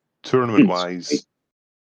 So tournament-wise,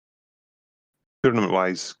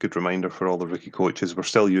 good reminder for all the rookie coaches, we're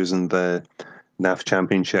still using the NAF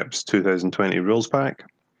Championships 2020 rules pack,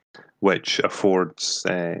 which affords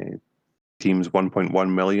teams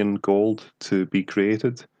 1.1 million gold to be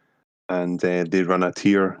created, and they run a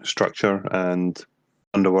tier structure, and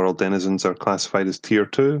Underworld Denizens are classified as tier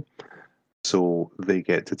 2, so they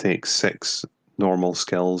get to take 6 normal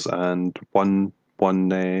skills and one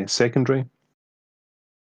secondary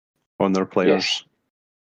on their players.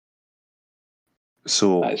 Yes.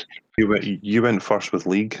 So you went first with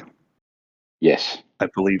League. Yes. I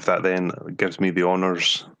believe that then gives me the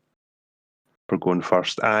honours for going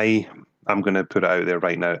first. I I'm going to put it out there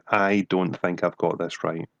right now. I don't think I've got this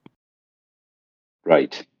right.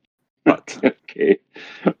 Right. But okay.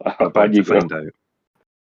 I'm about to find out.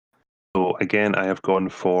 So again, I have gone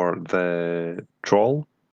for the Troll.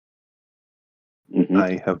 Mm-hmm.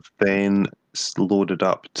 I have then loaded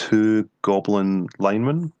up 2 Goblin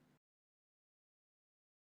linemen.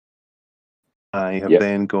 I have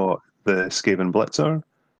then got the Skaven Blitzer.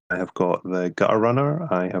 I have got the Gutter Runner.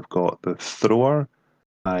 I have got the Thrower.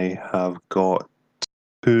 I have got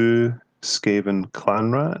 2 Skaven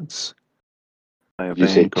Clan Rats. I have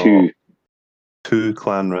then got 2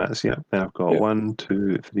 Clan Rats. Yeah, then I've got 1,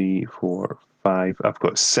 2, 3, 4, 5. I've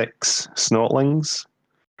got 6 Snotlings.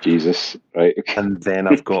 Jesus, right? And then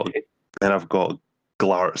I've got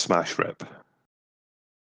Glart Smash Rip.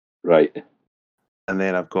 Right. And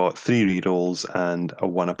then I've got 3 rerolls and a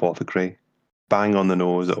 1 apothecary. Bang on the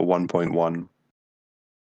nose at a 1.1.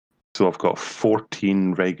 So I've got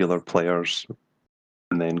 14 regular players,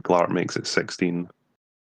 and then Glart makes it 16.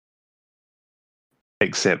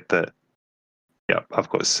 Except that, yeah, I've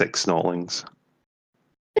got 6 Snotlings.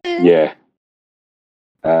 Yeah.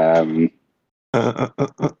 I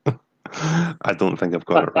don't think I've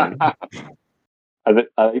got it right. I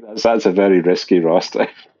think that's a very risky roster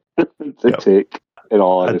to take, in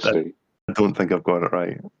all honesty. I don't think I've got it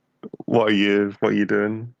right. What are you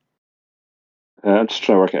doing? I'm just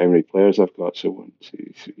trying to work out how many players I've got. So 1,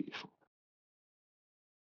 2, 3, 4.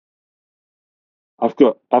 I've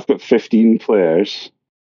got 15 players.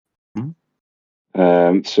 Hmm?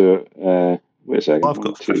 So wait a second. Well, I've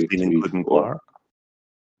got 15 including Glart.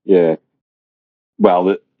 Yeah.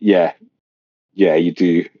 Well, yeah, you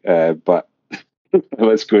do. But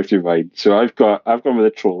let's go through mine. So I've gone with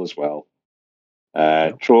a Troll as well.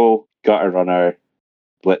 Troll, Gutter Runner,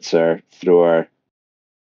 Blitzer, Thrower,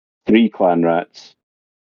 3 Clan Rats,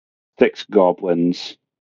 6 Goblins,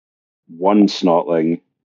 1 Snotling,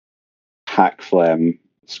 Hack Phlegm,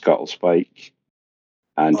 Scuttle Spike,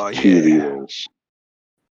 and 2 rerolls.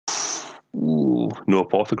 Ooh, no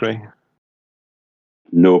apothecary?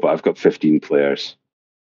 No, but I've got 15 players.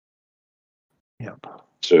 Yep.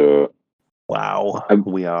 So wow,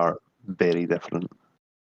 we are very different.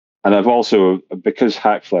 And I've also, because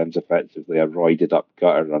Hack Phlegm's effectively a roided up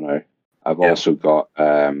Gutter Runner, I've also got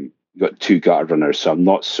 2 Gutter Runners, so I'm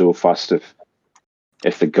not so fussed if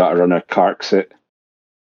the Gutter Runner carks it.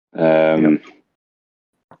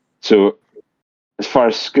 So as far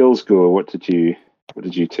as skills go, what did you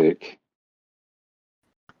take?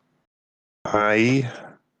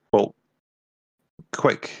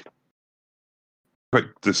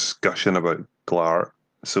 Quick discussion about Glart.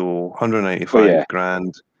 So 195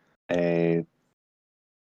 grand.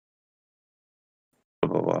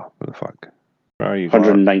 What the fuck? Where are you?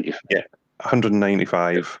 195. Yeah,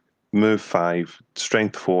 195. Move 5,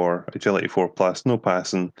 strength 4, agility 4 plus, no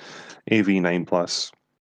passing, AV 9 plus.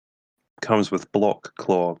 Comes with block,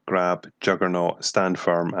 claw, grab, juggernaut, stand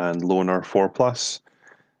firm, and loner 4 plus.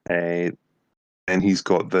 And he's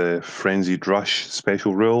got the frenzied rush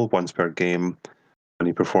special rule once per game. When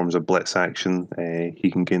he performs a blitz action, he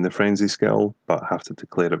can gain the frenzy skill, but have to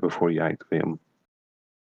declare it before you activate him,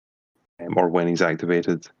 or when he's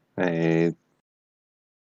activated.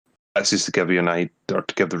 That's just to give you an idea, or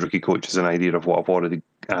to give the rookie coaches an idea of what I've already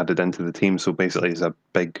added into the team. So basically, he's a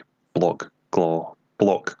big block, claw,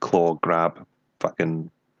 grab, fucking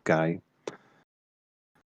guy.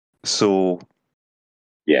 So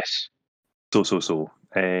yes. So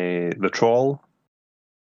the Troll,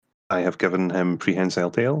 I have given him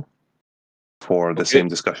Prehensile Tail for the same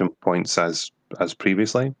discussion points as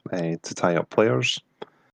previously, to tie up players.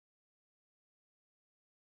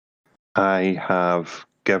 I have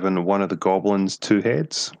given one of the Goblins 2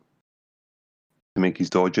 heads to make his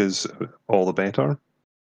dodges all the better.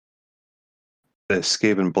 The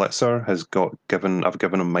Skaven Blitzer I've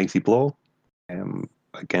given him Mighty Blow,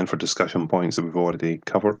 again for discussion points that we've already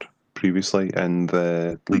covered previously in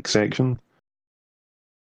the league section.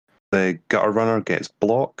 The Gutter Runner gets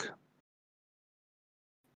Block.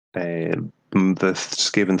 The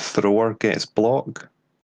Skaven Thrower gets Block.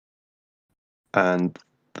 And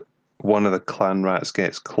one of the Clan Rats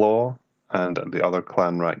gets Claw, and the other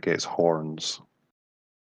Clan Rat gets Horns.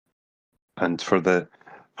 And for the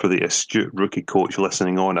astute rookie coach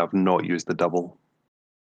listening on, I've not used the double.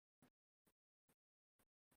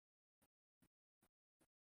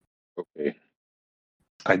 Okay.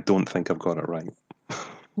 I don't think I've got it right.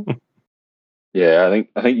 Yeah,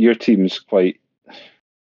 I think your team's quite.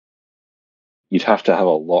 You'd have to have a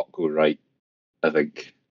lot go right. I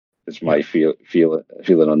think is my feeling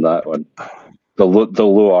on that one. The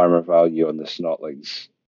low armor value on the Snotlings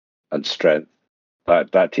and strength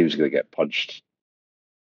that team's going to get punched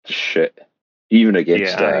to shit, even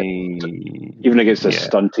against a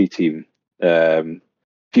stunty team.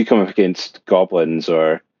 If you come up against goblins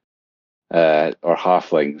or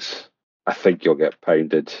halflings, I think you'll get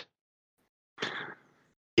pounded.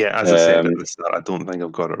 Yeah, as I said at the start, I don't think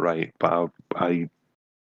I've got it right, but I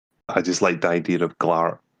just like the idea of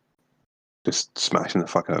Glart just smashing the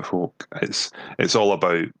fuck out of folk. It's all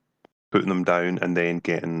about putting them down and then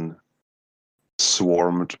getting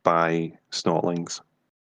swarmed by snotlings.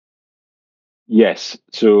 Yes,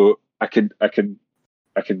 so I could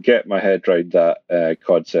get my head around that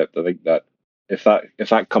concept. I think that if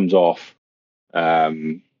that comes off,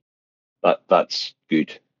 that's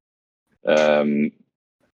good. The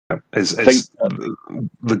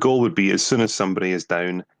goal would be as soon as somebody is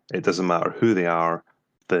down, it doesn't matter who they are,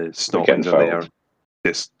 the snotlings are there,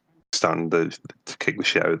 just starting to kick the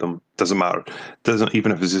shit out of them. Doesn't matter.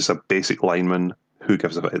 Even if it's just a basic lineman, who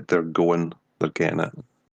gives a bit? They're getting it.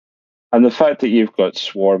 And the fact that you've got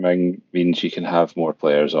swarming means you can have more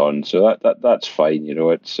players on, so that's fine.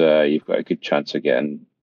 It's you've got a good chance of getting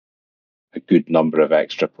a good number of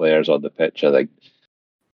extra players on the pitch, I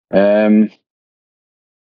think.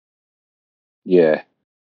 Yeah.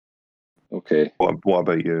 Okay. What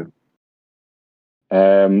about you?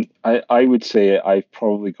 I would say I've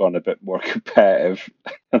probably gone a bit more competitive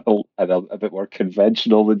and a bit more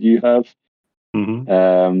conventional than you have.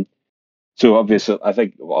 Mm-hmm. So obviously, I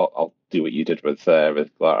think I'll do what you did with Glart.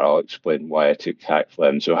 I'll explain why I took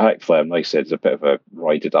Hakflem. So Hakflem, like I said, is a bit of a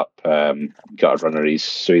roided up gutter runner.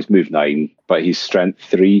 He's moved 9, but he's strength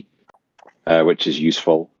 3, which is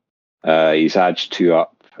useful. He's Edge 2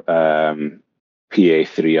 up, PA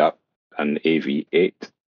 3 up, and AV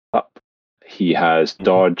 8 up. He has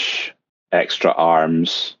dodge, extra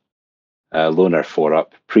arms, loner 4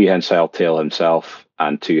 up, prehensile tail himself,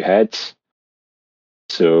 and 2 heads.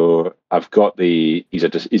 So I've got he's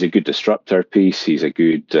a good disruptor piece. He's a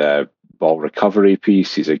good ball recovery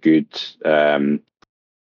piece. He's a good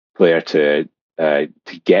player to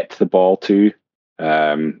get the ball to.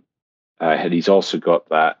 And he's also got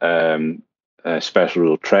that special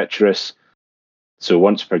rule treacherous. So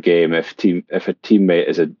once per game, if a teammate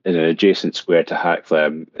is in an adjacent square to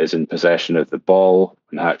Hakflem is in possession of the ball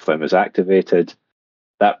and Hakflem is activated,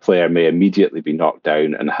 that player may immediately be knocked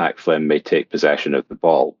down and Hakflem may take possession of the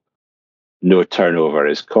ball. No turnover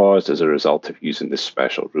is caused as a result of using this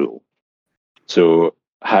special rule. So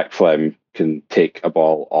Hakflem can take a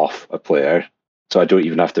ball off a player, so I don't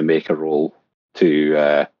even have to make a roll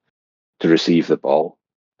to receive the ball,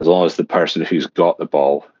 as long as the person who's got the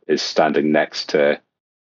ball is standing next to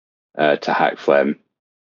Hakflem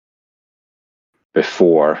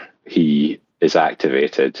before he is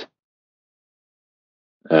activated.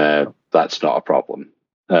 That's not a problem.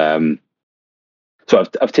 So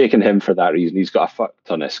I've taken him for that reason. He's got a fuck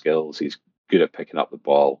ton of skills. He's good at picking up the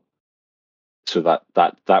ball. So that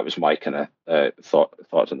was my kind of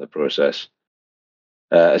thoughts on the process.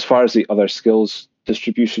 As far as the other skills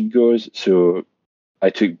distribution goes, so I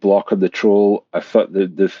took block on the troll. I thought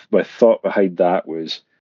my thought behind that was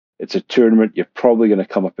it's a tournament. You're probably going to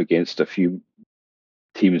come up against a few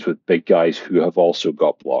teams with big guys who have also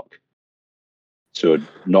got block. So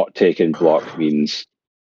not taking block means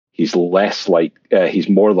he's less like he's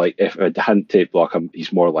more like if I hadn't taken block,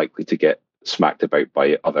 he's more likely to get smacked about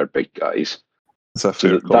by other big guys. That's a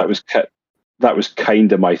fair call. That was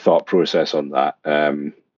kind of my thought process on that.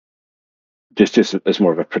 Just as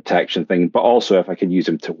more of a protection thing, but also if I can use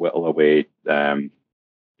him to whittle away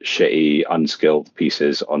shitty, unskilled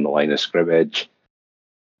pieces on the line of scrimmage,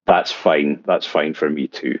 that's fine. That's fine for me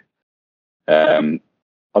too.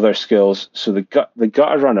 Other skills. So the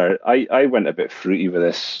gutter runner, I went a bit fruity with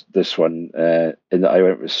this one, in that I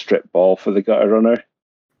went with strip ball for the gutter runner,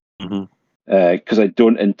 because I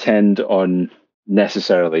don't intend on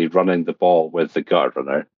necessarily running the ball with the gutter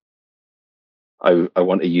runner. I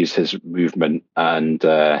want to use his movement and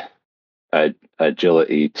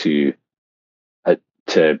agility to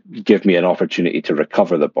give me an opportunity to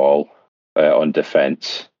recover the ball on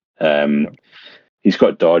defense. He's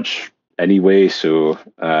got dodge anyway, so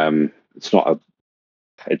it's not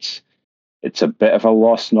it's a bit of a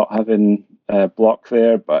loss not having block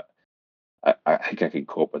there, but I think I can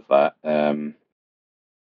cope with that.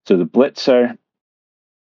 So the blitzer,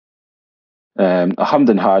 I hummed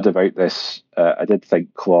and hawed about this. I did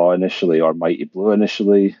think claw initially or mighty blow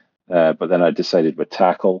initially, but then I decided with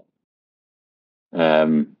tackle.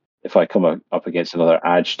 If I come up against another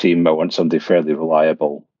edge team, I want somebody fairly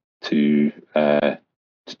reliable to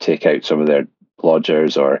take out some of their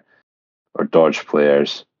blodgers or dodge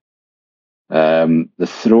players. The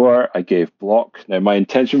thrower, I gave block. Now, my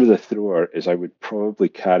intention with the thrower is I would probably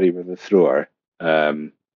carry with the thrower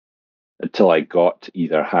until I got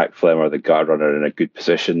either Hack Flem or the Guard Runner in a good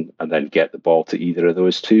position, and then get the ball to either of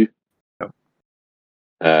those two.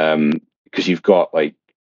 Because you've got like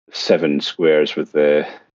 7 squares with the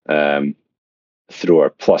thrower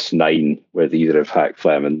plus 9 with either of Hack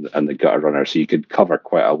Flem and the Gutter Runner, so you could cover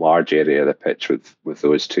quite a large area of the pitch with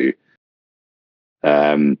those two.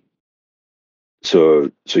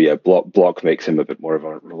 So yeah, block makes him a bit more of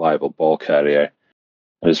a reliable ball carrier.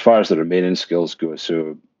 And as far as the remaining skills go,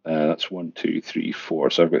 so that's 1, 2, 3, 4.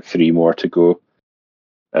 So I've got 3 more to go.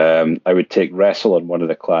 I would take Wrestle on one of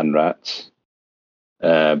the Clan Rats,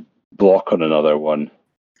 Block on another one,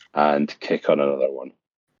 and Kick on another one.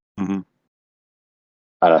 Mm-hmm.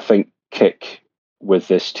 And I think Kick with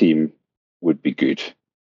this team would be good,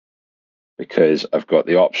 because I've got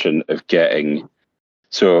the option of getting...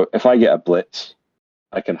 So if I get a blitz,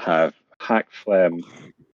 I can have Hack Flem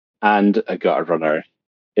and a Gutter Runner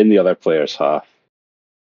in the other player's half,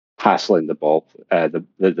 hassling the ball,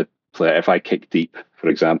 the player. If I kick deep, for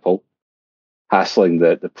example, hassling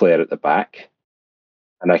the player at the back,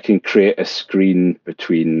 and I can create a screen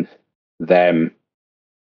between them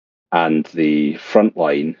and the front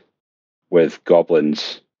line with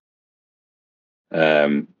goblins,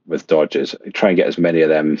 with dodges. I try and get as many of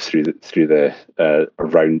them through the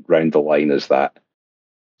around the line as that,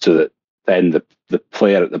 so that then the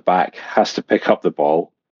player at the back has to pick up the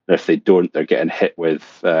ball. And if they don't, they're getting hit with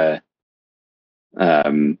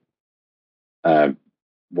one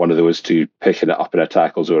of those two picking it up in a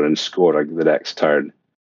tackle zone and scoring the next turn.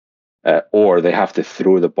 Or they have to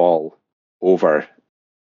throw the ball over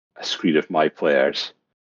a screen of my players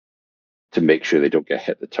to make sure they don't get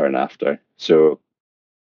hit the turn after. So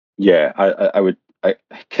yeah, I would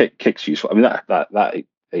Kick's useful. I mean that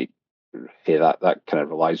kind of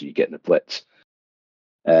relies on you getting the blitz.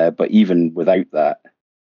 But even without that,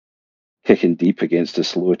 kicking deep against a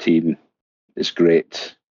slow team is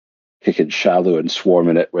great. Kicking shallow and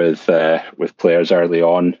swarming it with players early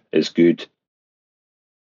on is good.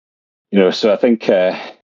 So I think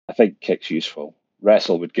Kick's useful.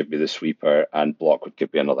 Wrestle would give me the sweeper, and Block would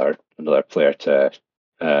give me another player to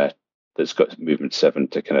that's got movement 7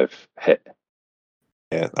 to kind of hit.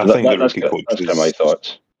 Yeah, I think the rookie coaches. That's kind of my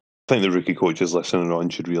thoughts. I think the rookie coaches listening on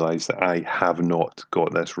should realise that I have not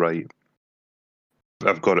got this right.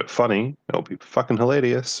 I've got it funny. It'll be fucking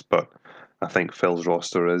hilarious, but I think Phil's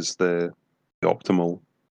roster is the optimal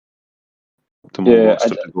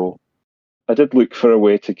roster to go. I did look for a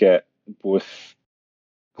way to get both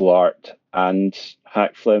Glart and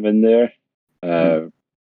Hack Flem in there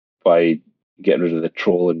by getting rid of the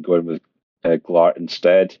troll and going with Glart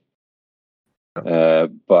instead.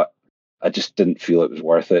 But I just didn't feel it was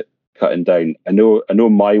worth it cutting down. I know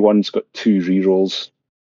my one's got 2 rerolls.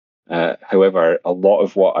 However, a lot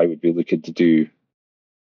of what I would be looking to do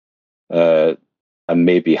and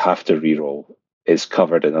maybe have to reroll is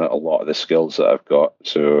covered in a lot of the skills that I've got.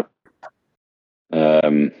 So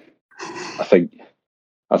I think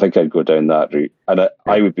I'd go down that route, and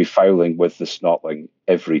I would be fouling with the Snotling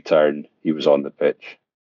every turn he was on the pitch.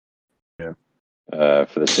 Yeah.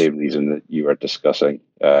 For the same reason that you were discussing,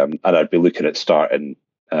 and I'd be looking at starting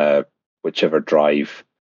whichever drive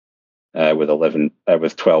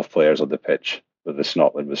with 12 players on the pitch, with the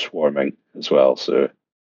Snotling was swarming as well. So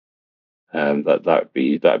that'd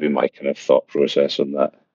be my kind of thought process on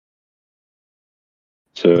that.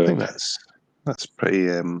 So I think that's pretty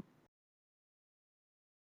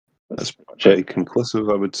that's pretty conclusive,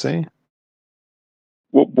 I would say.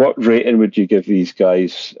 What rating would you give these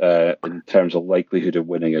guys in terms of likelihood of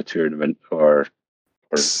winning a tournament, or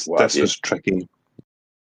this was tricky.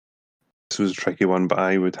 This was a tricky one, but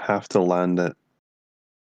I would have to land it.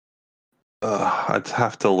 I'd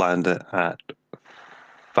have to land it at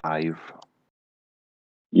 5.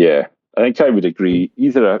 Yeah, I think I would agree.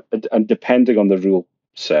 And depending on the rule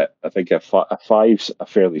set, I think a 5's a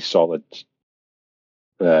fairly solid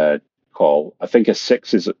call. I think a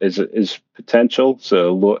 6 is potential,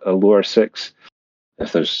 so a lower 6,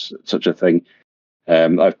 if there's such a thing.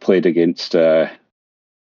 I've played against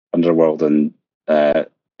Underworld and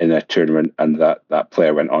in a tournament, and that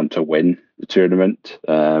player went on to win the tournament.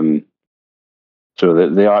 So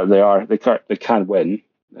they can win.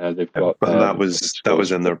 They've got. But that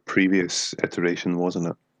was in their previous iteration, wasn't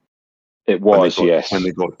it? It was, yes. When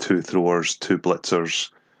they got 2 throwers, 2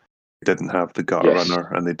 blitzers, they didn't have the Gutter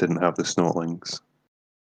Runner, and they didn't have the Snotlings.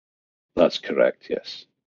 That's correct. Yes.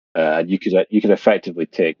 And you could effectively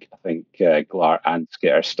take, I think, Glart and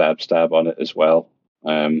Skitter stab on it as well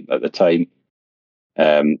at the time.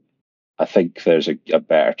 I think there's a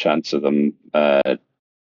better chance of them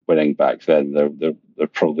winning back then. There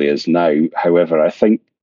probably is now. However, I think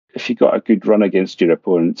if you got a good run against your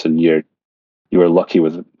opponents and you were lucky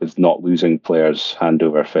with not losing players hand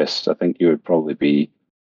over fist, I think you would probably be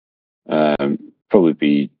an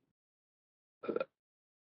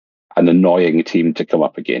annoying team to come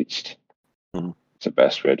up against. Mm-hmm. It's the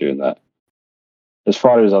best way of doing that. As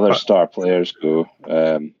far as other star players go,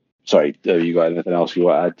 sorry, have you got anything else you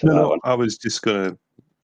want to add to that one? I was just going to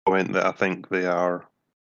comment that I think they are,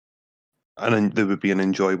 and they would be an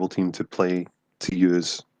enjoyable team to play, to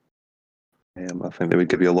use. I think they would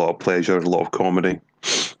give you a lot of pleasure, a lot of comedy.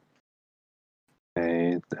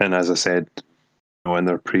 And as I said, in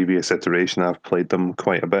their previous iteration, I've played them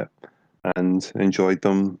quite a bit and enjoyed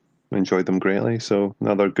them greatly. So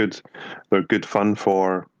no, they're good fun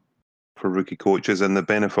for rookie coaches, and the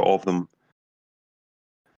benefit of them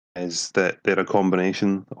is that they're a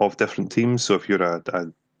combination of different teams. So if you're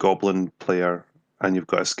a Goblin player and you've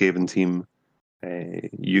got a Skaven team,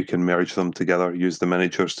 you can merge them together, use the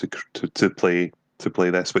miniatures to play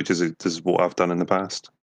this, which is what I've done in the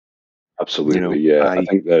past. Absolutely, I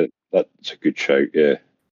think that's a good shout. Yeah,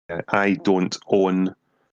 I don't own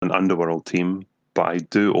an Underworld team, but I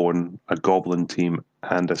do own a Goblin team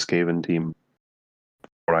and a Skaven team,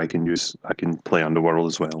 where I can play Underworld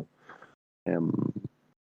as well.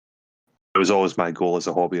 It was always my goal as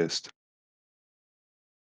a hobbyist.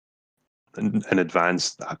 In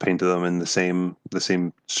advance, I painted them in the same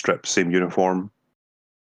strip, same uniform,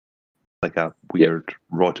 like a weird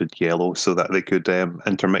rotted yellow, so that they could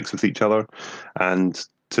intermix with each other. And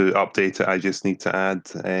to update it, I just need to add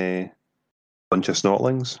a bunch of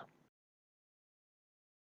snotlings.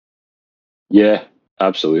 Yeah,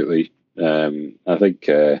 absolutely. I think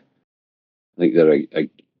they're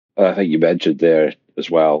I think you mentioned there as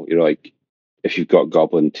well. You know, like if you've got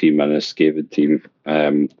Goblin team and a Skaven team,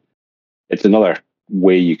 it's another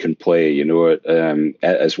way you can play. You know,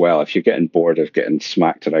 as well. If you're getting bored of getting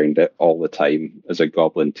smacked around it all the time as a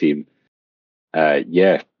Goblin team,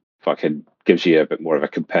 fucking gives you a bit more of a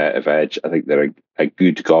competitive edge. I think they're a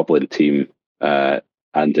good Goblin team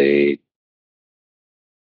and a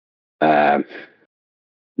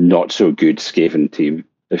not so good Skaven team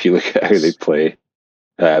if you look at how they play.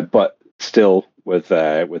 But still, with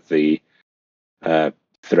the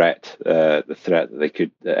threat, that they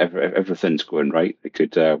could, if everything's going right, they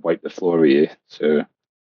could wipe the floor with you. So,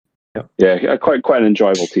 yeah, quite an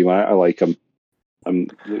enjoyable team. I like them. I'm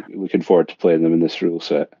looking forward to playing them in this rule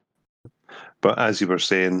set. But as you were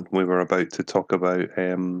saying, we were about to talk about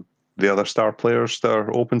the other star players that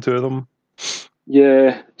are open to them.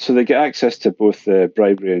 Yeah, so they get access to both the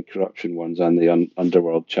bribery and corruption ones and the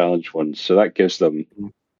Underworld Challenge ones. So that gives them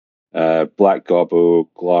Black Gobbo,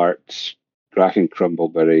 Glart, Kraken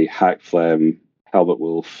Crumbleberry, Hackflem, Helmet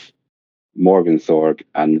Wolf, Morgenthorg,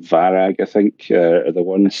 and Varag, I think, are the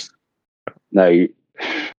ones. Now,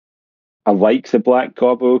 I like the Black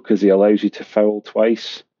Gobbo because he allows you to foul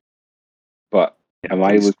twice. But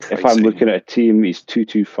if I'm looking at a team, he's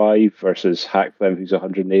 225 versus Hackflem, who's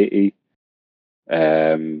 180.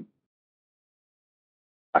 I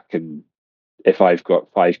can, if I've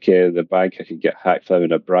got 5k in the bank, I could get Hackflem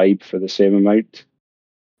in a bribe for the same amount,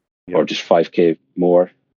 or just 5k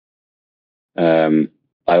more. I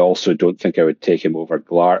also don't think I would take him over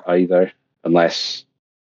Glart either, unless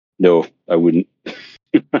no, I wouldn't.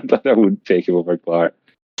 I wouldn't take him over Glart.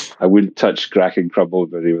 I wouldn't touch Kraken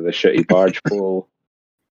Crumbleberry with a shitty barge pole.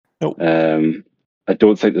 Nope. I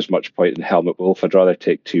don't think there's much point in Helmet Wolf. I'd rather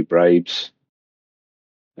take 2 bribes.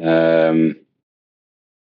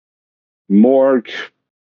 Morg,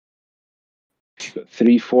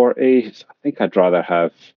 340. I think I'd rather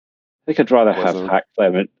have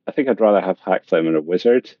Hackflem. I think I'd rather have Hackflem and a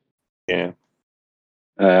wizard. Yeah.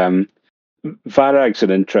 Varag's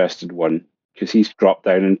an interesting one because he's dropped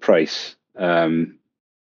down in price.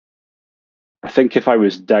 I think if I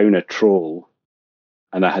was down a troll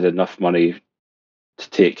and I had enough money to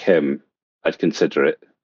take him, I'd consider it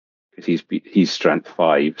because he's strength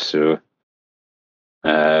 5. So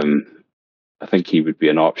I think he would be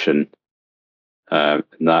an option in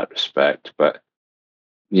that respect. But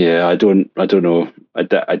yeah, I don't know. I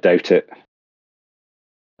doubt it.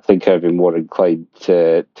 I think I'd be more inclined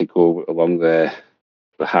to go along the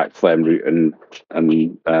Hackflem route and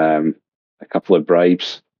a couple of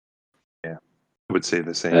bribes. Yeah, I would say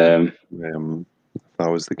the same. If that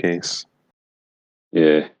was the case.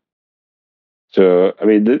 Yeah. So I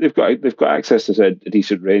mean, they've got access to a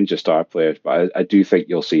decent range of star players, but I do think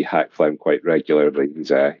you'll see Hackflem quite regularly.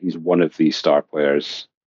 He's one of the star players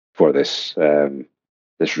for this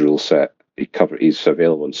this rule set. he's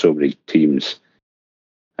available in so many teams,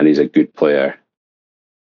 and he's a good player.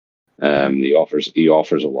 He offers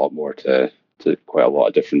a lot more to quite a lot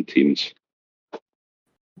of different teams.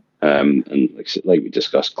 And like we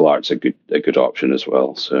discussed, Glart's a good option as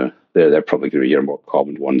well. So they're probably going to be your more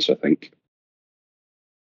common ones, I think.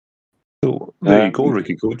 So there you go,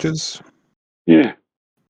 Rookie Coaches. Yeah,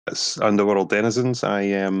 it's Underworld Denizens. I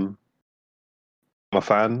am a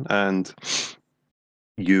fan, and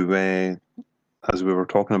you, as we were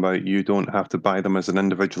talking about, you don't have to buy them as an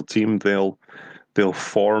individual team. They'll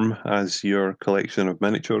form as your collection of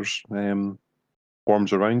miniatures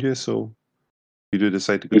forms around you. So if you do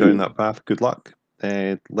decide to go down that path, good luck.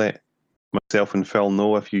 Let myself and Phil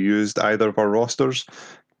know if you used either of our rosters.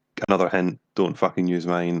 Another hint, don't fucking use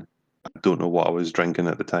mine. I don't know what I was drinking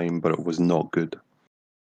at the time, but it was not good.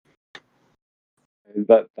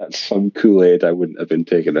 That's some Kool-Aid I wouldn't have been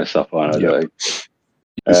taking this up on. Yep. Use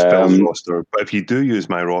Phil's roster. But if you do use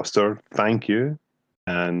my roster, thank you.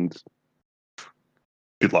 And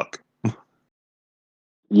good luck.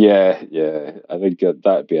 Yeah. I think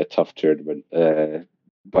that'd be a tough tournament.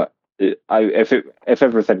 But if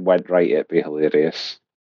everything went right, it'd be hilarious.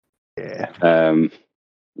 Yeah.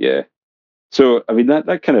 Yeah. So, I mean,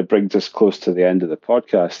 that kind of brings us close to the end of the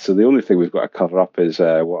podcast. So the only thing we've got to cover up is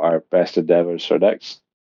what our best endeavours for next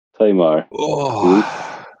time are.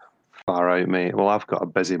 Oh, far out, mate. Well, I've got a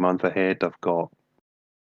busy month ahead. I've got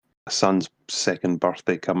a son's second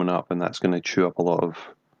birthday coming up, and that's going to chew up a lot of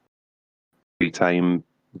free time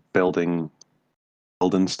building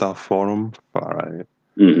stuff for him. Far out.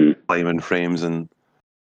 Climbing frames and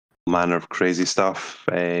manner of crazy stuff.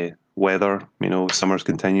 Weather, summer's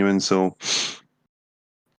continuing, so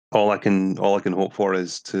all I can hope for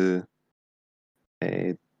is to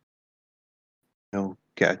get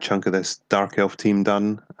a chunk of this Dark Elf team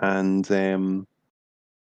done, and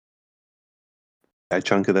a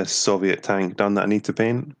chunk of this Soviet tank done that I need to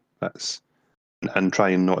paint. And try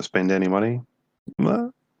and not spend any money.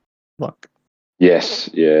 Well, luck. Yes,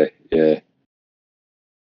 yeah.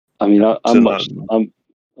 I mean,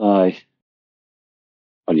 aye.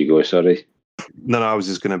 On you go, sorry. No, I was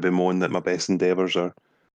just going to bemoan that my best endeavours are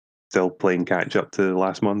still playing catch up to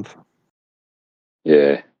last month.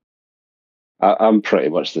 Yeah. I'm pretty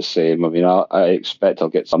much the same. I mean, I expect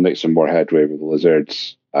I'll make some more headway with the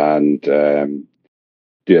Lizards and do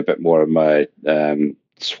a bit more of my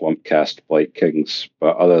Swampcast Blight Kings.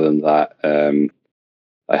 But other than that,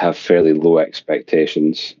 I have fairly low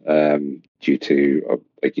expectations due to,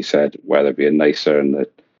 like you said, weather being nicer and the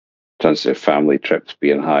chances of family trips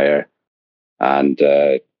being higher. And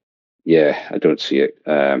I don't see it.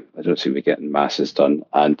 I don't see me getting masses done.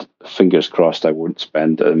 And fingers crossed, I won't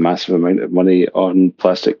spend a massive amount of money on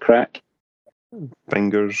plastic crack.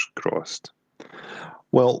 Fingers crossed.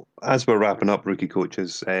 Well, as we're wrapping up, Rookie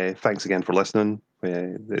Coaches, thanks again for listening.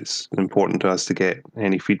 It's important to us to get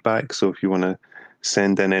any feedback. So if you want to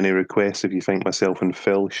send in any requests, if you think myself and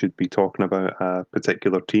Phil should be talking about a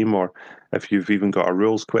particular team, or if you've even got a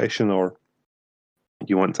rules question, or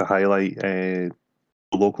you want to highlight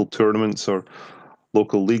local tournaments or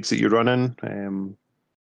local leagues that you run in,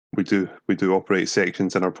 we do operate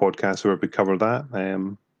sections in our podcast where we cover that.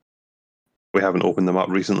 We haven't opened them up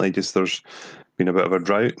recently, just there's been a bit of a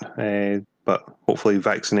drought, but hopefully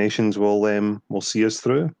vaccinations will see us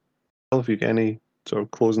through. Have you got any sort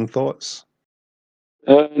of closing thoughts?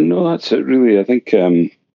 No, that's it really. I think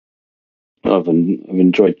I've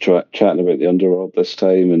enjoyed chatting about the Underworld this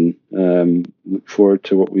time, and look forward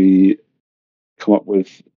to what we come up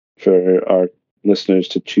with for our listeners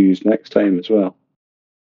to choose next time as well.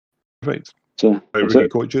 Right. So, Rookie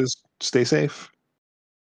Coaches, stay safe.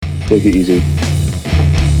 Take it easy.